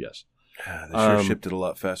 That's UPS. They sure shipped it a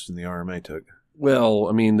lot faster than the RMA took. Well,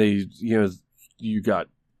 I mean, I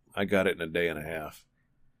got it in a day and a half.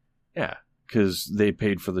 Yeah, because they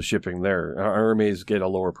paid for the shipping there. RMAs get a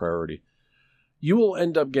lower priority. You will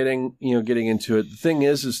end up getting into it. The thing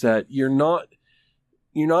is that you're not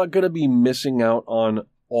going to be missing out on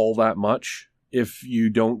all that much if you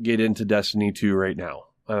don't get into Destiny 2 right now.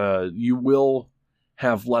 You will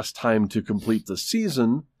have less time to complete the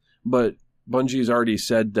season, but Bungie's already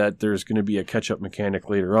said that there's going to be a catch-up mechanic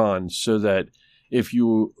later on, so that if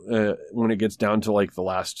you, when it gets down to like the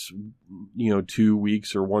last, 2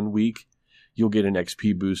 weeks or 1 week, you'll get an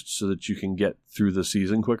XP boost so that you can get through the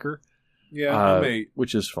season quicker. Yeah,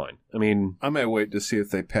 which is fine. I mean, I may wait to see if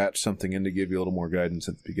they patch something in to give you a little more guidance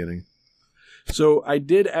at the beginning. So I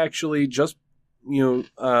did actually just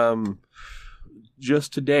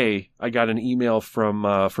today I got an email from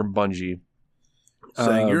Bungie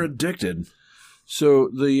saying you're addicted. So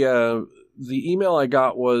the email I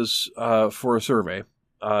got was for a survey,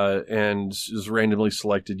 and is randomly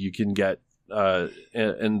selected. You can get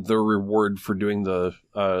and the reward for doing the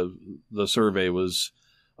survey was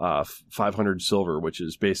 500 silver, which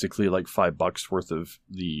is basically like $5 worth of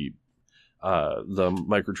the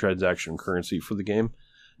microtransaction currency for the game.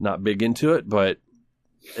 Not big into it, but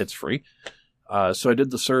it's free. So I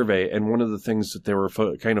did the survey, and one of the things that they were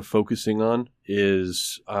kind of focusing on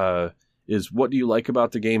is what do you like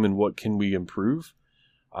about the game and what can we improve?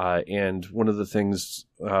 And one of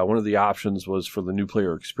the options was for the new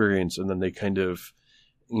player experience, and then they kind of,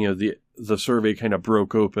 the survey kind of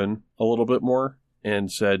broke open a little bit more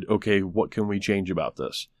and said, okay, what can we change about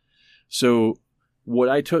this? So what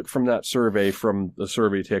I took from that survey, from the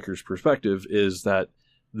survey taker's perspective, is that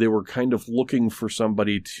they were kind of looking for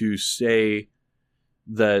somebody to say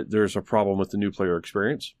that there's a problem with the new player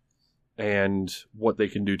experience and what they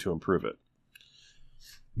can do to improve it.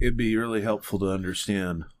 It'd be really helpful to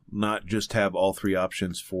understand, not just have all three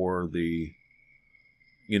options for the,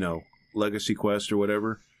 legacy quest or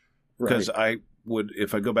whatever. Because I would,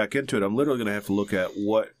 if I go back into it, I'm literally going to have to look at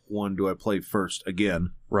what one do I play first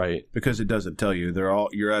again. Right. Because it doesn't tell you.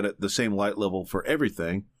 You're at the same light level for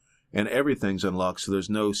everything, and everything's unlocked, so there's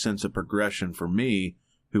no sense of progression for me,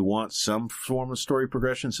 who wants some form of story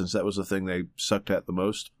progression, since that was the thing they sucked at the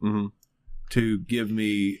most, to give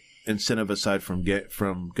me incentive aside from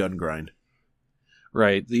gun grind.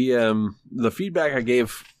 Right. The feedback I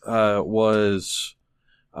gave was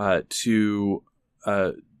to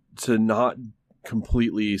not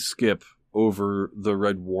completely skip over the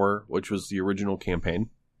Red War, which was the original campaign.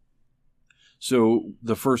 So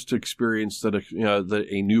the first experience that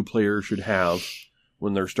a new player should have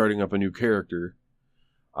when they're starting up a new character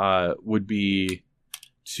would be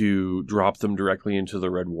to drop them directly into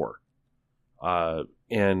the Red War,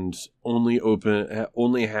 and only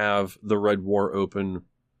have the Red War open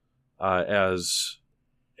as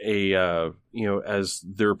as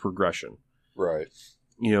their progression. Right.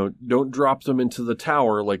 Don't drop them into the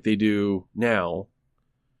tower like they do now.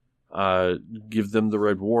 Give them the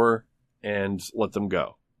Red War and let them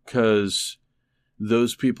go. Because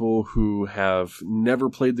those people who have never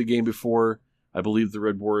played the game before, I believe the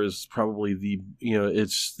Red War is probably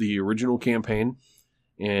it's the original campaign,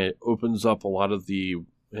 and it opens up a lot of the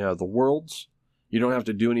worlds. You don't have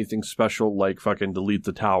to do anything special like fucking delete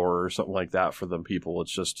the tower or something like that for them people.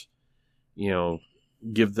 It's just,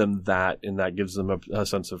 give them that, and that gives them a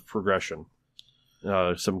sense of progression,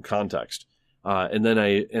 some context. And then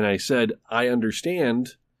I said, I understand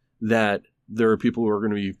that there are people who are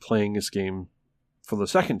going to be playing this game for the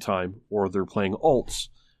second time, or they're playing alts.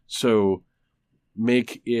 So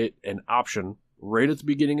make it an option right at the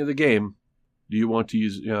beginning of the game. Do you want to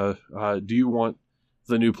use, do you want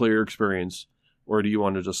the new player experience, or do you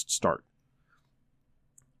want to just start?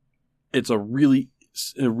 It's a really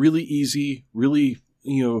easy, really,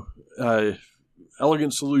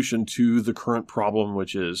 elegant solution to the current problem,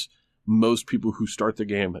 which is most people who start the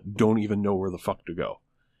game don't even know where the fuck to go.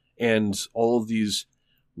 And all of these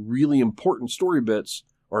really important story bits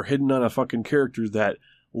are hidden on a fucking character that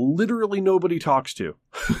literally nobody talks to.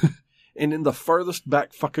 And in the farthest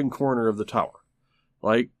back fucking corner of the tower.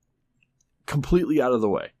 Like, completely out of the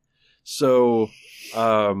way. So,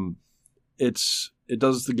 it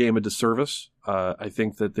does the game a disservice. I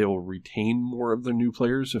think that they will retain more of the new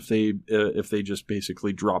players if they just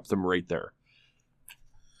basically drop them right there.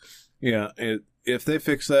 Yeah, if they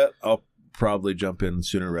fix that, I'll probably jump in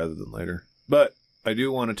sooner rather than later. But I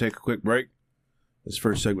do want to take a quick break. This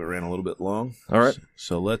first segment ran a little bit long. All right.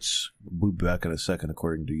 So let's be back in a second,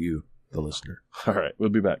 according to you, the listener. All right, we'll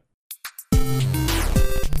be back.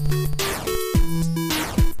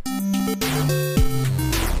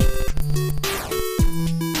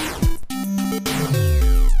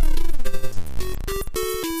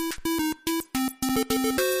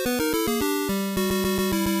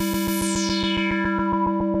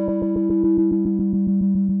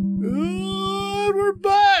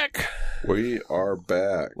 We are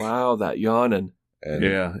back. Wow, that yawning. And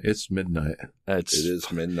yeah, it's midnight. It is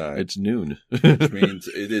midnight. It's noon. Which means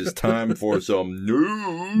it is time for some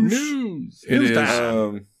news. It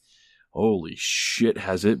is. Holy shit,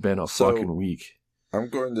 has it been a fucking week. I'm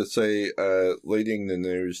going to say, leading the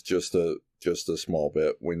news just a small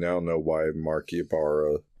bit. We now know why Mark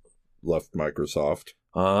Ybarra left Microsoft.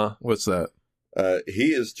 What's that?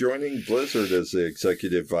 He is joining Blizzard as the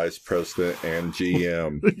executive vice president and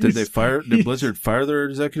GM. Did Blizzard fire their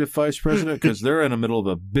executive vice president? Because they're in the middle of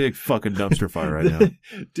a big fucking dumpster fire right now.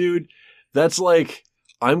 Dude, that's like,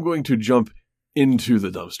 I'm going to jump into the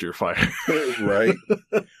dumpster fire. Right?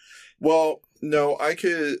 Well, no, I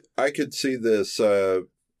could see this.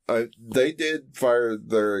 They did fire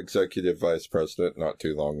their executive vice president not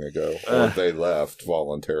too long ago. Or they left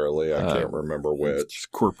voluntarily. I can't remember which.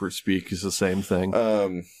 Corporate speak is the same thing.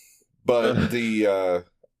 But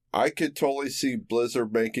I could totally see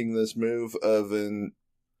Blizzard making this move of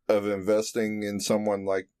investing in someone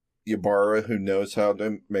like Ybarra who knows how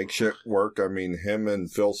to make shit work. I mean, him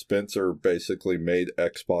and Phil Spencer basically made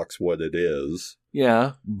Xbox what it is.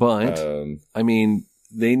 Yeah, but I mean,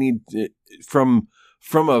 they need from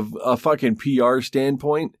a fucking PR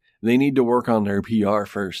standpoint, they need to work on their PR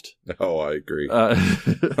first. Oh, I agree. I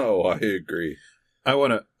agree. I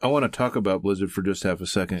want to talk about Blizzard for just half a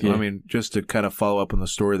second. Yeah. I mean, just to kind of follow up on the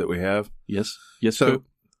story that we have. Yes. So,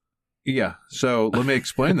 yeah. So let me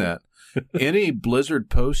explain that. Any Blizzard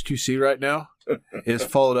post you see right now is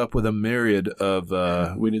followed up with a myriad of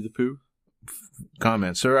Winnie the Pooh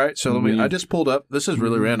comments. All right. So I just pulled up. This is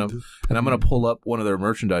really random, and I'm going to pull up one of their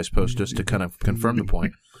merchandise posts just to kind of confirm the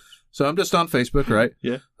point. So I'm just on Facebook, right?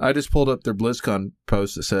 Yeah. I just pulled up their BlizzCon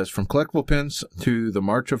post that says, "From collectible pins to the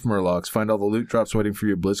March of Murlocs, find all the loot drops waiting for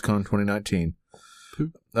you at BlizzCon 2019."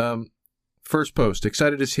 First post: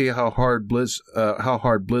 excited to see how hard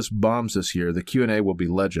Blizz bombs this year. The Q&A will be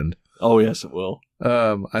legend. Oh yes, it will.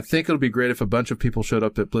 I think it'll be great if a bunch of people showed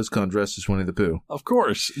up at BlizzCon dressed as Winnie the Pooh. Of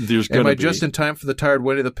course, there's going to be. Am I just in time for the tired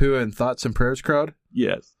Winnie the Pooh and thoughts and prayers crowd?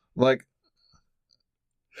 Yes.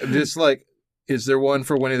 Is there one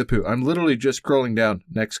for Winnie the Pooh? I'm literally just scrolling down.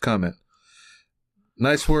 Next comment.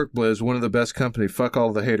 Nice work, Blizz. One of the best company. Fuck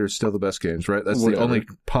all the haters. Still the best games, right? That's the only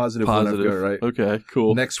positive one I've got, right? Okay,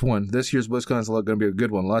 cool. Next one. This year's BlizzCon is going to be a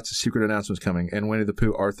good one. Lots of secret announcements coming. And Winnie the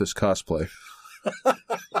Pooh Arthas cosplay.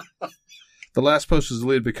 The last post was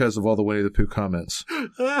deleted because of all the Winnie the Pooh comments.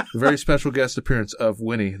 A very special guest appearance of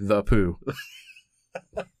Winnie the Pooh.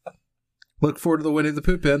 Look forward to the Winnie the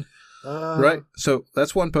Pooh pin. Right? So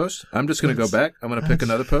that's one post. I'm just going to go back. I'm going to pick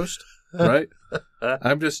another post. Right?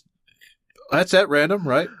 That's at random,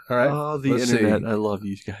 right? All right. Oh, the internet. I love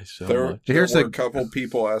you guys so much. There were a couple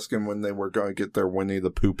people asking when they were going to get their Winnie the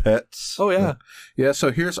Pooh pets. Oh, yeah. Yeah,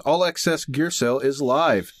 so here's All Access Gear Sale is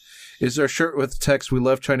live. Is there a shirt with the text, "We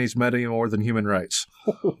love Chinese media more than human rights"?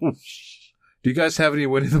 Do you guys have any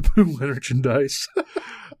Winnie the Pooh merchandise?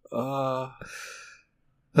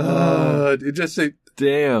 It just say,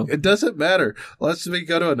 damn. It doesn't matter. Let's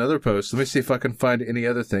go to another post. Let me see if I can find any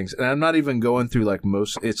other things. And I'm not even going through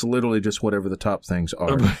it's literally just whatever the top things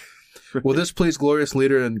are. Will this please glorious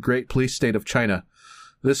leader and great police state of China?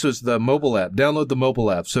 This was the mobile app. Download the mobile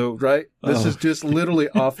app. So, right? This is just literally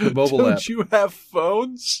off the mobile app. Don't you have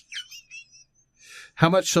phones? How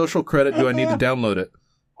much social credit do I need to download it?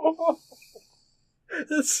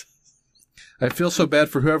 I feel so bad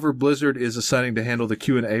for whoever Blizzard is assigning to handle the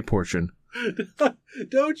Q&A portion.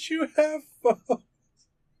 Don't you have phones?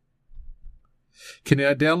 Can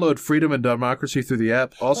I download freedom and democracy through the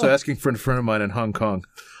app? Also asking for a friend of mine in Hong Kong.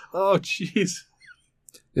 Oh, jeez.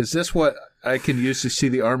 Is this what I can use to see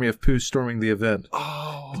the army of Pooh storming the event?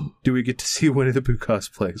 Oh. Do we get to see Winnie the Pooh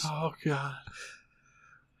cosplays? Oh, God.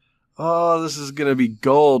 Oh, this is going to be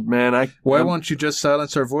gold, man. Why won't you just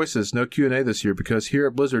silence our voices? No Q&A this year, because here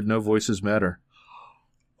at Blizzard, no voices matter.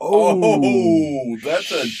 Oh,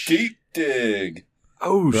 that's a deep dig.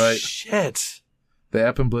 Oh, right. Shit. The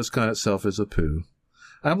app in BlizzCon itself is a Pooh.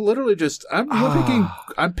 I'm literally just,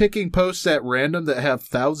 I'm picking posts at random that have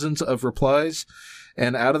thousands of replies,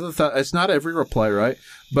 and out of it's not every reply, right?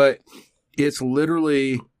 But it's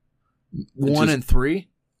literally one in three.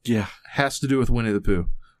 Yeah. Has to do with Winnie the Pooh.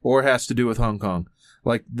 Or has to do with Hong Kong.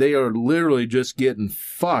 They are literally just getting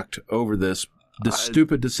fucked over the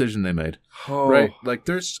stupid decision they made. Oh. Right?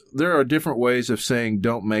 There are different ways of saying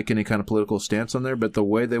don't make any kind of political stance on there, but the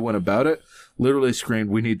way they went about it literally screamed,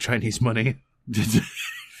 "We need Chinese money."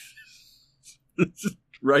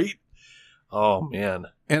 Right? Oh, man.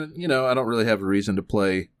 And, I don't really have a reason to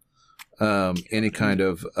play any kind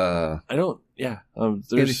of... I don't... Yeah.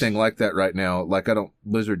 Anything like that right now.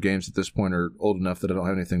 Blizzard games at this point are old enough that I don't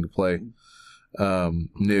have anything to play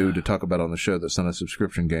new to talk about on the show that's not a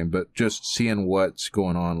subscription game. But just seeing what's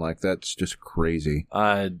going on, that's just crazy.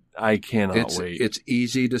 I cannot wait. It's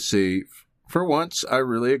easy to see. For once, I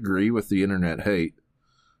really agree with the internet hate.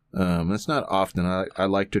 It's not often. I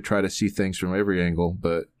like to try to see things from every angle,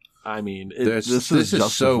 but I mean, this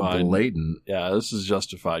is so blatant. Yeah, this is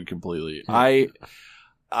justified completely.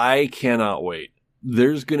 I cannot wait.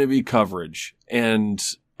 There's going to be coverage. And,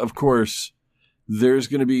 of course, there's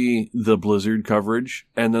going to be the Blizzard coverage.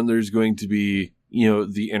 And then there's going to be,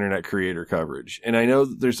 the internet creator coverage. And I know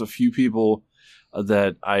that there's a few people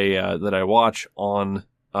that I watch on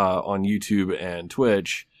YouTube and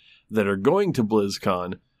Twitch that are going to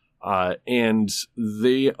BlizzCon. And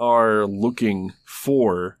they are looking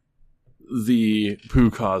for the Pooh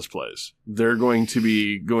cosplays. They're going to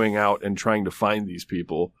be going out and trying to find these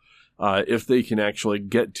people if they can actually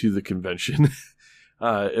get to the convention,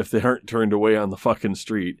 if they aren't turned away on the fucking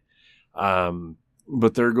street.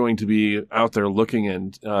 But they're going to be out there looking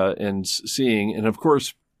and seeing. And of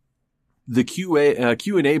course, the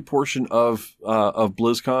Q&A portion of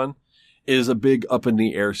BlizzCon is a big up in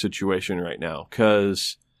the air situation right now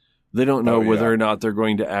because they don't know whether or not they're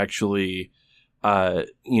going to actually,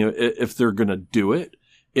 if they're going to do it.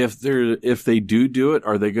 If they do it,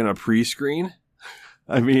 are they going to pre-screen?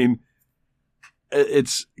 I mean,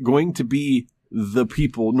 it's going to be the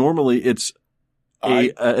people. Normally, it's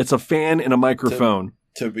a fan and a microphone.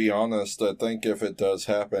 To be honest, I think if it does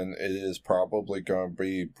happen, it is probably going to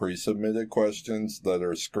be pre-submitted questions that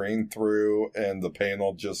are screened through, and the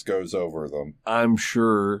panel just goes over them. I'm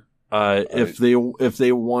sure if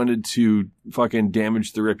they wanted to fucking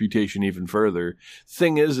damage the reputation even further.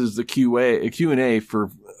 Thing is the Q&A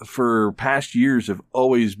for past years have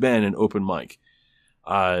always been an open mic.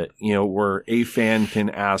 Where a fan can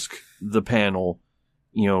ask the panel,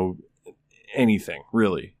 anything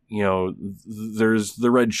really. There's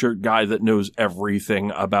the red shirt guy that knows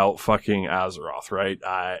everything about fucking Azeroth, right?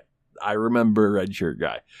 I remember red shirt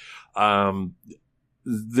guy.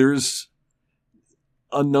 There's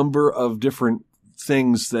a number of different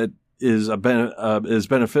things that is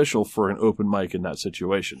beneficial for an open mic in that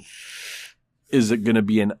situation. Is it going to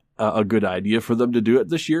be a good idea for them to do it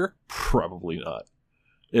this year? Probably not.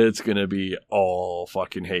 It's going to be all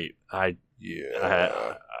fucking hate.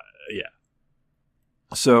 Yeah.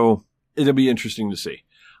 So it'll be interesting to see.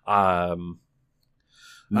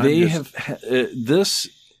 This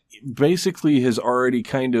basically has already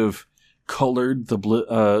kind of colored the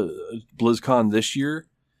BlizzCon this year,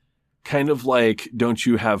 kind of like Don't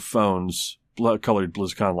You Have Phones colored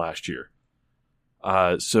BlizzCon last year.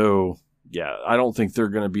 So yeah, I don't think they're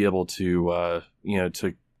going to be able to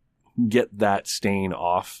to get that stain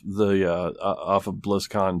off of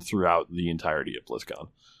BlizzCon throughout the entirety of BlizzCon.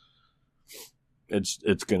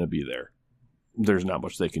 It's going to be there. There's not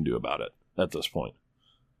much they can do about it at this point.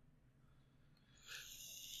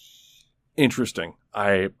 Interesting.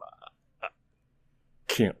 I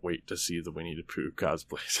can't wait to see the Winnie the Pooh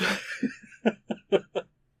cosplays.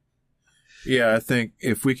 Yeah, I think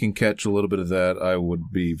if we can catch a little bit of that, I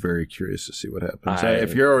would be very curious to see what happens.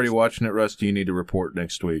 If you're already watching it, Rusty, you need to report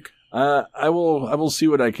next week. I will see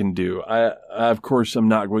what I can do. I of course I'm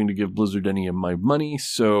not going to give Blizzard any of my money,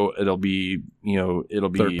 so it'll be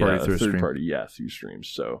third party through streams.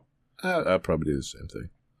 So I'll probably do the same thing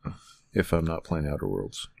if I'm not playing Outer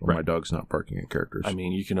Worlds or my dog's not barking at characters. I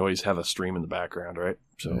mean, you can always have a stream in the background, right?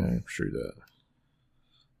 So yeah, I'm sure that.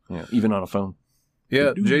 Yeah, even on a phone.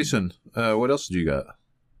 Yeah, Jason, what else did you got?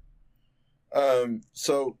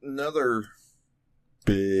 So another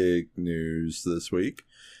big news this week.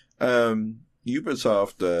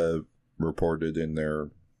 Ubisoft reported in their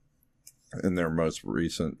most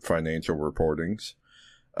recent financial reportings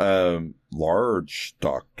large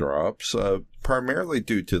stock drops, primarily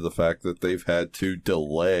due to the fact that they've had to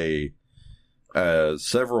delay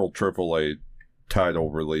several AAA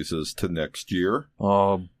title releases to next year.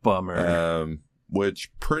 Oh, bummer.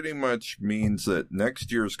 Which pretty much means that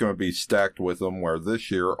next year is going to be stacked with them, where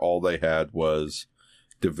this year all they had was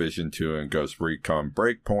Division 2 and Ghost Recon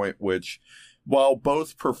Breakpoint, which, while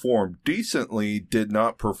both performed decently, did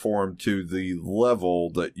not perform to the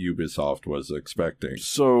level that Ubisoft was expecting.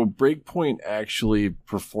 So Breakpoint actually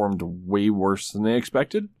performed way worse than they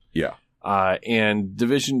expected. Yeah. And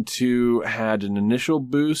Division 2 had an initial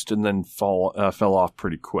boost and then fell off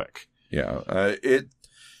pretty quick. Yeah.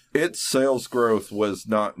 Its sales growth was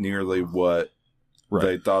not nearly what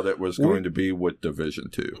they thought it was going to be with Division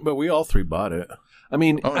 2. But we all three bought it. I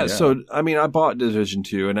mean, I bought Division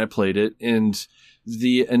 2 and I played it, and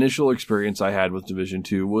the initial experience I had with Division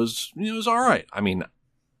 2 was all right. I mean,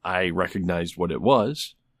 I recognized what it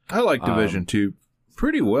was. I like Division 2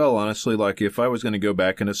 pretty well, honestly. Like, if I was going to go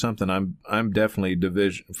back into something, I'm definitely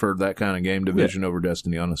Division for that kind of game. Division over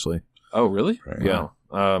Destiny, honestly. Oh, really? Right. Yeah.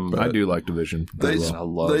 I do like Division. They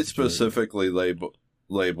specifically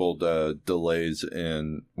labeled delays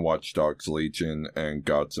in Watch Dogs Legion and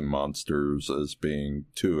Gods and Monsters as being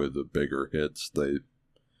two of the bigger hits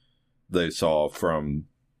they saw from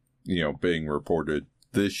being reported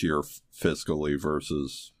this year fiscally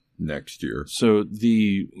versus next year. So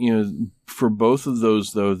for both of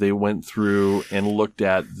those, though, they went through and looked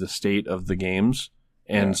at the state of the games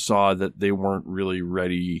and saw that they weren't really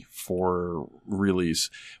ready for release.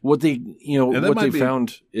 What they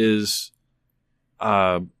found is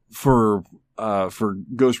for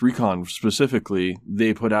Ghost Recon specifically,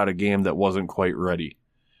 they put out a game that wasn't quite ready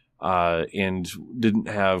and didn't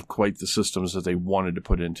have quite the systems that they wanted to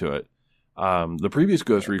put into it. The previous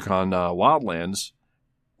Ghost Recon, Wildlands,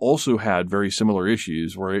 also had very similar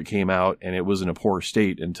issues where it came out and it was in a poor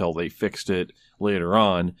state until they fixed it later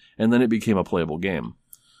on, and then it became a playable game.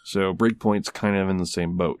 So Breakpoint's kind of in the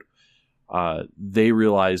same boat. They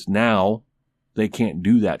realize now they can't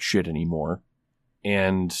do that shit anymore,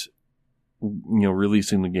 and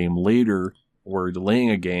releasing the game later or delaying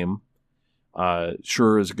a game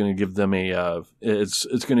sure is going to give them it's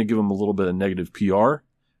going to give them a little bit of negative PR,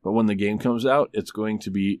 but when the game comes out, it's going to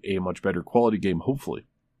be a much better quality game, hopefully.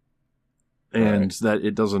 And that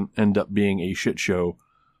it doesn't end up being a shit show,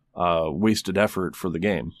 wasted effort for the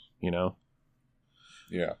game, you know?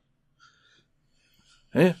 Yeah.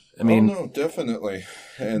 Yeah, I mean... Oh, no, definitely.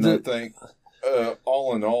 And I think,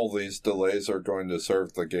 all in all, these delays are going to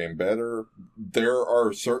serve the game better. There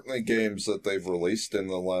are certainly games that they've released in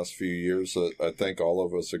the last few years that I think all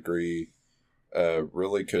of us agree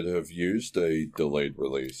really could have used a delayed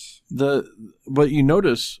release. But you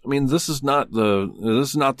notice, I mean, this is not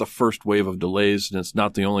the first wave of delays, and it's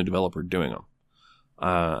not the only developer doing them.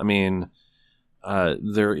 I mean,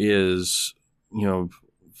 there is,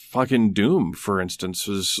 fucking Doom, for instance,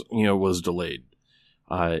 was delayed.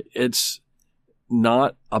 It's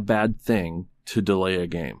not a bad thing to delay a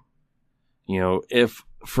game. If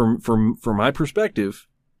from my perspective,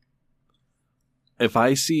 if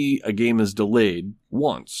I see a game is delayed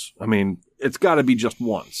once, I mean, it's got to be just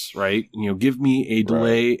once, right? Give me a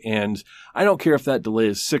delay, and I don't care if that delay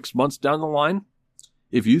is 6 months down the line.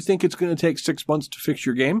 If you think it's going to take 6 months to fix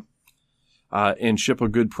your game and ship a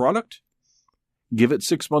good product, give it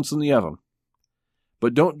 6 months in the oven.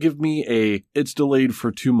 But don't give me it's delayed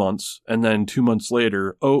for 2 months, and then 2 months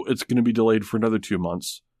later, it's going to be delayed for another 2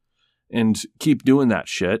 months. And keep doing that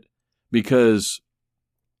shit, because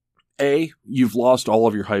you've lost all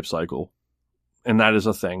of your hype cycle, and that is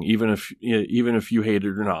a thing. Even if you hate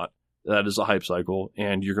it or not, that is a hype cycle,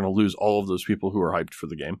 and you're going to lose all of those people who are hyped for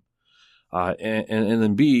the game. And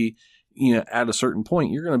then B, at a certain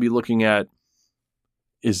point, you're going to be looking at,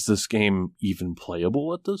 is this game even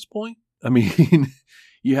playable at this point? I mean,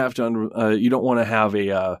 you have to. You don't want to have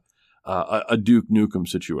a Duke Nukem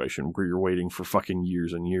situation where you're waiting for fucking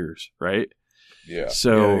years and years, right? Yeah.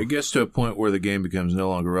 So it gets to a point where the game becomes no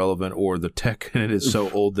longer relevant, or the tech in it is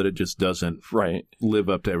so old that it just doesn't live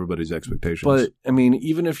up to everybody's expectations. But I mean,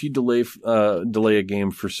 even if you delay a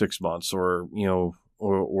game for 6 months, or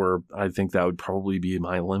I think that would probably be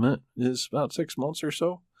my limit, is about 6 months or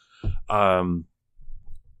so.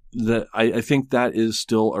 That I think that is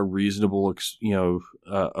still a reasonable,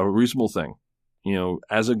 a reasonable thing.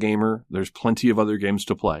 As a gamer, there's plenty of other games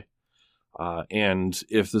to play. And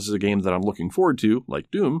if this is a game that I'm looking forward to,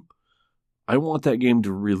 like Doom, I want that game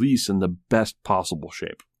to release in the best possible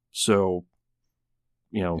shape. So,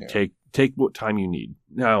 take what time you need.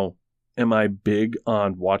 Now, am I big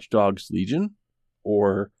on Watch Dogs Legion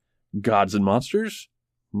or Gods and Monsters?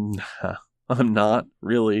 Nah, I'm not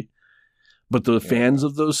really. But the fans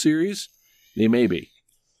of those series, they may be.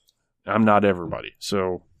 I'm not everybody.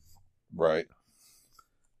 So, right.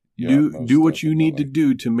 Do what you need to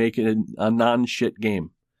do to make it a non-shit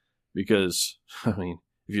game. Because, I mean,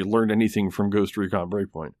 if you learned anything from Ghost Recon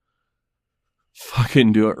Breakpoint,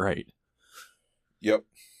 fucking do it right. Yep.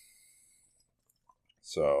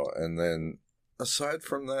 So, and then, aside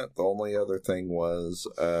from that, the only other thing was,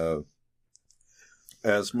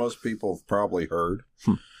 as most people have probably heard,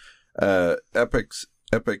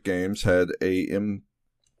 Epic Games had a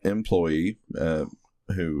employee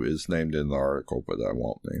who is named in the article, but I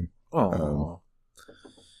won't name.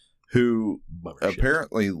 Who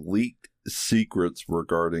apparently leaked secrets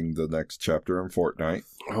regarding the next chapter in Fortnite.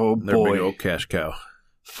 Oh boy, their big old cash cow.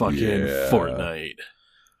 Fucking Fortnite.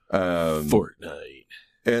 Fortnite.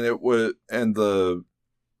 And the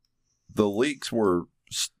leaks were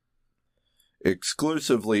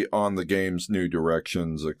exclusively on the game's new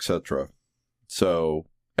directions, etc. So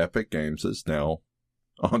Epic Games is now,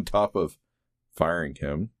 on top of firing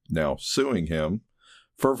him, now suing him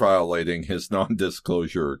for violating his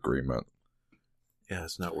non-disclosure agreement. Yeah,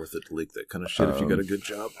 it's not worth it to leak that kind of shit if you got a good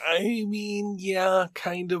job. I mean, yeah,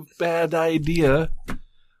 kind of bad idea.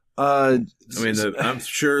 I'm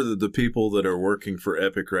sure that the people that are working for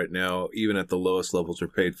Epic right now, even at the lowest levels, are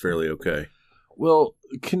paid fairly okay. Well,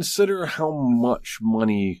 consider how much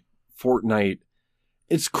money Fortnite...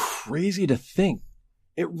 It's crazy to think.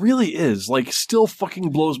 It really is. Like, still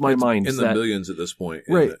fucking blows my mind. In the billions at this point.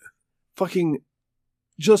 Right. Fucking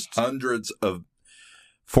just... Hundreds of...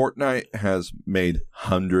 Fortnite has made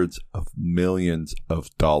hundreds of millions of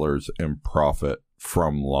dollars in profit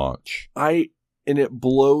from launch. And it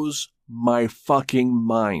blows my fucking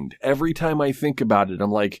mind. Every time I think about it,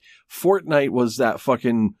 I'm like, Fortnite was that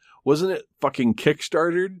fucking... Wasn't it fucking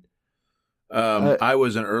Kickstartered? I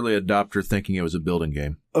was an early adopter thinking it was a building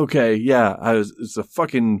game. Okay, yeah.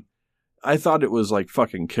 I thought it was like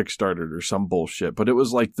fucking Kickstartered or some bullshit, but it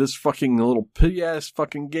was like this fucking little pity-ass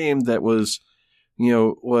fucking game that was,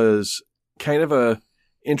 was kind of a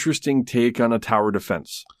interesting take on a tower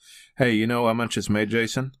defense. Hey, you know how much it's made,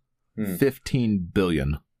 Jason? $15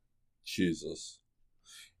 billion. Jesus.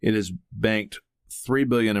 It has banked $3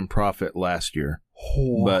 billion in profit last year,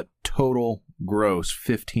 but total gross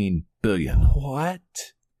 $15 billion. What?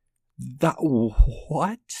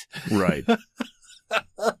 What? Right.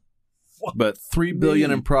 But $3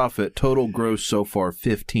 billion in profit, total gross so far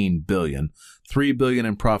 $15 billion. $3 billion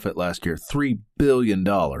in profit last year, $3 billion.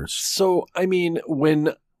 So, I mean,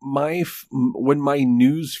 when my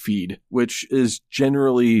news feed, which is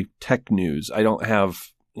generally tech news, I don't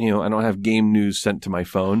have game news sent to my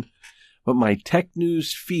phone, but my tech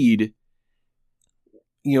news feed,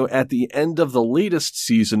 at the end of the latest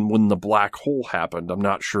season when the black hole happened, I'm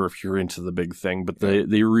not sure if you're into the big thing, but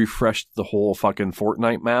they refreshed the whole fucking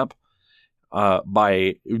Fortnite map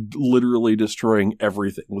by literally destroying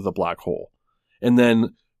everything with a black hole. And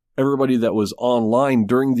then everybody that was online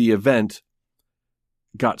during the event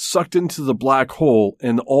got sucked into the black hole,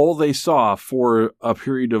 and all they saw for a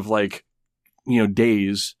period of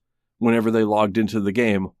days whenever they logged into the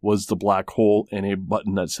game was the black hole and a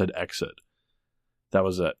button that said exit. That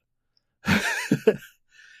was it.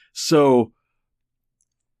 So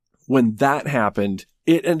when that happened,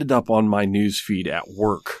 it ended up on my news feed at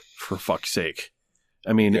work, for fuck's sake.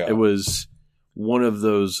 I mean, It was one of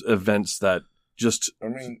those events that just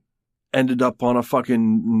ended up on a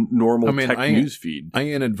fucking normal tech news feed. I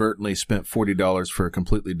inadvertently spent $40 for a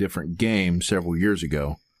completely different game several years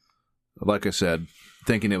ago. Like I said,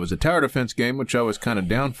 thinking it was a tower defense game, which I was kind of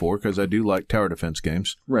down for because I do like tower defense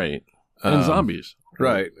games. Right. And zombies.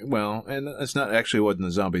 Right. Well, and it's not actually wasn't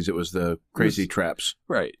the zombies, it was the crazy traps.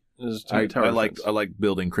 Right. I like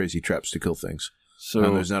building crazy traps to kill things. So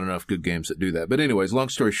there's not enough good games that do that. But anyways, long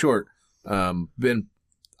story short,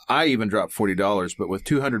 I even dropped $40, but with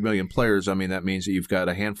 200 million players, that means that you've got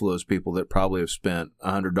a handful of those people that probably have spent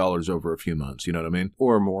 $100 over a few months. You know what I mean?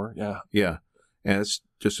 Or more, yeah. Yeah. And it's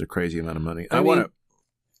just a crazy amount of money.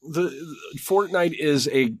 The Fortnite is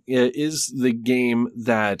the game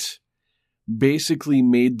that basically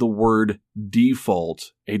made the word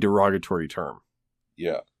default a derogatory term.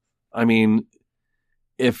 Yeah. I mean,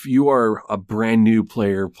 if you are a brand new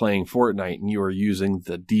player playing Fortnite and you are using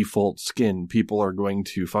the default skin, people are going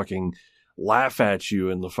to fucking laugh at you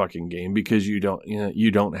in the fucking game because you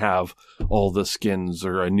don't have all the skins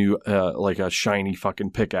or a new like a shiny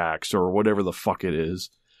fucking pickaxe or whatever the fuck it is.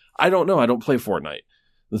 I don't know. I don't play Fortnite.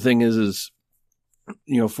 The thing is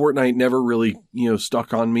Fortnite never really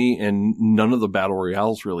stuck on me, and none of the battle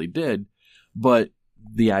royales really did. But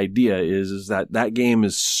the idea is that game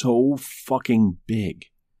is so fucking big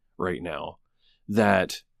right now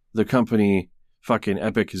that the company fucking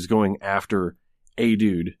Epic is going after a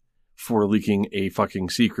dude for leaking a fucking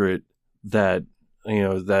secret that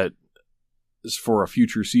that is for a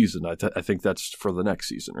future season. I think that's for the next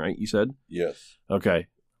season, right? You said? Yes. Okay.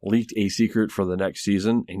 Leaked a secret for the next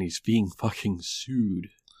season, and he's being fucking sued.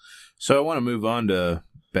 So I want to move on to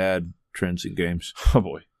bad trends in games. Oh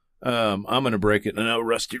boy. I'm going to break it. I know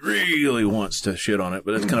Rusty really wants to shit on it,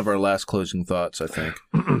 but it's kind of our last closing thoughts, I think.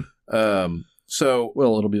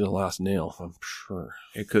 Well, it'll be the last nail, I'm sure.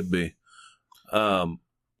 It could be. Fallout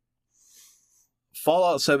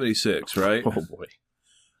 76, right? Oh boy.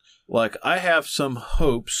 Like, I have some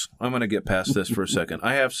hopes. I'm going to get past this for a second.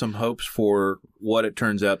 I have some hopes for what it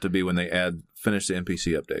turns out to be when they finish the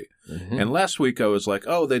NPC update. Mm-hmm. And last week I was like,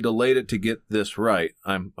 oh, they delayed it to get this right.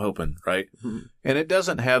 I'm hoping, right? Mm-hmm. And it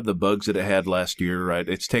doesn't have the bugs that it had last year, right?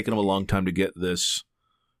 It's taken them a long time to get this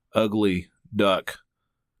ugly duck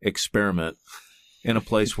experiment in a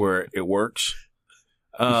place where it works.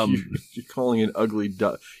 You're calling an ugly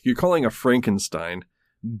duck. You're calling a Frankenstein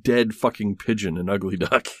dead fucking pigeon an ugly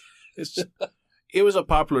duck. It was a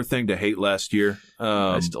popular thing to hate last year.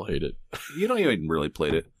 I still hate it. You don't even really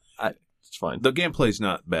played it. It's fine. The gameplay's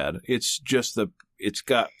not bad. It's just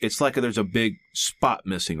it's like there's a big spot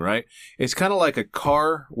missing, right? It's kind of like a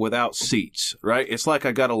car without seats, right? It's like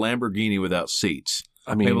I got a Lamborghini without seats.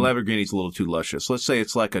 I mean, maybe Lamborghini's a little too luscious. Let's say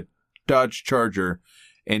it's like a Dodge Charger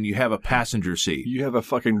and you have a passenger seat. You have a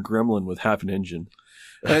fucking Gremlin with half an engine.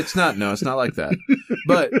 It's not like that.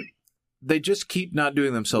 But they just keep not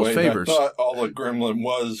doing themselves favors. I thought all a Gremlin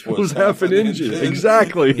was half an engine.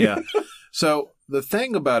 Exactly. Yeah. So the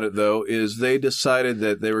thing about it, though, is they decided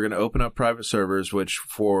that they were going to open up private servers, which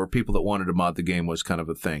for people that wanted to mod the game was kind of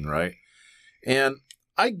a thing, right? And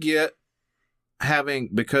I get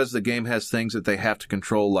because the game has things that they have to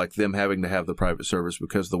control, like them having to have the private servers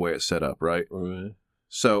because of the way it's set up, right? Right.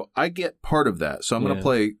 So I get part of that. So I'm going to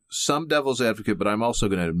play some devil's advocate, but I'm also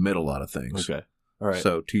going to admit a lot of things. Okay. All right.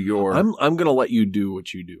 So I'm going to let you do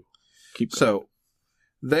what you do. Keep going. So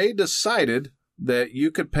they decided that you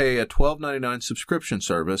could pay a $12.99 subscription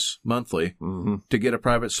service monthly to get a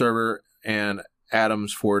private server and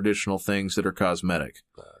atoms for additional things that are cosmetic.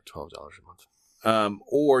 $12 a month.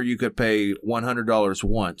 Or you could pay $100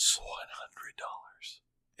 once. $100.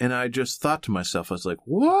 And I just thought to myself, I was like,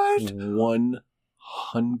 what? $100.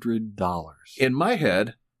 In my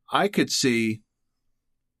head, I could see...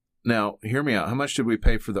 Now, hear me out. How much did we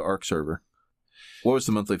pay for the ARC server? What was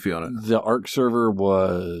the monthly fee on it? The ARC server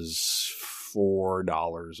was $4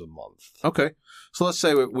 a month. Okay. So let's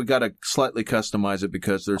say we got to slightly customize it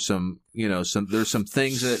because there's some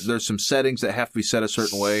things there's some settings that have to be set a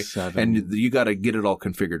certain way, and you got to get it all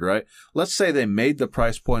configured, right? Let's say they made the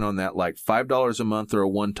price point on that like $5 a month or a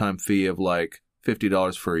one-time fee of like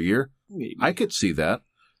 $50 for a year. Maybe. I could see that,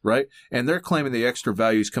 right? And they're claiming the extra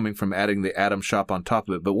value is coming from adding the Atom shop on top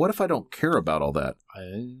of it. But what if I don't care about all that,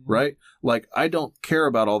 right? Like I don't care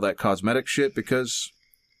about all that cosmetic shit because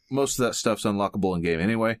most of that stuff's unlockable in game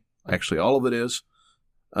anyway. Actually, all of it is.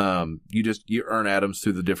 You earn atoms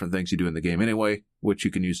through the different things you do in the game anyway, which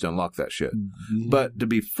you can use to unlock that shit. Mm-hmm. But to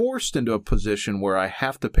be forced into a position where I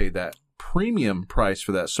have to pay that premium price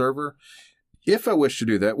for that server, if I wish to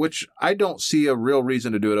do that, which I don't see a real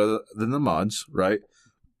reason to do it other than the mods, right?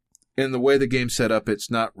 In the way the game's set up,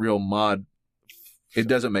 it's not real mod. It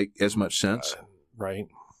doesn't make as much sense. Right.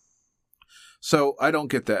 So I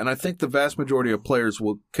don't get that. And I think the vast majority of players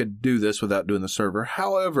could do this without doing the server.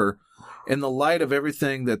 However, in the light of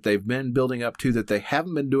everything that they've been building up to that they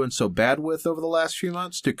haven't been doing so bad with over the last few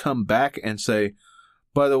months, to come back and say,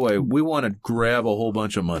 by the way, we want to grab a whole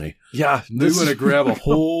bunch of money. Yeah. We want to grab a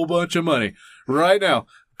whole bunch of money right now.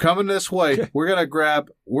 Coming this way, we're going to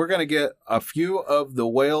get a few of the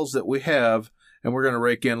whales that we have, and we're going to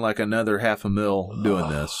rake in like another $500,000 doing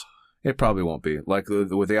this. It probably won't be. Like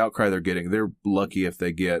with the outcry they're getting, they're lucky if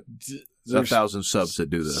they get 1,000 subs that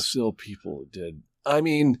do this. Still people did. I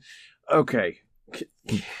mean, okay.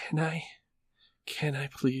 Can I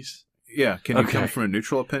please? Yeah. Can you come from a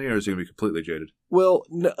neutral opinion, or is it going to be completely jaded? Well,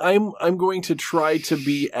 I'm going to try to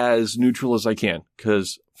be as neutral as I can,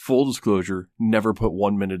 because full disclosure, never put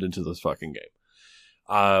 1 minute into this fucking game.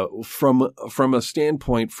 From a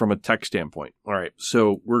standpoint, from a tech standpoint. All right.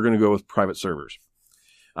 So we're going to go with private servers.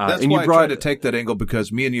 That's why I tried to take that angle,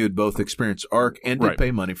 because me and you had both experienced ARC and did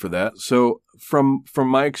pay money for that. So from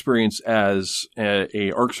my experience as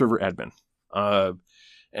a ARC server admin,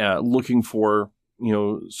 looking for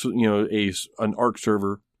an ARC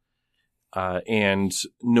server, and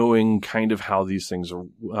knowing kind of how these things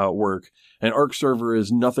work, an ARC server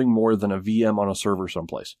is nothing more than a VM on a server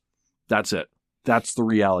someplace. That's it. That's the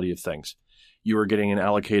reality of things. You are getting an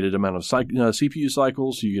allocated amount of CPU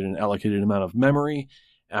cycles. You get an allocated amount of memory.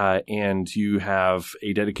 And you have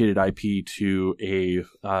a dedicated IP to a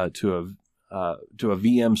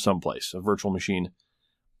VM someplace, a virtual machine,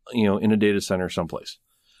 in a data center someplace.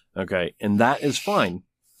 Okay, and that is fine.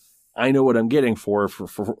 I know what I'm getting for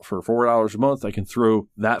 $4 a month. I can throw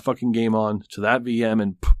that fucking game on to that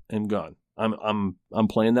VM and gone. I'm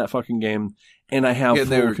playing that fucking game, and I have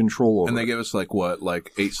full control over it. And they give us like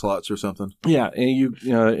 8 slots or something. Yeah,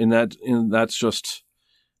 and that's just.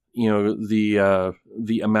 The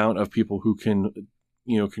amount of people who can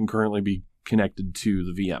currently be connected to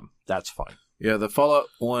the VM. That's fine. Yeah, the Fallout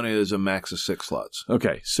one is a max of 6 slots.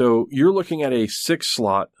 Okay, so you're looking at a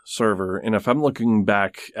 6-slot server, and if I'm looking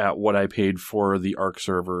back at what I paid for the ARC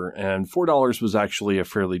server, and $4 was actually a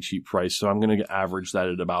fairly cheap price, so I'm going to average that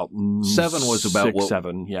at about 7 was about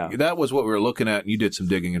 7. Yeah, that was what we were looking at, and you did some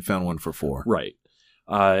digging and found one for 4. Right,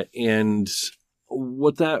 and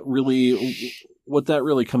what that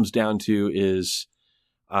really comes down to is,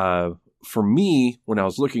 for me, when I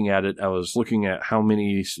was looking at it, I was looking at how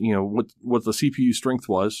many, what the CPU strength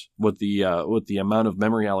was, what the amount of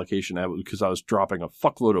memory allocation, because I was dropping a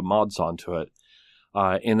fuckload of mods onto it.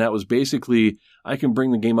 And that was basically, I can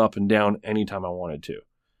bring the game up and down anytime I wanted to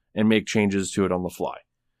and make changes to it on the fly.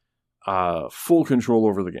 Full control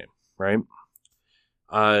over the game, right?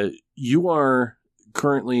 You are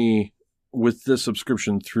currently, with this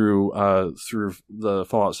subscription through the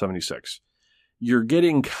Fallout 76, you're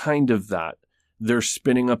getting kind of that. They're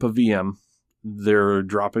spinning up a VM. They're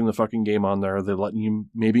dropping the fucking game on there. They're letting you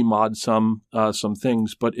maybe mod some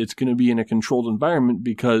things, but it's going to be in a controlled environment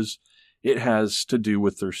because it has to do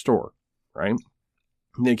with their store, right?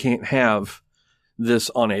 They can't have this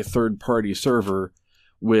on a third-party server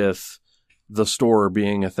with the store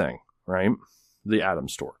being a thing, right? The Atom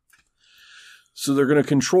store. So they're going to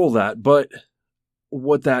control that, but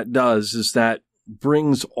what that does is that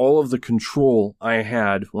brings all of the control I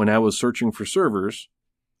had when I was searching for servers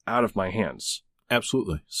out of my hands.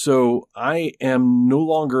 Absolutely. So I am no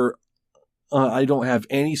longer I don't have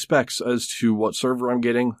any specs as to what server I'm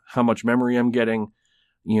getting, how much memory I'm getting.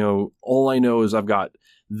 All I know is I've got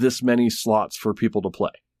this many slots for people to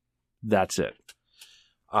play. That's it.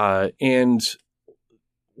 And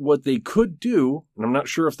what they could do, and I'm not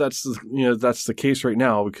sure if that's the case right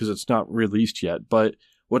now because it's not released yet, but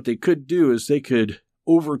what they could do is they could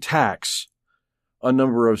overtax a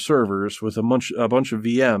number of servers with a bunch of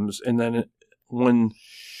VMs, and then when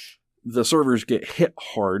the servers get hit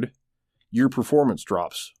hard, your performance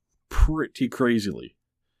drops pretty crazily.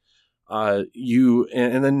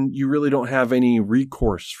 And then you really don't have any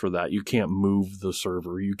recourse for that. You can't move the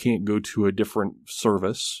server. You can't go to a different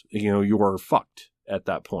service. You are fucked at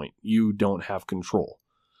that point. You don't have control.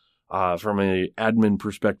 From an admin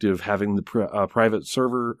perspective, having the private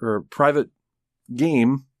server or private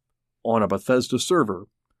game on a Bethesda server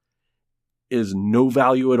is no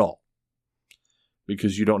value at all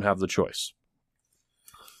because you don't have the choice.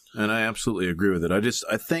 And I absolutely agree with it.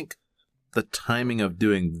 I think the timing of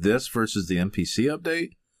doing this versus the NPC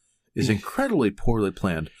update is incredibly poorly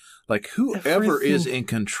planned. Like, whoever is in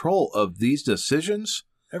control of these decisions,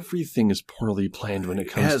 everything is poorly planned when it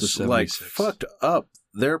comes to 76. Like, fucked up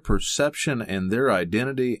their perception and their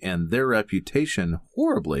identity and their reputation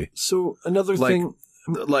horribly. So another thing,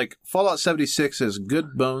 like Fallout 76 has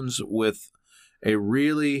good bones with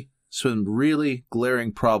some really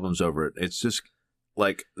glaring problems over it. It's just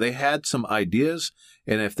like they had some ideas,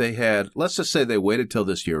 and if they had, let's just say they waited till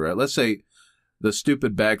this year, right? Let's say the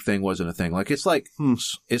stupid bag thing wasn't a thing. Like it's like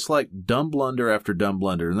dumb blunder after dumb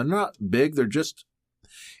blunder, and they're not big. They're just,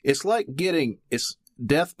 it's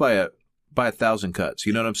death by 1,000 cuts.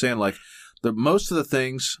 You know what I'm saying? Like most of the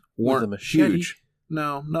things weren't huge.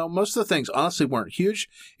 No, most of the things honestly weren't huge.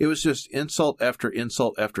 It was just insult after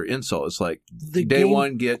insult after insult. It's like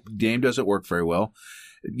game doesn't work very well.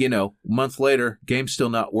 Month later, game's still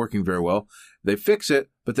not working very well. They fix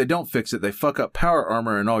it, but they don't fix it. They fuck up power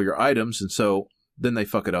armor and all your items, and so then they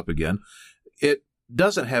fuck it up again. It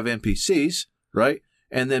doesn't have NPCs, right?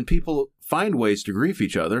 And then people find ways to grief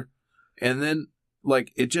each other, and then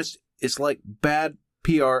it's like bad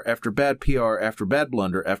PR after bad PR after bad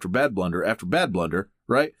blunder after bad blunder after bad blunder,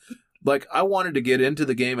 right? Like, I wanted to get into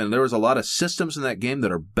the game, and there was a lot of systems in that game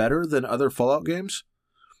that are better than other Fallout games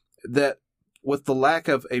that, with the lack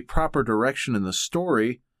of a proper direction in the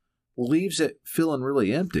story, leaves it feeling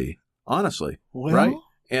really empty, honestly, right?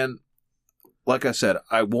 And like I said,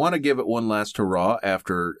 I want to give it one last hurrah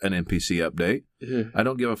after an NPC update. I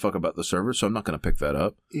don't give a fuck about the server, so I'm not going to pick that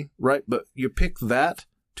up, right? But you pick that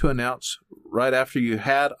to announce right after you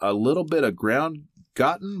had a little bit of ground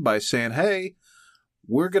gotten by saying, hey,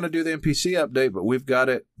 we're going to do the NPC update, but we've got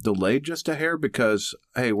it delayed just a hair because,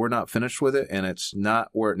 hey, we're not finished with it and it's not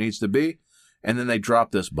where it needs to be. And then they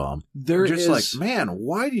drop this bomb. Like, man,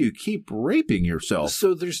 why do you keep raping yourself?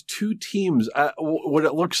 So there's two teams. What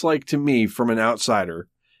it looks like to me from an outsider,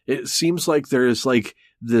 it seems like there is like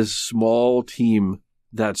this small team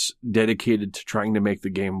that's dedicated to trying to make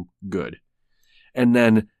the game good. And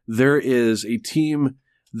then there is a team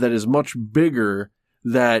that is much bigger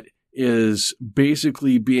that is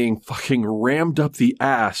basically being fucking rammed up the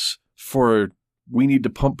ass for we need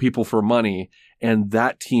to pump people for money. And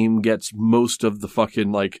that team gets most of the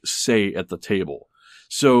fucking say at the table.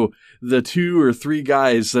 So the 2 or 3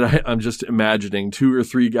 guys that I'm just imagining, 2 or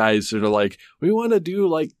 3 guys that are like, we want to do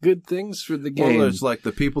good things for the game. Well, there's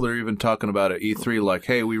the people that are even talking about at E3, like,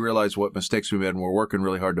 hey, we realize what mistakes we made and we're working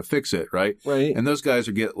really hard to fix it, right? Right. And those guys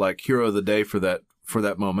are get hero of the day for that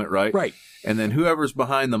moment, right? Right. And then whoever's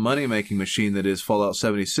behind the money making machine that is Fallout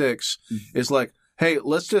 76 is like, hey,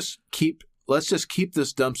 let's just keep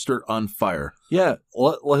this dumpster on fire. Yeah,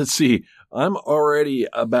 let's see. I'm already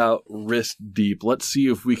about wrist deep. Let's see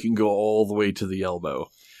if we can go all the way to the elbow.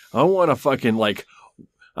 I want to fucking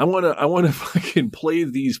I want to fucking play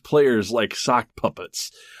these players like sock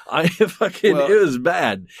puppets. It was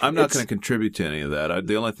bad. I'm not going to contribute to any of that.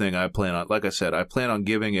 The only thing I plan on, like I said, I plan on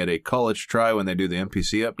giving it a college try when they do the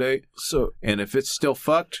NPC update. And if it's still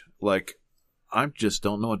fucked, I just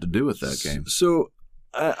don't know what to do with that game. So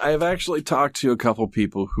I've actually talked to a couple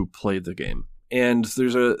people who played the game, and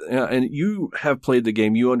and you have played the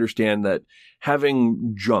game. You understand that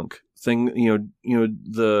having junk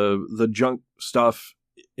the junk stuff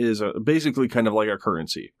is basically kind of like a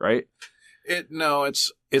currency, right? It's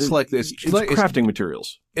like this. It's crafting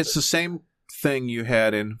materials. It's the same thing you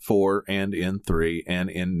had in 4 and in 3 and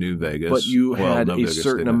in New Vegas. But you had a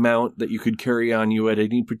certain amount that you could carry on you at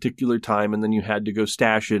any particular time, and then you had to go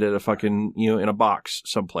stash it at a fucking, in a box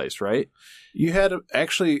someplace, right? You had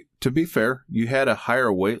actually, to be fair, you had a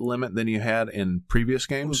higher weight limit than you had in previous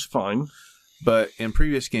games. It was fine. But in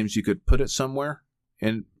previous games, you could put it somewhere,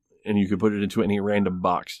 and you could put it into any random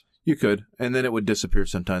box. You could, and then it would disappear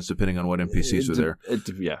sometimes depending on what NPCs were there.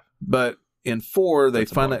 Yeah. But in 4, they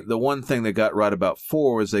finally, the one thing they got right about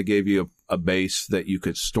 4 was they gave you a base that you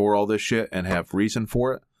could store all this shit and have reason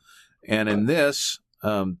for it. And in this,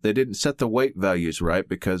 they didn't set the weight values right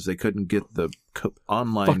because they couldn't get the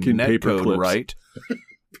online fucking netcode right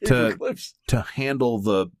to handle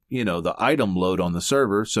the item load on the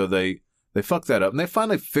server. So they fucked that up, and they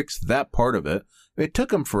finally fixed that part of it. It took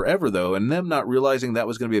them forever, though, and them not realizing that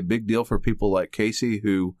was going to be a big deal for people like Casey,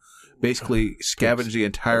 who basically scavenged the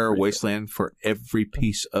entire wasteland for every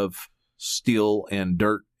piece of steel and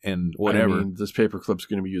dirt and whatever. I mean, this paperclip's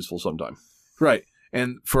going to be useful sometime. Right.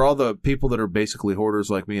 And for all the people that are basically hoarders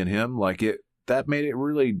like me and him, that made it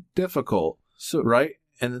really difficult. So, right?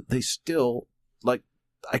 And they still,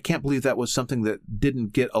 I can't believe that was something that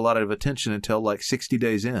didn't get a lot of attention until 60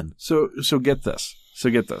 days in. So get this.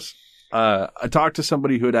 I talked to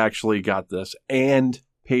somebody who had actually got this and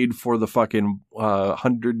paid for the fucking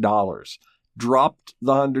 $100. Dropped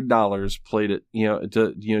the $100, played it,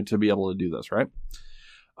 to be able to do this, right?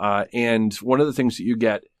 And one of the things that you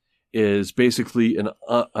get is basically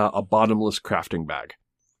a bottomless crafting bag.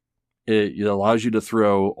 It allows you to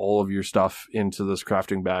throw all of your stuff into this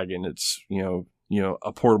crafting bag, and it's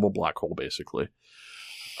a portable black hole basically.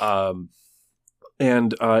 And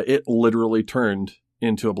it literally turned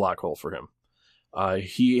into a black hole for him.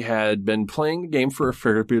 He had been playing the game for a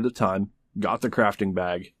fair period of time, got the crafting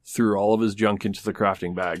bag, threw all of his junk into the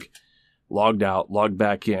crafting bag, logged out, logged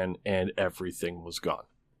back in, and everything was gone.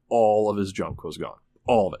 All of his junk was gone.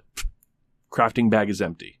 All of it. Crafting bag is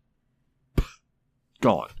empty.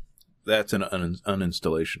 Gone. That's an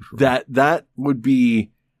uninstallation. For that would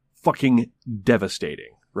be fucking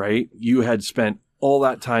devastating, right? You had spent all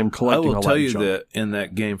that time collecting. I will tell you that in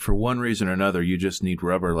that game, for one reason or another, you just need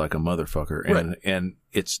rubber like a motherfucker, and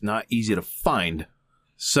it's not easy to find.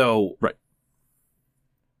 So, right,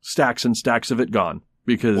 stacks and stacks of it gone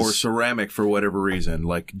or ceramic for whatever reason.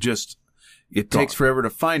 It takes forever to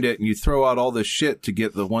find it, and you throw out all this shit to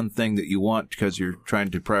get the one thing that you want because you're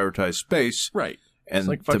trying to prioritize space. Right. And it's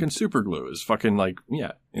like fucking super glue is fucking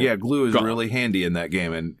glue is really handy in that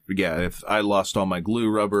game. And if I lost all my glue,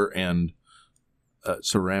 rubber, and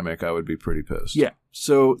ceramic, I would be pretty pissed. Yeah.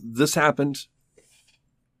 So this happened.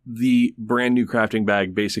 The brand new crafting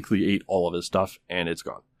bag basically ate all of his stuff, and it's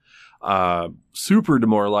gone. Super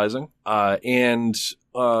demoralizing, and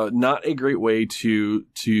not a great way to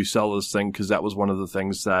sell this thing, because that was one of the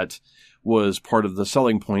things that was part of the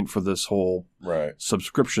selling point for this whole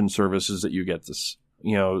subscription service, is that you get this,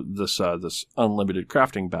 this unlimited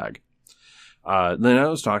crafting bag. Then I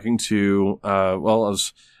was talking to, I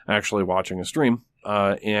was actually watching a stream,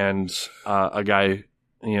 and a guy,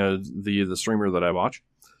 the streamer that I watch,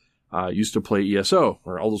 used to play ESO,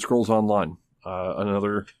 or Elder Scrolls Online,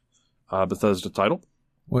 another Bethesda title.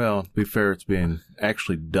 Well, to be fair, it's being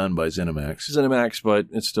actually done by ZeniMax, but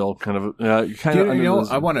it's still kind of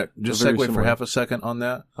I want to just segue for half a second on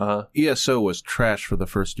that. ESO was trash for the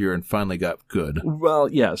first year and finally got good. Well,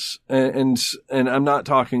 yes, and I'm not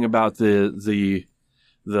talking about the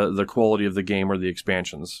quality of the game or the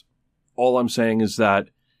expansions. All I'm saying is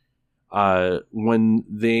that when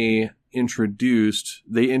they introduced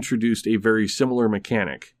a very similar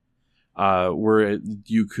mechanic. Where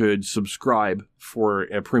you could subscribe for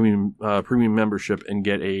a premium membership and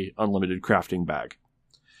get a unlimited crafting bag.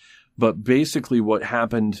 But basically what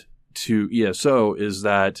happened to ESO is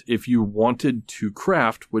that if you wanted to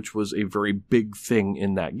craft, which was a very big thing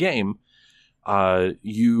in that game,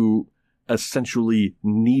 you essentially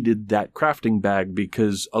needed that crafting bag,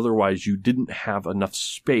 because otherwise you didn't have enough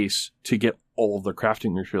space to get all of the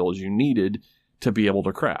crafting materials you needed to be able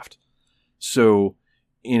to craft. So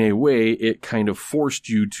in a way, it kind of forced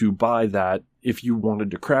you to buy that if you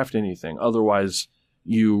wanted to craft anything. Otherwise,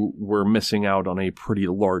 you were missing out on a pretty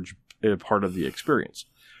large part of the experience.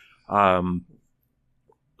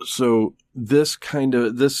 So this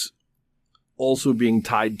also being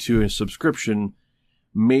tied to a subscription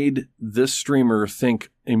made this streamer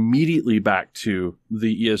think immediately back to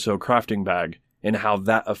the ESO crafting bag and how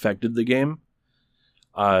that affected the game.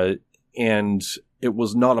 And it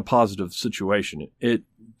was not a positive situation. It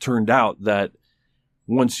turned out that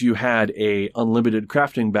once you had a unlimited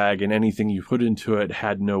crafting bag and anything you put into it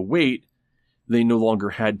had no weight, they no longer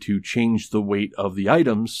had to change the weight of the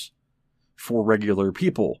items for regular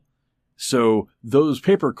people. So those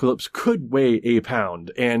paper clips could weigh a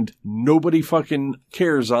pound, and nobody fucking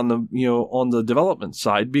cares on the development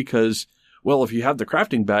side, because, well, if you have the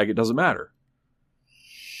crafting bag, it doesn't matter.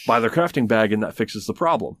 Buy the crafting bag and that fixes the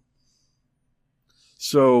problem.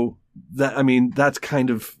 So that's kind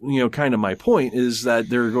of my point is that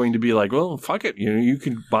they're going to be like, well, fuck it. You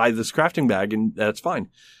can buy this crafting bag and that's fine.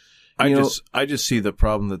 I just see the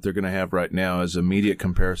problem that they're going to have right now is immediate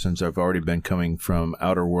comparisons have already been coming from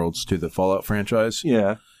Outer Worlds to the Fallout franchise.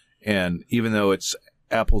 Yeah. And even though it's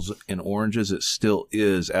apples and oranges, it still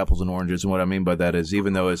is apples and oranges. And what I mean by that is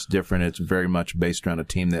even though it's different, it's very much based around a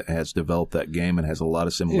team that has developed that game and has a lot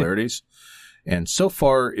of similarities. Yeah. And so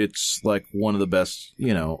far, it's like one of the best,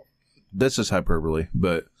 this is hyperbole,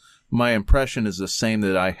 but my impression is the same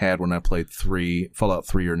that I had when I played Fallout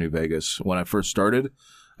 3 or New Vegas. When I first started,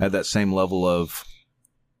 I had that same level of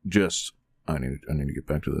just, I need to get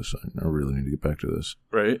back to this. I really need to get back to this.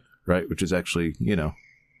 Right. Right. Which is actually, I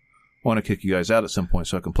want to kick you guys out at some point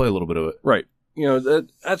so I can play a little bit of it. Right.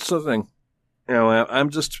 That's the thing.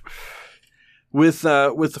 I'm just, with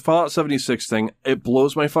the Fallout 76 thing, it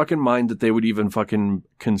blows my fucking mind that they would even fucking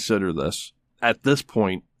consider this at this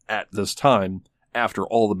point, at this time, after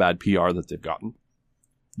all the bad PR that they've gotten.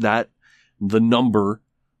 The number,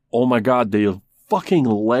 oh my God, they fucking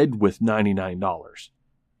led with $99.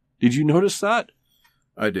 Did you notice that?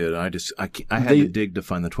 I did. I had to dig to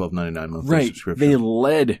find the $12.99 monthly subscription. They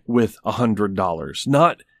led with $100,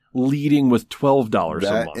 not leading with $12 a month.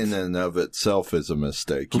 That in and of itself is a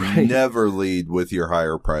mistake. You never lead with your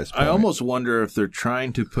higher price point. I almost wonder if they're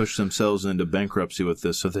trying to push themselves into bankruptcy with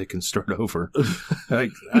this so they can start over. I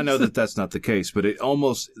know that that's not the case, but it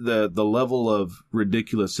almost the level of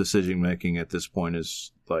ridiculous decision making at this point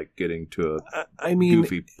is like getting to a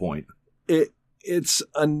goofy point. It's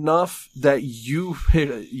enough that you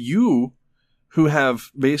who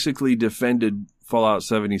have basically defended Fallout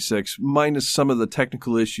 76, minus some of the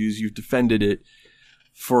technical issues, you've defended it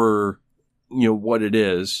for, what it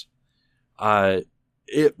is.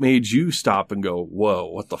 It made you stop and go, whoa,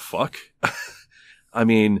 what the fuck? I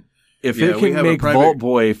mean, if it can make Vault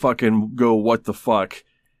Boy fucking go, what the fuck,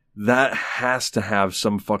 that has to have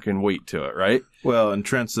some fucking weight to it, right? Well, and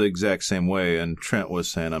Trent's the exact same way, and Trent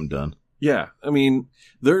was saying, I'm done. Yeah, I mean,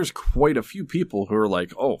 there's quite a few people who are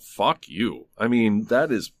like, oh, fuck you. I mean,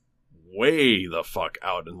 that is way the fuck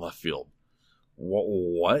out in left field.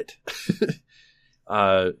 What?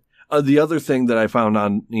 The other thing that I found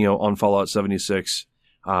on Fallout 76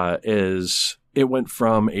 is it went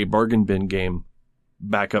from a bargain bin game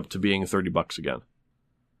back up to being $30 again.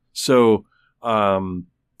 So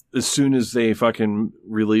as soon as they fucking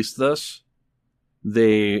released this,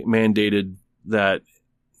 they mandated that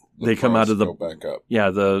they come out of the back up.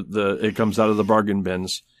 Yeah, it comes out of the bargain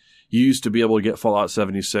bins. You used to be able to get Fallout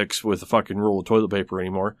 76 with a fucking roll of toilet paper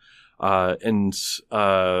anymore. And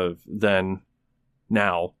then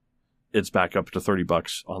now it's back up to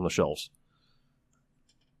 $30 on the shelves.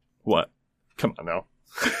 What? Come on now.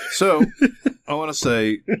 So I want to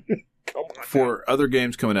say for other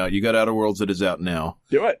games coming out, you got Outer Worlds that is out now.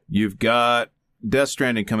 Do it. You've got Death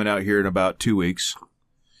Stranding coming out here in about 2 weeks.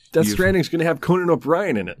 Death Stranding's going to have Conan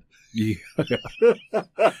O'Brien in it. Yeah.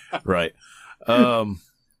 Right.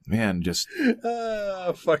 Man, just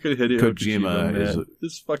fucking Hideo Kojima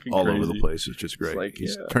is fucking all crazy. Over the place. It's just great. Like,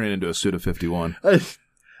 he's turning into a Suda-51.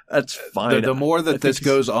 That's fine. The more that this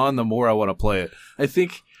goes on, the more I want to play it. I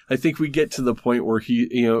think we get to the point where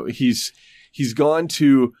he's gone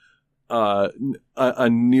to a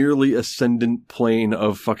nearly ascendant plane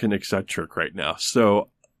of fucking eccentric right now. So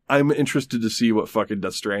I'm interested to see what fucking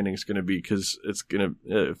Death Stranding is going to be because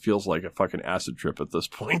it feels like a fucking acid trip at this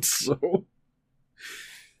point. So.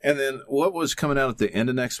 And then what was coming out at the end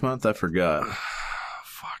of next month? I forgot.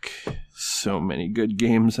 Fuck. So many good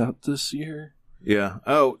games out this year. Yeah.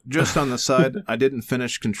 Oh, just on the side, I didn't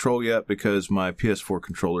finish Control yet because my PS4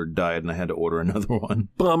 controller died and I had to order another one.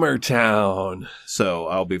 Bummer town. So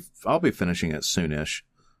I'll be finishing it soonish.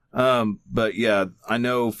 But yeah, I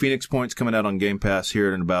know Phoenix Point's coming out on Game Pass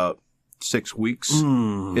here in about 6 weeks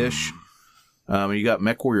ish. You got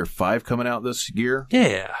MechWarrior 5 coming out this year.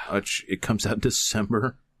 Yeah. Which it comes out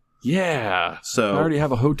December. Yeah. So I already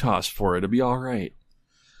have a HOTAS for it. It'll be all right.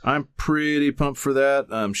 I'm pretty pumped for that.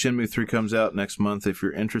 Shenmue 3 comes out next month. If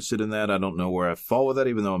you're interested in that, I don't know where I fall with that,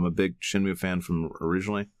 even though I'm a big Shenmue fan from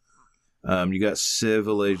originally. You got Civ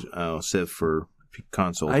for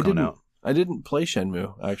console coming out. I didn't play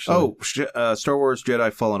Shenmue, actually. Oh, Star Wars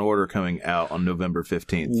Jedi Fallen Order coming out on November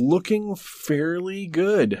 15th. Looking fairly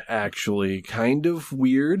good, actually. Kind of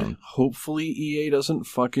weird. Hopefully EA doesn't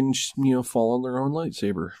fucking, fall on their own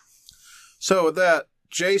lightsaber. So with that,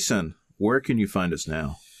 Jason, where can you find us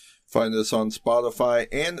now? Find us on Spotify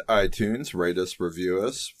and iTunes. Rate us, review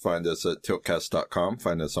us. Find us at tiltcast.com.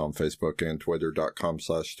 Find us on Facebook and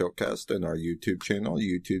twitter.com/tiltcast, and our YouTube channel,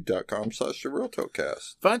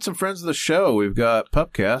 youtube.com/therealtiltcast. Find some friends of the show. We've got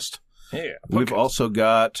Pupcast. Yeah. We've also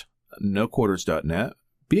got noquarters.net,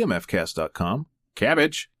 bmfcast.com,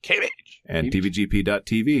 Cabbage, and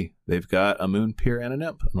tvgp.tv. They've got a moon, pier, and an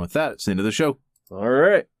imp. And with that, it's the end of the show. All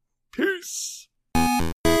right. Peace.